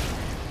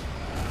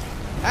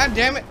 God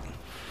damn it.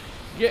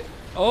 Get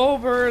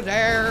over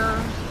there.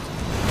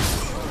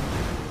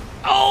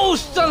 Oh,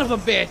 son of a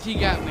bitch. He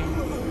got me.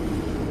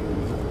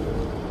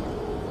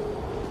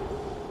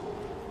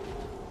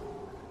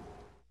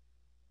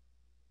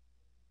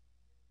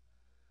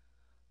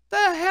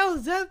 The hell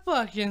is that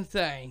fucking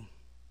thing?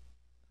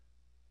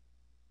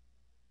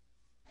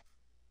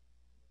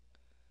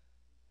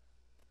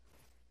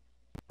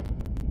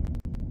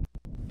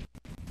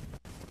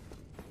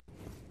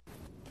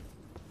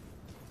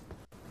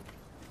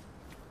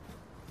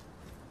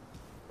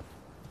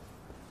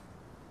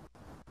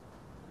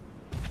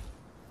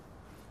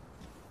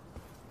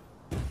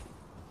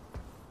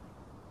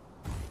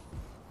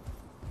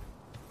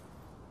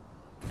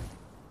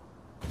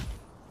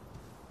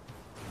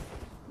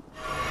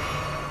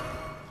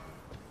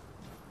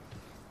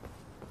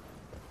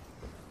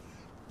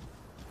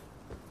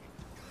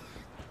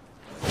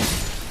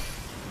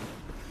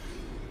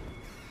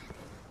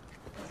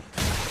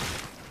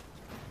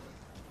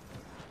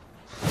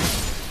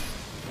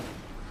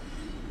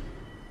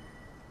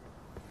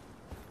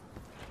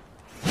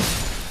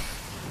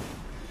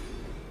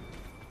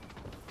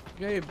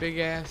 Okay, big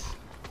ass.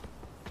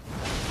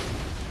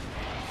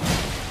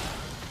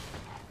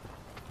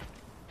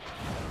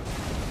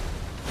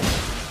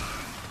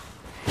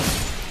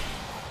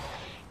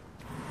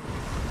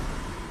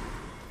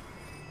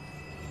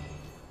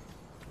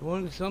 You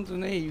wanted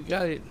something? Hey, you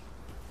got it.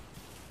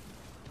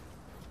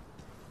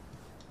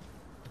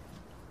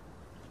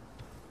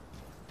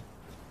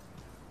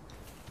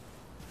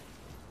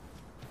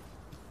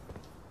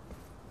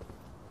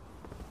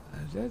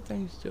 Is that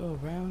thing still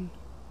around?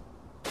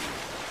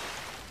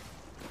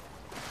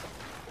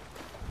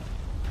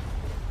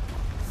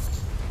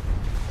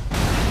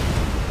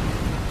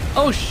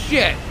 Oh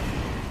shit!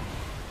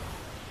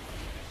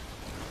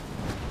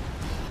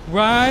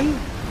 Run!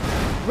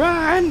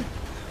 Run!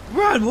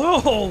 Run!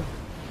 Whoa!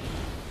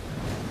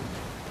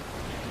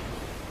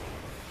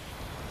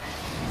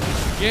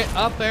 Get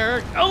up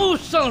there! Oh,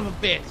 son of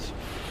a bitch!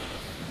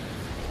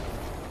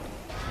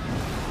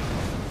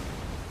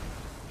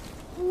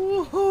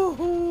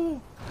 Woohoo!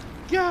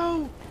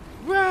 Go!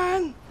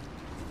 Run!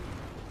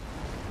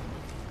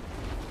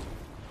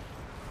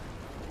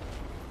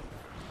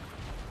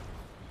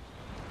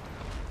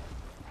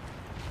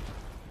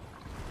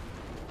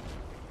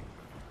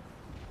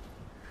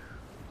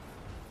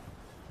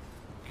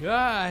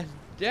 God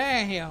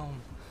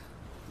damn.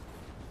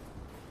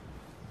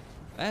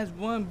 That's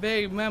one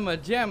big mama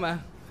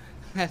jamma.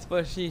 That's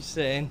what she's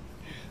saying.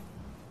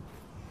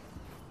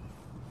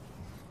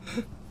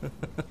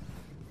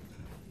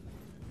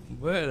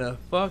 Where the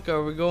fuck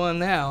are we going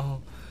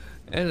now?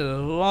 It's a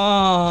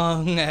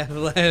long ass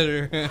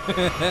letter.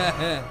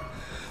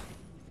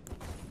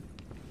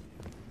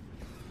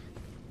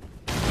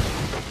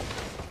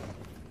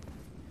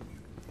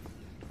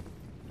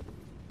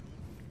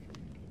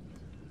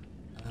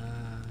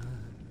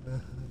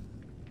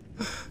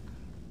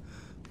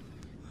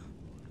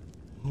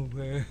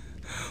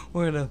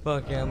 Where the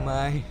fuck am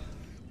I?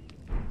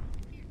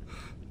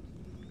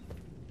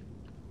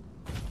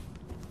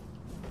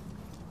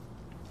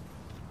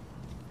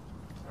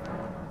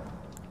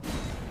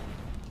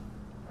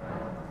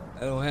 I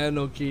don't have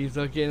no keys,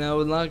 so I can't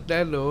unlock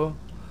that door.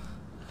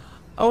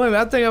 Oh wait a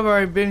minute, I think I've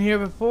already been here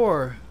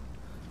before.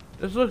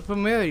 This looks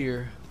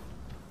familiar.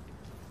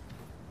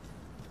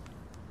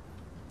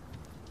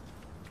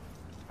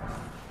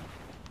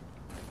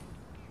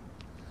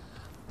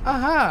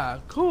 Aha,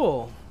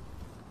 cool.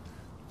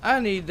 I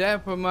need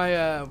that for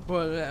my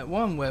for that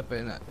one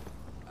weapon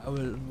I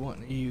was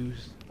wanting to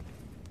use.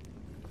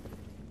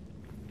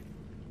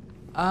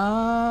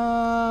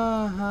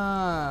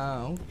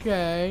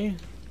 Okay.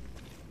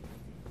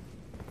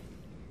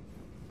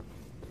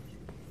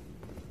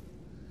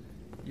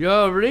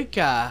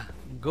 Eureka!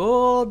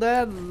 Gold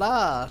at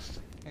last.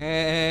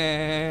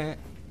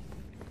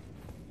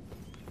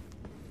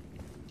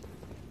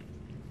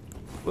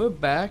 We're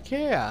back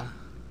here.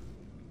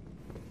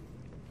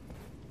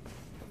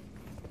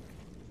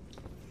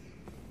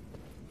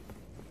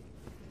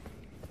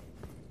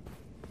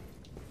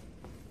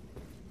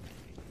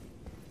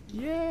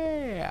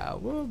 Yeah,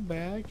 we're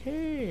back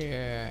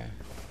here.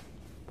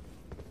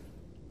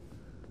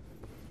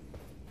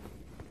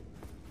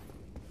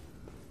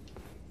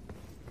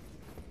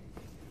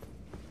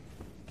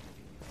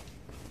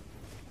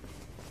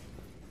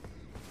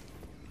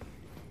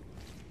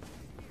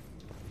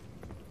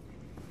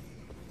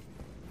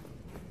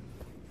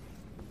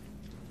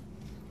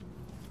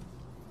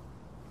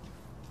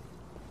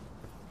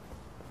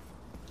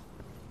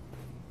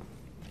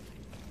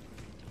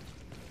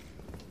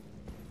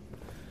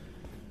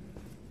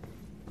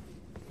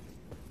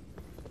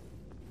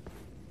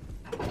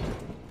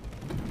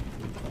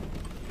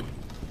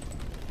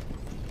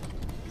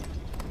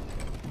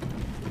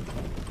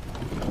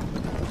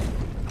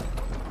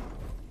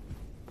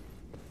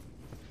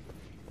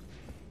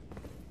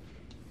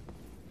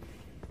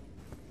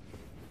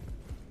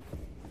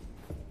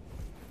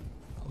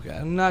 Okay,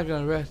 I'm not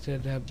gonna rest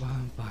at that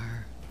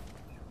bonfire.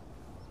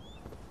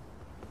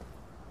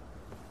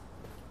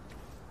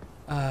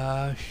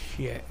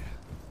 Shit.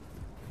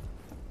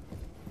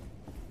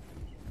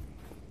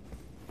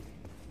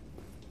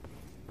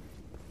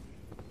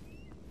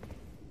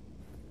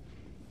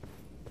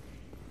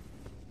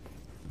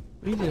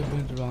 We just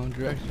went the wrong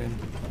direction.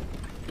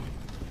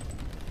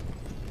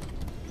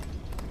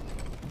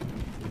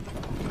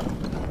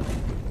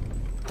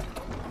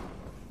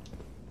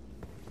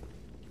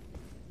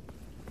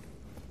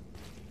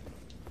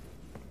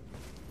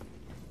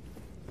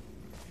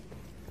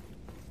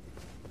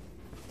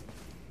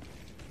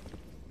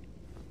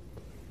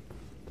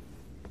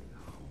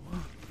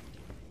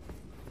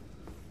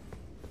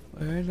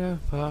 Where the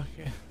fuck?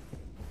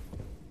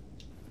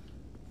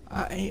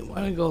 I ain't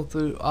wanna go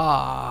through.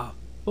 Ah,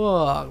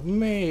 fuck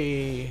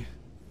me.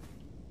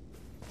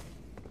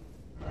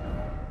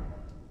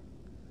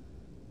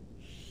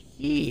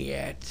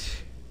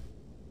 Shit.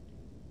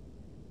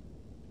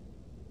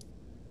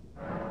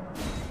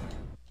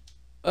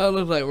 Oh,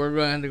 looks like we're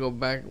gonna have to go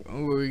back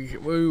where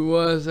we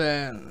was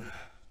at.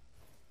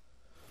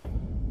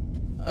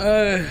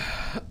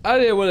 I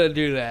didn't want to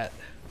do that.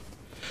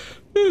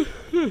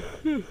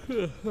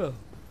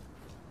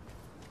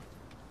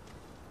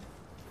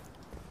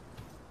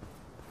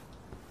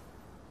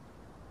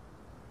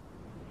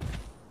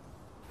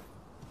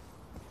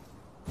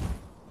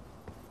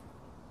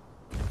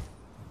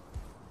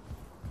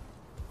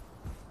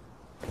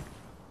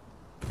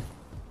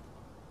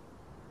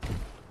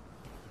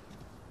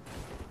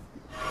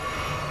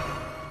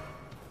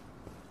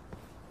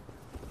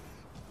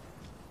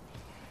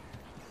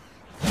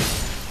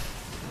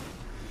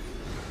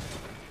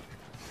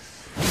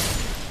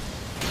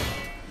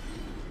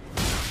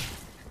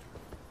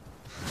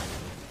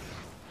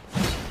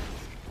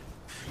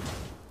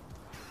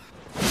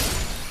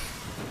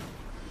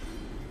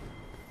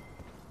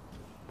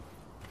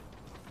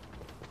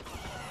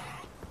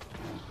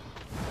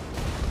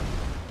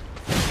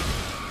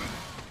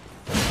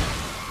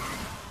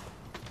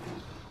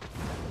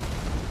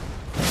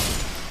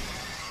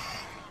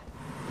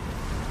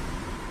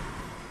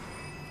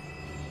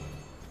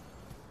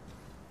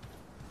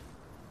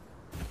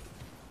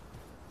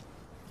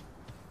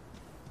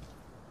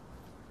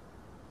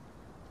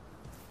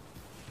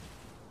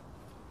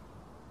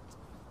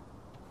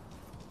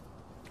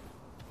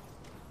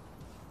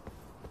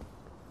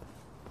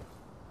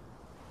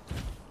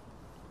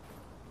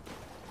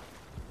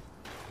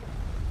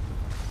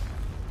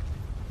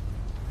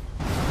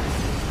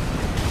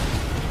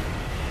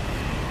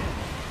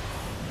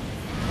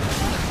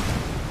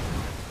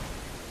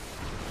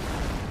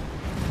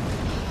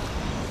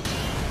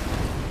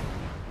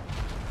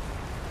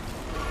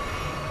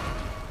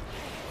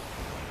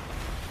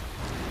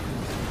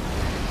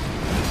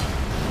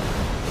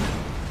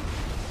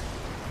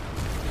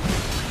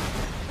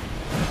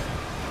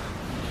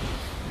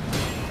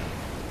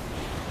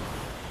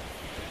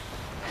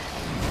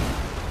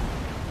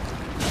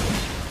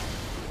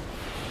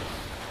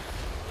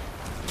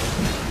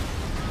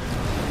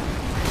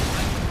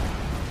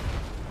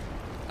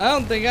 I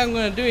don't think I'm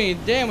gonna do any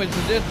damage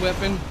with this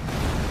weapon.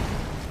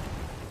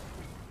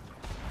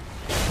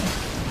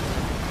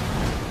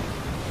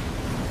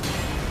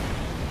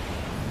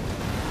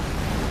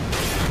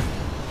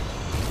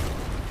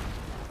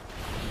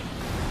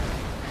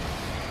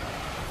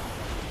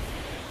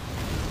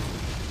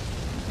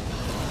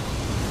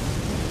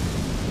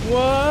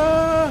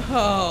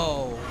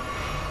 Whoa!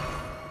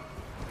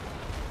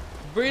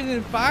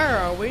 Breathing fire,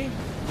 are we?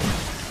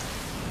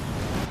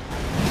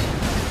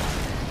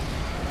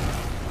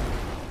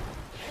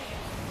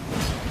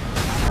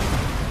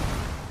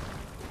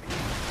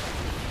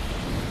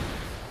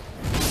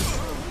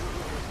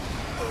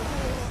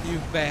 You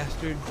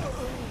bastard.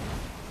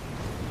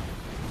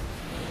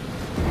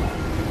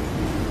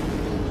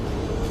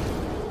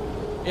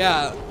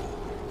 Yeah,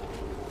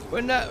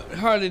 we're not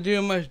hardly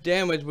doing much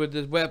damage with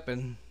this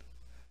weapon.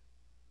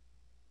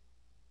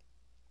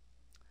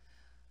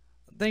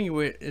 I think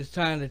it's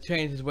time to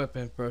change this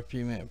weapon for a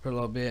few minutes, for a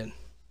little bit.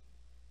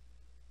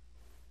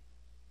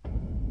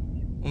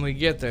 When we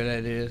get there,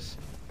 that is.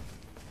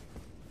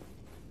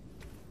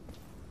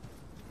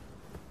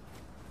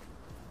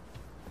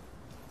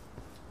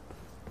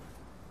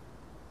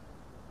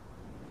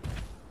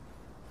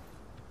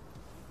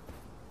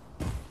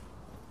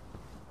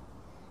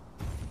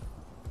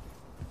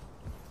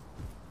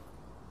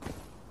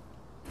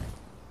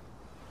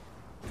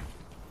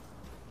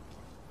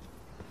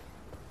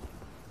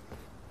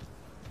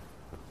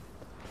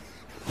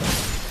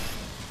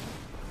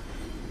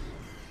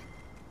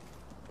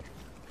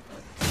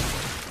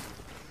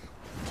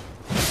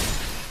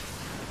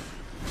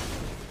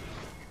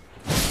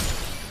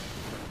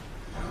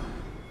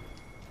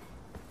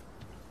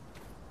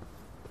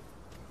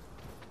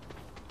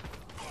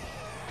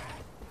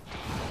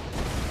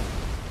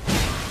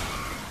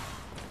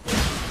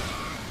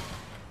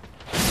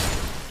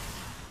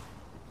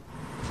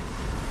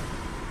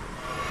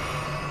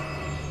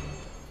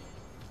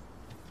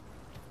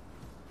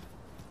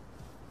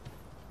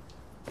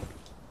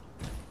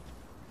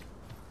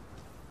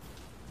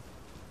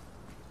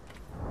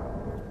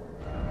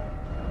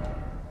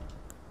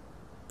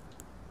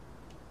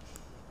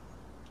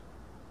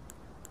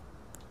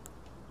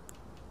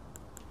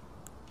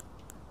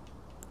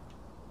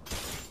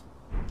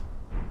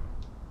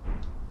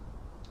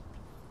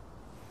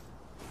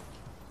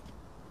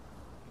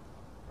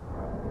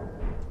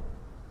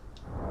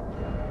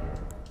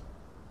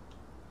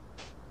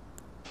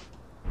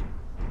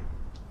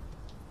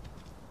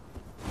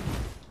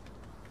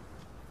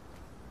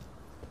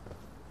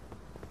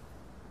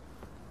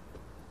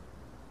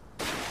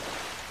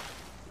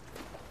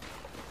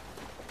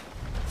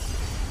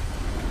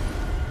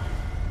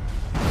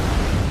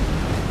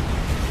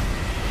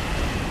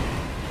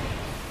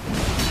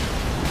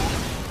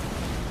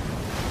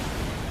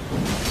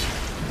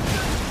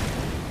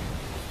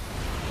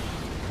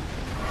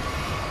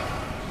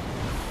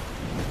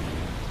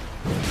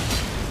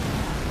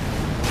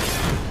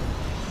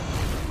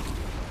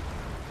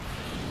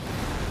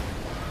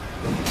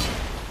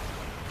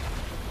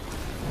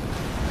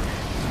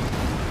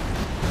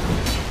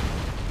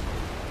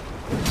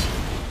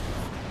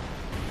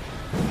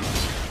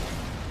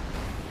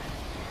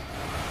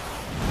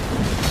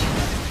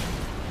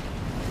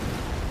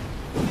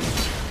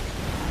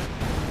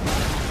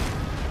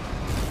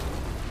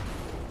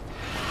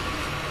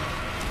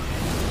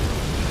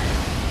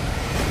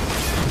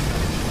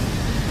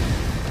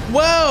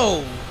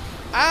 Whoa!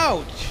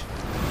 Ouch!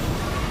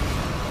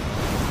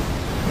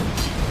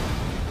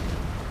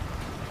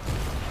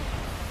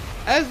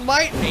 That's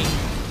lightning.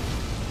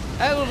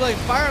 That was like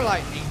fire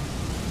lightning.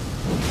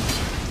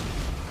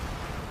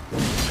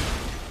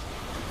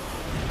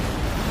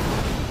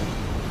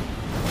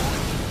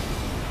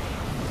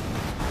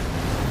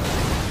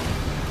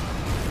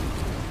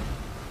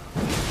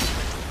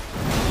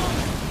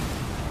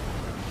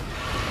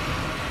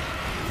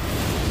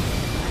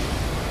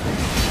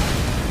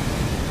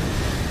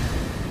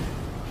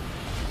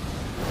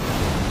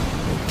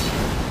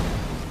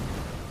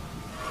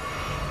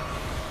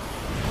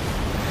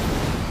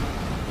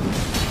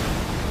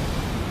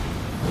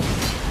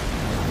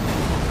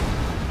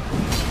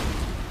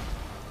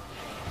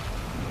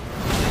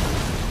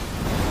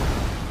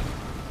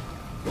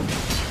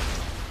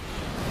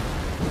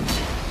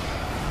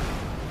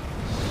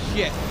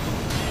 Shit.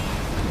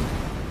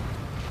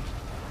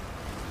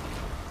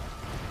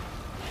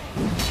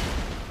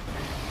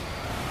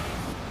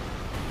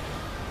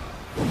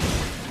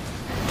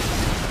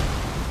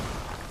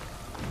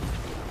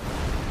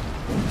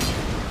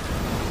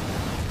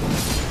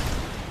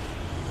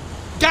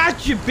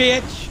 Gotcha,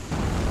 bitch!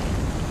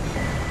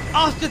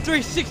 Austin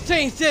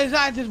 316 says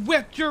I just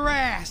whipped your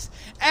ass.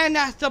 And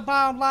that's the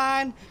bottom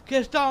line,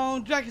 cause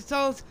Stone Dragon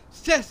Souls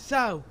says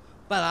so.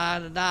 Ba da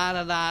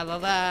da da da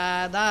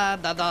da da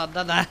da da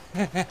da da.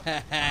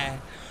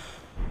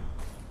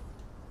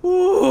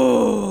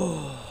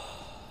 Ooh.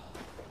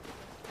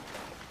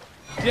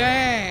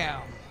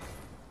 Damn.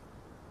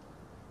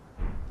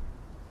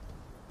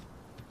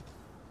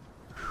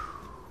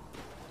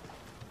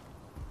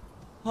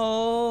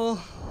 Oh,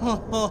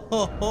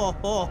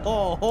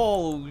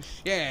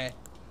 shit.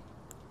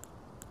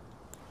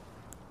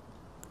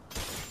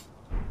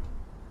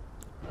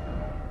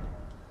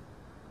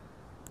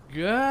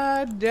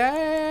 God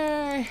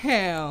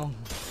damn.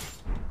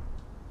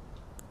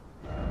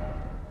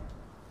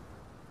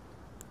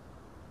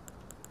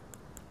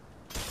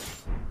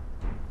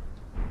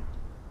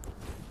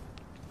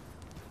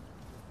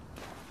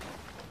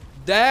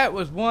 That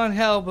was one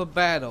hell of a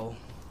battle.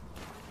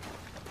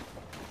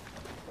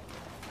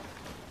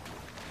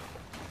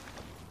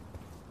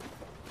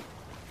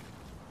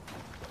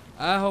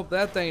 I hope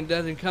that thing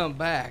doesn't come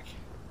back.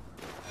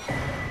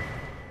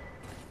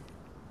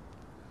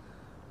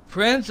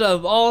 Prince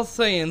of all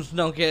sins,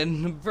 no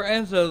kidding.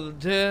 Prince of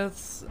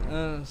deaths,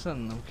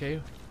 something,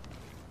 okay.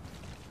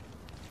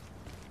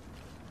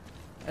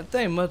 That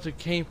thing must have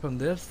came from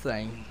this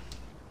thing.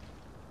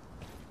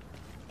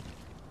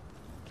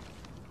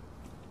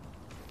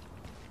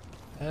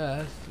 Yeah,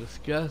 that's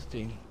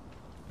disgusting.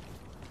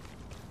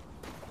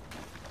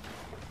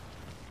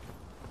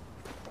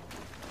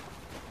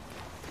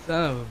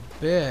 Son of a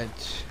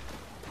bitch.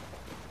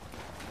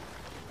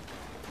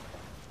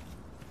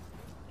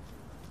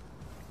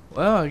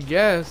 Well, I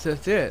guess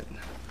that's it.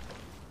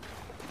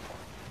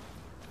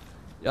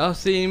 Y'all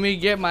seen me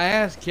get my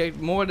ass kicked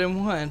more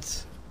than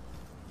once.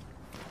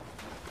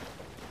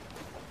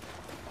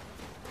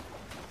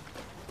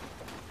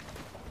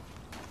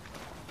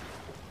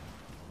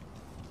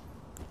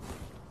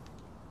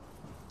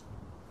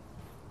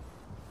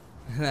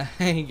 I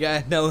ain't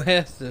got no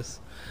Estus.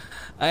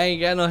 I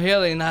ain't got no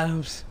healing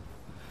items.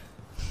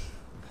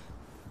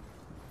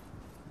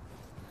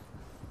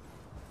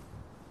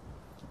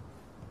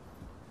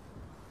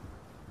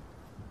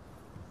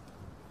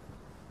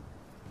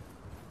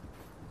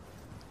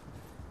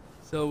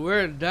 So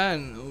we're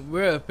done.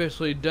 We're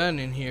officially done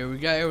in here. We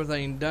got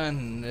everything done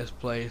in this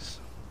place.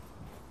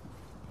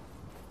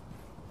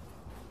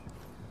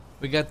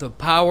 We got the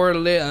power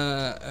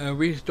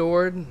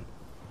restored,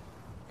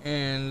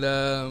 and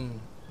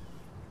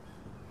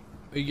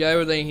we got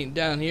everything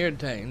down here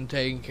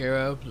taken care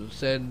of. So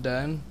said and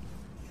done.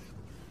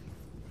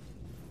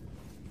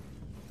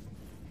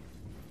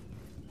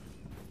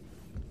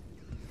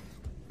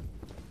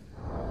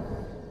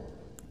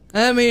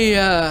 Let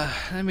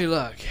me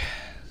look.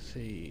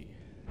 See,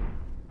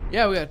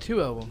 yeah, we got 2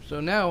 of them, so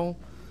now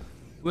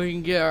we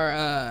can get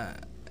our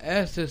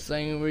Estus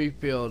thing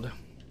refilled.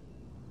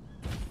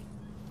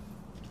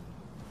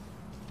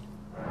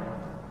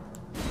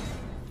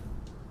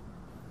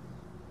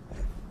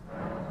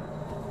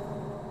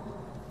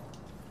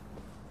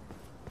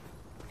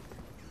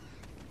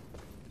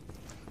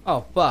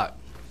 Oh fuck.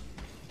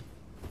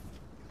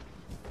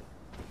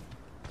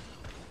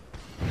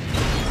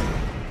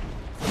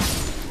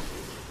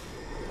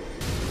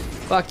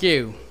 Fuck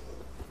you.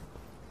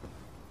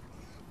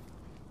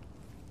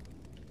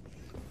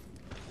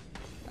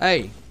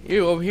 Hey,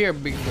 you over here,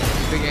 big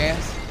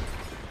ass.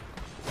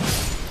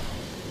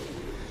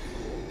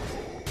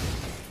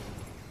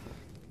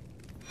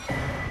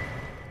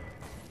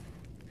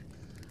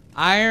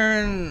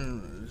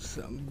 Iron,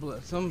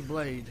 some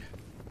blade.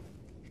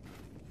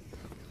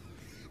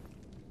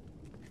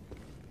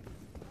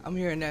 I'm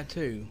hearing that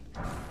too.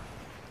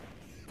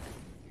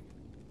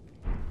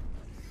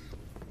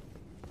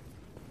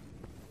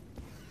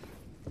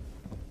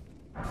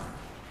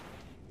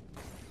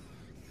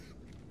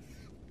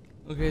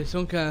 Okay,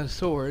 some kind of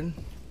sword.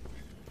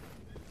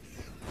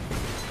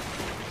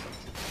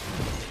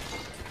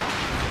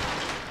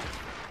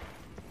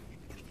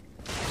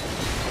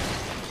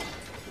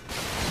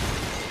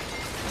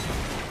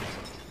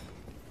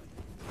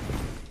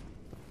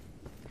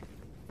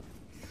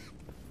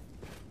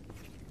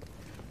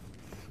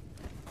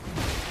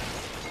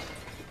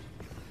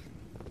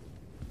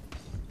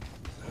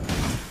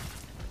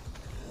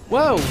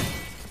 Whoa!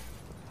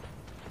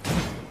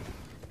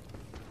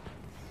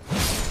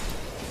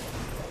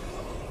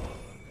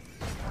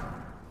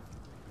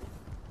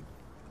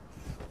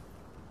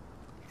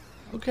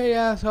 Okay,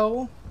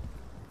 asshole.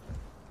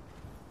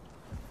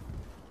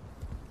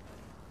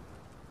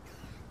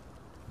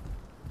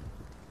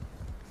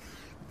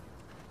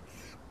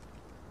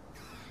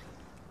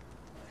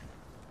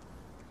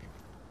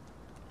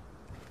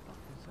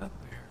 What's up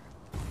there?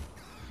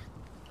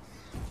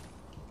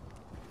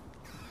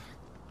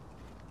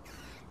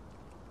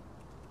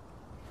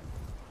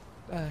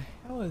 The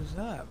hell is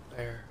that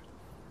there?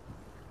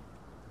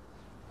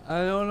 I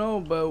don't know,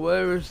 but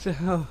whatever's the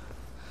hell.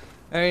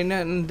 There ain't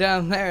nothing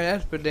down there,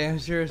 that's for damn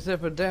sure,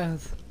 except for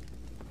death.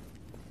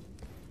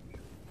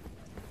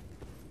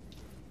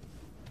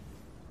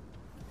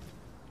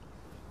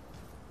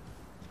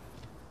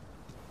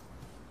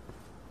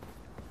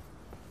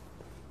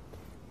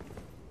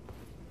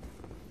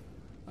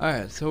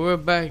 Alright, so we're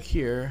back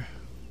here.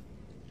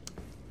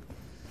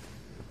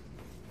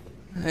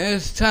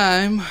 It's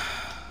time.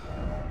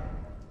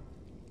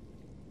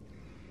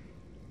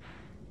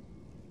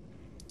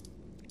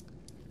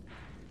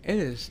 It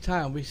is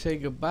time we say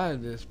goodbye to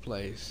this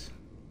place.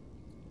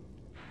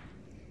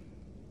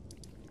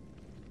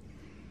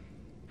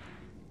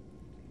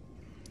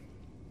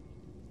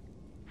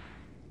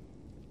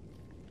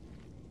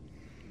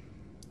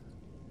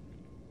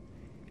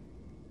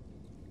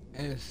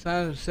 And it's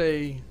time to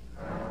say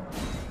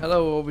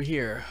hello over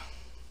here.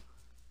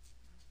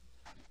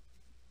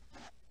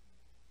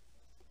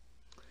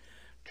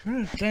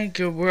 Trying to think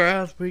of where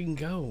else we can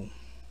go.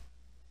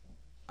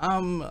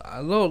 I'm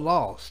a little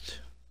lost.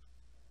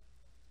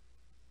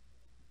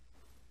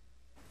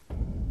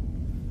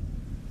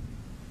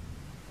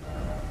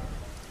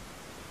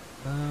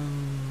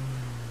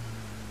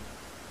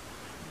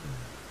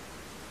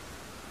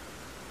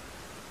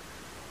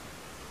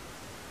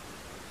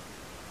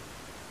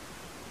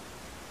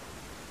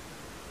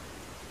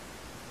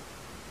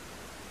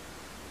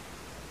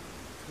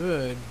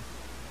 Could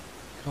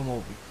come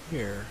over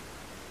here,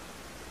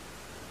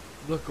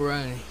 look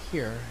around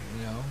here,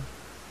 you know.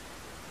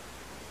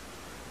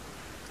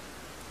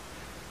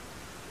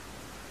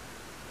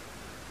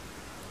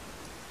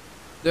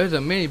 There's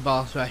a mini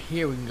boss right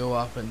here we can go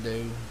off and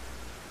do,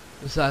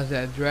 besides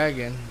that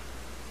dragon.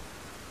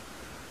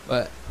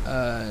 But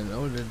in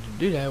order to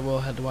do that, we'll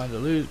have to wind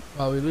up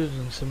probably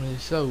losing some of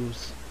these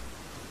souls.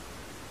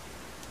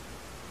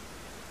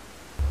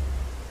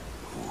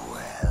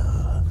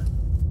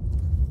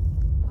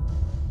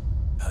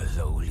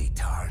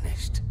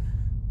 Tarnished,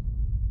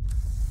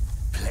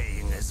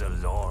 playing as a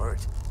lord.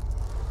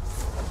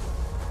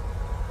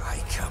 I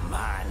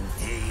command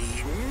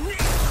thee